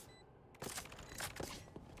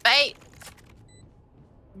 Bait.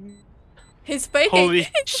 He's faking. Holy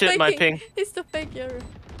He's shit, my faking. ping. He's the fake Yoru.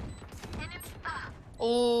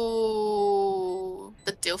 Oh,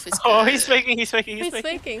 the Dilf is good. Oh, he's faking, he's faking, He's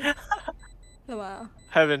faking. Wow.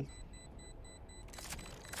 Heaven.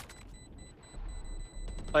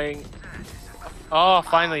 Playing. Oh,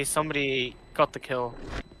 finally somebody got the kill.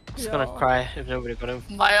 Just gonna Yo. cry if nobody got him.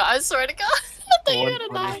 Maya, I swear to God, I thought you were gonna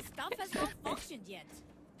 120. die. Stuff has not functioned yet.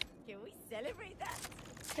 Can we celebrate that?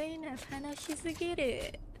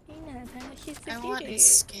 I want a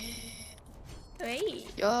skin. Wait.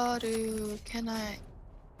 Yoru, can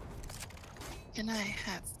I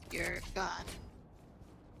have your gun?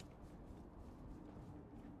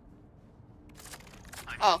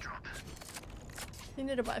 Oh, You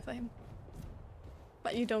need to buy for him.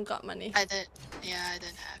 But you don't got money. I did. Yeah, I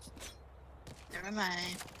didn't have. Never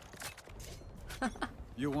mind.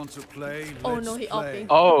 You want to play? Oh, Let's no, he play. upping.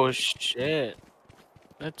 Oh shit.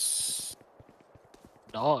 Let's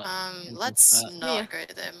not. Let's that. not Yeah. go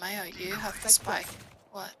to there. Maya, you have the spike.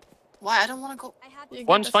 What? Why? I don't want to go. You get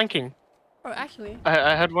One's this- flanking. Oh, actually.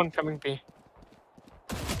 I had one coming B.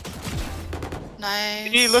 Nice.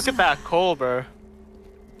 Gee, look at that call, bro.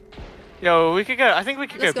 Yo, we could go. I think we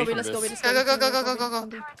could Let's go go B B, from let's go B, this. let's go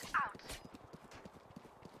B. Go.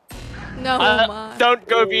 No, man. Don't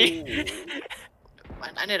go B.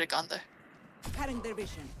 Man, I need a gun though.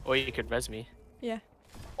 Or you could res me. Yeah.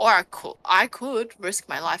 Or I could risk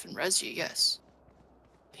my life and res you. Yes.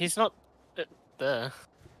 He's not there.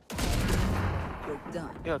 You're done.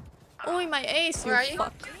 Yo, Oh, my ace, Where are you?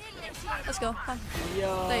 fuck. Let's go. Come.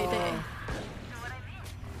 yo. Stay. Go.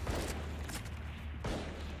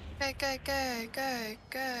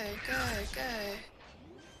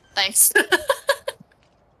 Thanks.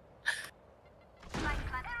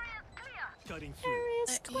 Cutting through.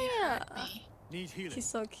 It's clear. Need healing. He's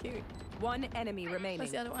so cute. One enemy remaining.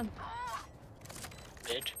 Where's the other one?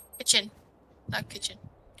 Mid. Kitchen. Not kitchen.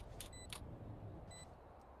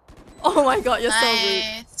 Oh my god, you're so rude.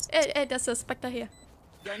 Nice. Hey, there's a Spectre here.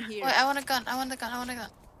 Gun here. Wait, I want a gun.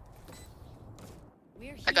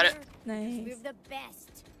 We're I got it. here. Nice. We're the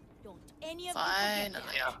best. Don't any of Finally. you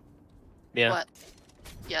forget Yeah. What?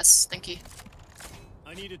 Yes, thank you.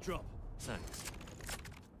 I need a drop. Thanks.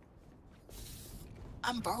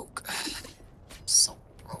 I'm broke. So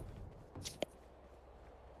broke.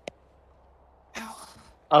 Ow.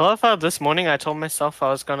 I love how this morning I told myself I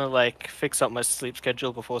was gonna like fix up my sleep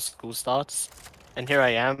schedule before school starts, and here I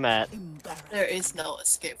am at There is no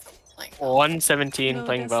escape from playing. 1:17 No,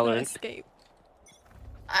 playing there's no Valorant. escape.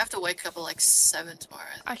 I have to wake up at like 7 tomorrow.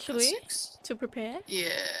 I think, or Actually? 6. To prepare? Yeah,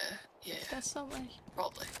 That's so much.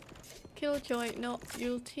 probably. Killjoy, no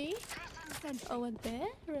ulti. Over there?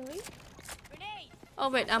 Really? Grenade. Oh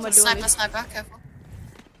wait, I'm a Sniper, duelist. careful.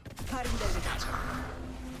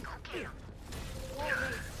 Okay.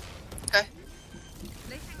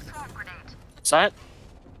 Sight?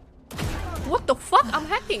 What the fuck? I'm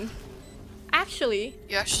hacking. Actually.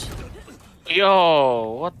 Yosh.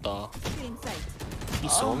 Yo, what the? In sight. He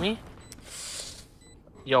saw me?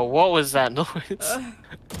 Yo, what was that noise?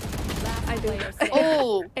 I do.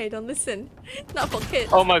 Oh! Hey, don't listen. Not for kids.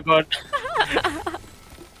 Oh my god.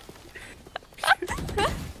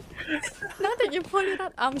 Now that you point it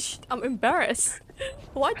out, I'm embarrassed.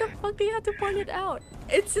 Why the fuck do you have to point it out?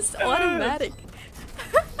 It's just automatic.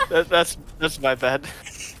 That's my bad.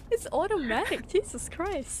 It's automatic. Jesus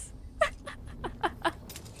Christ.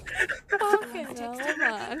 Fucking hell,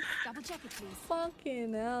 man. Double check it, please.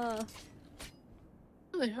 Fucking hell.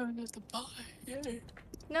 They haven't have to buy. Yay.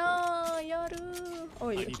 No, Yoru. Oh,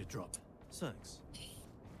 I you. need a drop. Thanks.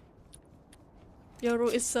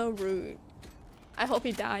 Yoru is so rude. I hope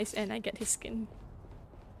he dies and I get his skin.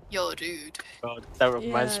 Yo, dude. God, that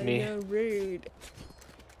reminds Yeah, me. you're rude.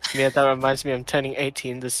 Yeah, that reminds me. I'm turning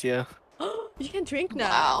 18 this year. You can drink now.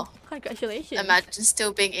 Wow. Congratulations. Imagine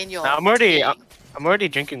still being in your. Nah, I'm already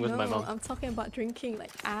team. drinking with no, my mom. I'm talking about drinking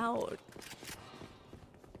like out.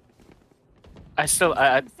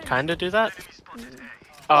 I kind of do that.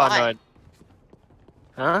 Oh Why?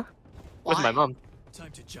 no. Huh? With Why? my mom.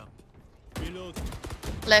 Time to jump. Reload.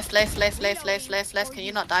 Left. Can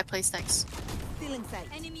you not die, please? Thanks. Stealing sight.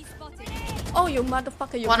 Enemy spotted. Oh, you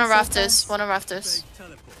motherfucker! You One went on so rafters. fast. One on rafters.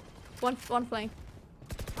 One flank.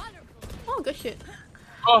 Oh, good shit.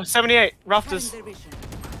 Oh, 78 rafters.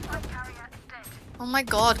 Oh my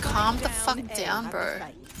god, calm the fuck down, bro.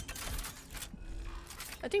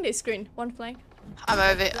 I think they screen one flank.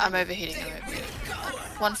 I'm overheating.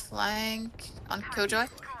 One flank on Killjoy.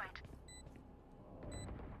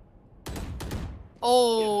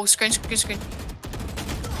 Oh, screen.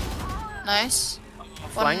 Nice.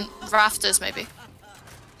 Flank. One rafters maybe.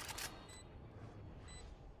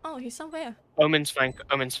 Oh, he's somewhere. Omen's flank.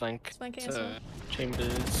 Flanking as So, well.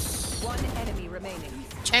 Chambers. One enemy remaining.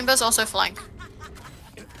 Chambers also flank.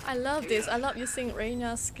 I love this. I love using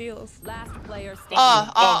Reyna's skills. Last player standing.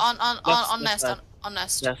 On nest. side. On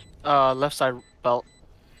nest. Left. Left side belt.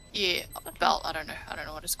 Yeah, belt. I don't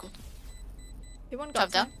know what it's called. He won't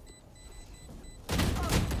Jump got down. time.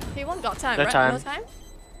 He won't got time, No right? time. No time?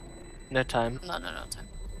 No time. No time.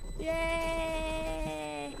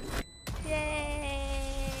 Yay!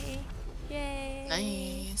 Yay! Yay!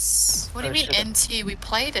 Nice. What do you Oh, mean shit. NT? We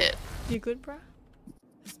played it. You good, bro?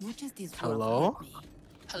 As much as this Hello? world hurt me,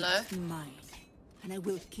 Hello? it's mine, and I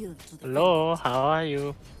will kill to the Hello, how are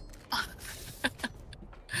you?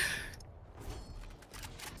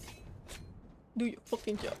 Do your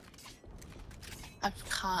fucking job. I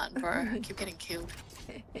can't, bro. I keep getting killed.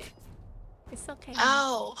 It's okay.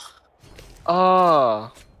 Ow!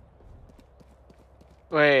 Oh.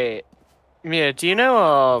 Wait. Mia, do you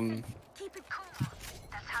know, Keep it cool.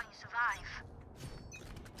 That's how you survive.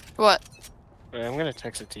 What? wait, I'm gonna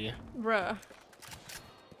text it to you. Bruh.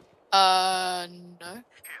 No.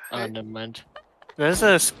 Oh, never mind. There's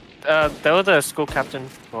they were the school captain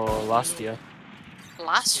for last year.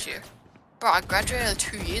 Last year? Bro, I graduated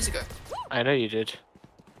 2 years ago. I know you did.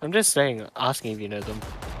 I'm just saying, asking if you know them.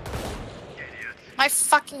 My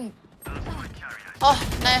fucking... Oh,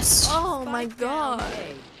 nest. Oh my Spike down god.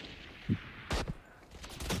 A.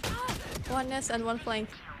 One nest and one flank.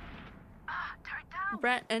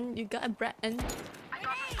 Bratton, you got a Bratton.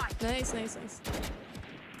 Nice.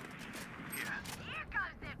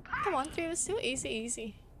 Come on, 3 was too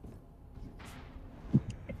easy.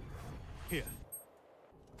 Here.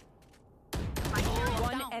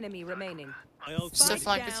 One enemy remaining. I'll Still Spike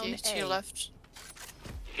flank with down you, to A. your left.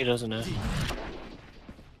 He doesn't know.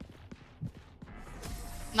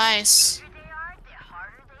 Nice.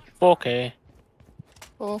 4K.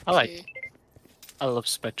 Okay. I love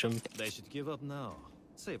Spectrum. They should give up now.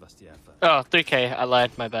 Save us the effort. Oh, 3K. I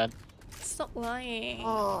lied. My bad. Stop lying.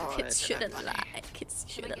 Oh, Kids I shouldn't didn't have money. lie. Kids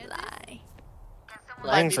shouldn't lie.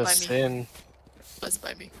 Lying's a Buy me. sin. Let's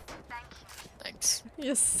buy me. Thanks.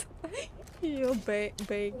 Yes. You're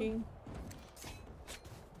begging.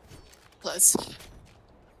 Plus.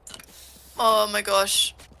 Oh my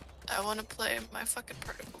gosh. I want to play my fucking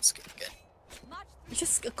protocol skin again.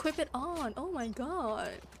 Just equip it on. Oh my god.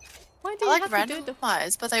 Why do I you like have to do the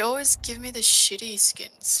randomize, but they always give me the shitty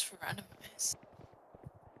skins for randomize.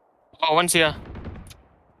 Oh, one's here.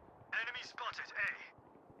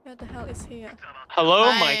 What the hell is here? Hello,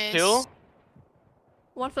 my Nice. kill.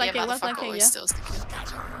 One Yeah, flanking, one motherfucker flanking, always yeah? steals the kill.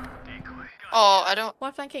 Oh, I don't.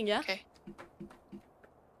 One flanking, yeah? Okay.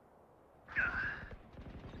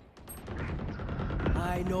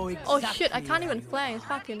 I know Oh shit, I can't even flank.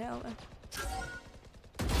 Fucking hell.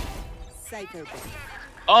 Sight open.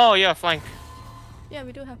 Oh, yeah, flank. Yeah,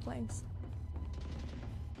 we do have flanks.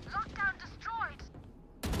 Lockdown destroyed.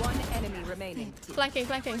 One enemy remaining. Flanking.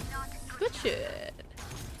 Good shit.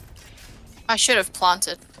 I should have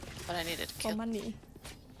planted, but I needed to For kill. money.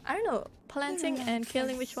 I don't know. Planting and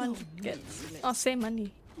killing, which one gets? Oh, same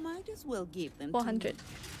money. Might as well give them 400.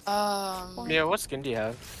 Yeah, what skin do you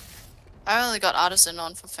have? I only got artisan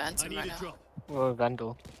on for I Phantom need right a now. drop. Or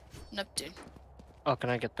Vandal? Nope, dude. Oh, can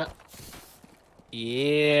I get that?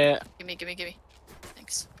 Yeah. Gimme.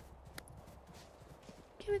 Thanks.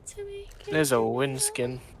 Give it to me. There's a win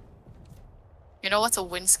skin. You know what's a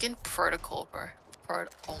win skin? Protocol, bro.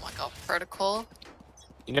 Oh my god, protocol.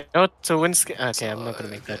 You know what's a win skin? Okay, I'm not gonna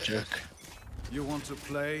make that joke. You want to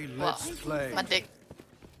play? Well, Let's play. my dick.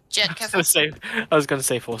 Jet, I was gonna say, I was gonna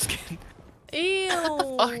say foreskin. Ew.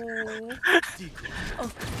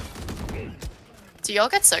 Do y'all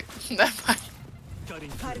get sick? Never mind.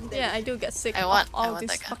 Yeah, I do get sick I of want all that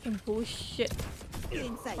this guy. fucking bullshit.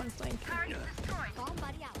 Stealing sight. One flank.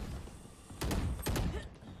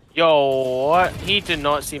 Yo, what? He did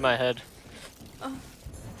not see my head.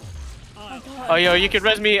 Oh, yo, you can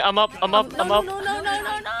res me. I'm up. I'm up. No, I'm up. no.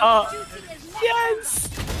 Oh, yes.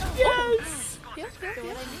 Yes. Yeah.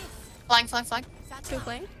 Flank. 2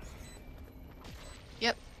 flank.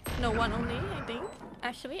 Yep. No, 1 only, I think.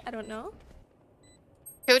 Actually, I don't know.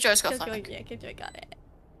 Killjoy's got Killjoy, flank. yeah, Killjoy got it.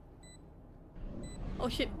 Oh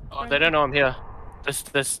shit. Oh, they don't know I'm here.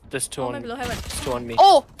 There's two Oh, on, my below heaven. two on me.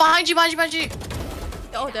 Oh, behind you, behind you, behind you.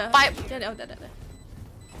 Oh, there. Bye. There.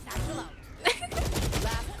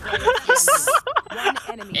 One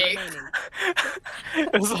enemy Egg. remaining.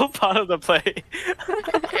 It was all part of the play.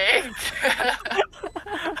 Egg.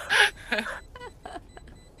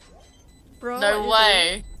 Bro, No what is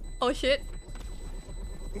way. this? Oh shit.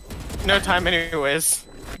 No time anyways.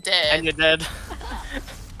 Dead. And you're dead.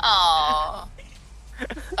 Aww.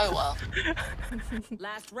 Oh well.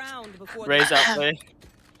 Last round before Raise up play.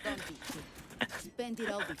 Spend it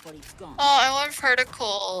all before it's gone. Oh, I want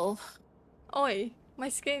vertical. Oi, my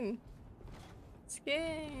skin.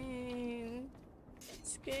 Skin.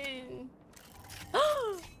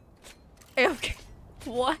 Okay.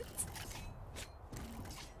 What?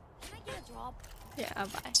 Can I get a drop? Yeah,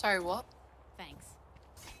 bye. Sorry, what? Thanks.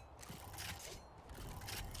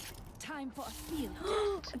 Time for a field.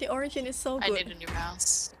 The origin is so I good. need a new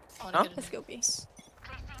mouse. I wanna Huh? get a Let's new go, B. mouse.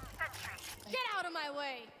 Get out of my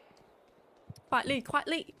way.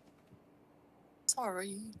 Quietly.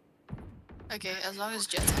 Sorry. Okay, as long as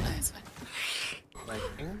Jet's on it, it's fine.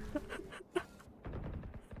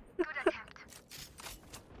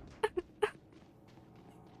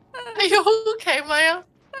 Are you okay, Maya?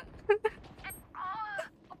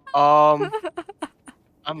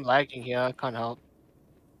 I'm lagging here. I can't help.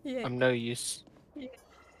 Yeah. I'm no use.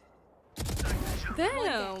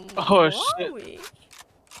 Damn. Oh, shit.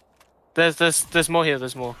 There's more here.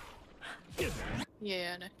 There's more.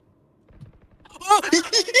 Yeah, I know.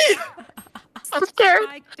 I'm scared.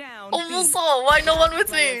 Spike down. Almost B. all. Why no one with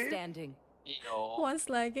Player me? standing. One's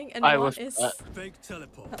lagging and I one was is. Fake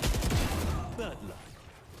teleport. Bad luck.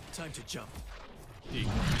 Time to jump.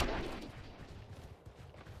 Eagle.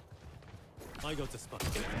 I got the spot.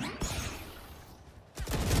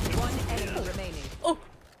 One enemy remaining.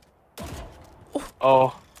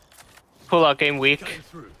 Oh. Pull out game week. Coming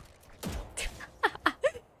through.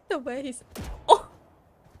 The way he's.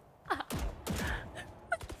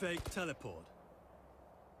 Fake teleport.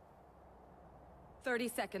 30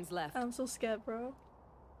 seconds left. I'm so scared, bro.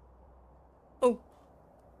 Oh.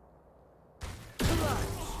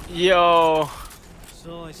 Yo.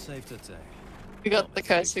 So I saved the day. We got the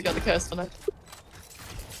curse. We got the curse on it.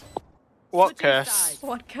 What Switching curse? sides.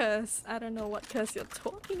 What curse? I don't know what curse you're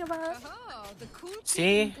talking about. Oh, the cool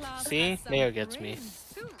See? cooking class See? has some Mayo gets me.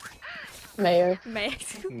 brains, too. Mayo.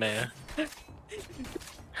 Mate. Mayo.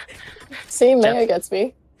 See, Mayo gets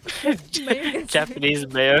me. Japanese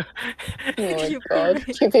mayo. Oh my You god.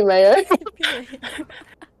 pee. Kippy Mayo.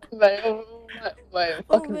 Mayo. Mayo.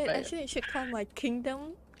 Oh Fucking wait, Mayo. actually it should call my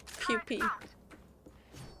kingdom PP.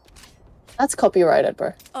 That's copyrighted,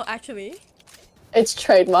 bro. Oh, actually. It's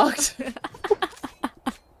trademarked.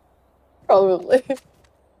 Probably.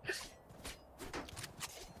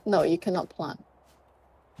 No, you cannot plant.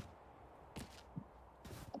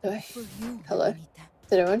 Do I? Hello?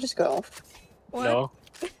 Did anyone just go off? What? No.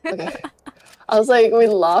 Okay. I was like, we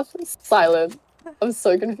laugh, silent. I'm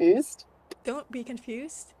so confused. Don't be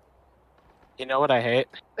confused. You know what I hate?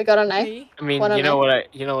 We got an A? Me? I mean, What you know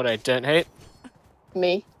am what I don't hate?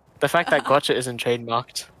 Me. The fact that gotcha isn't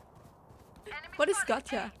trademarked. What is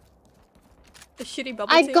gotcha? The shitty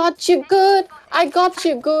bubble I tea? got you good. I got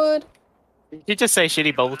you good. Did you just say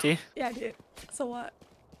shitty bubble tea? Yeah, I did. So what?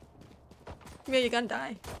 Yeah, you're gonna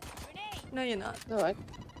die. No, you're not. Alright,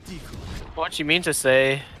 What you mean to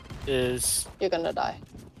say is you're gonna die.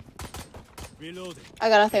 Reloading. I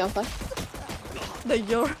got nothing on fire. The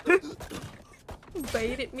your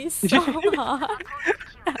baited me so hard.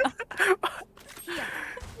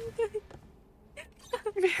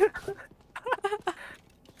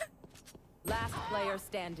 Last player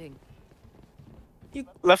standing.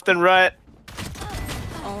 left and right,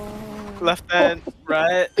 Oh. left and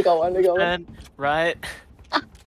right, We got one, we got one. and right.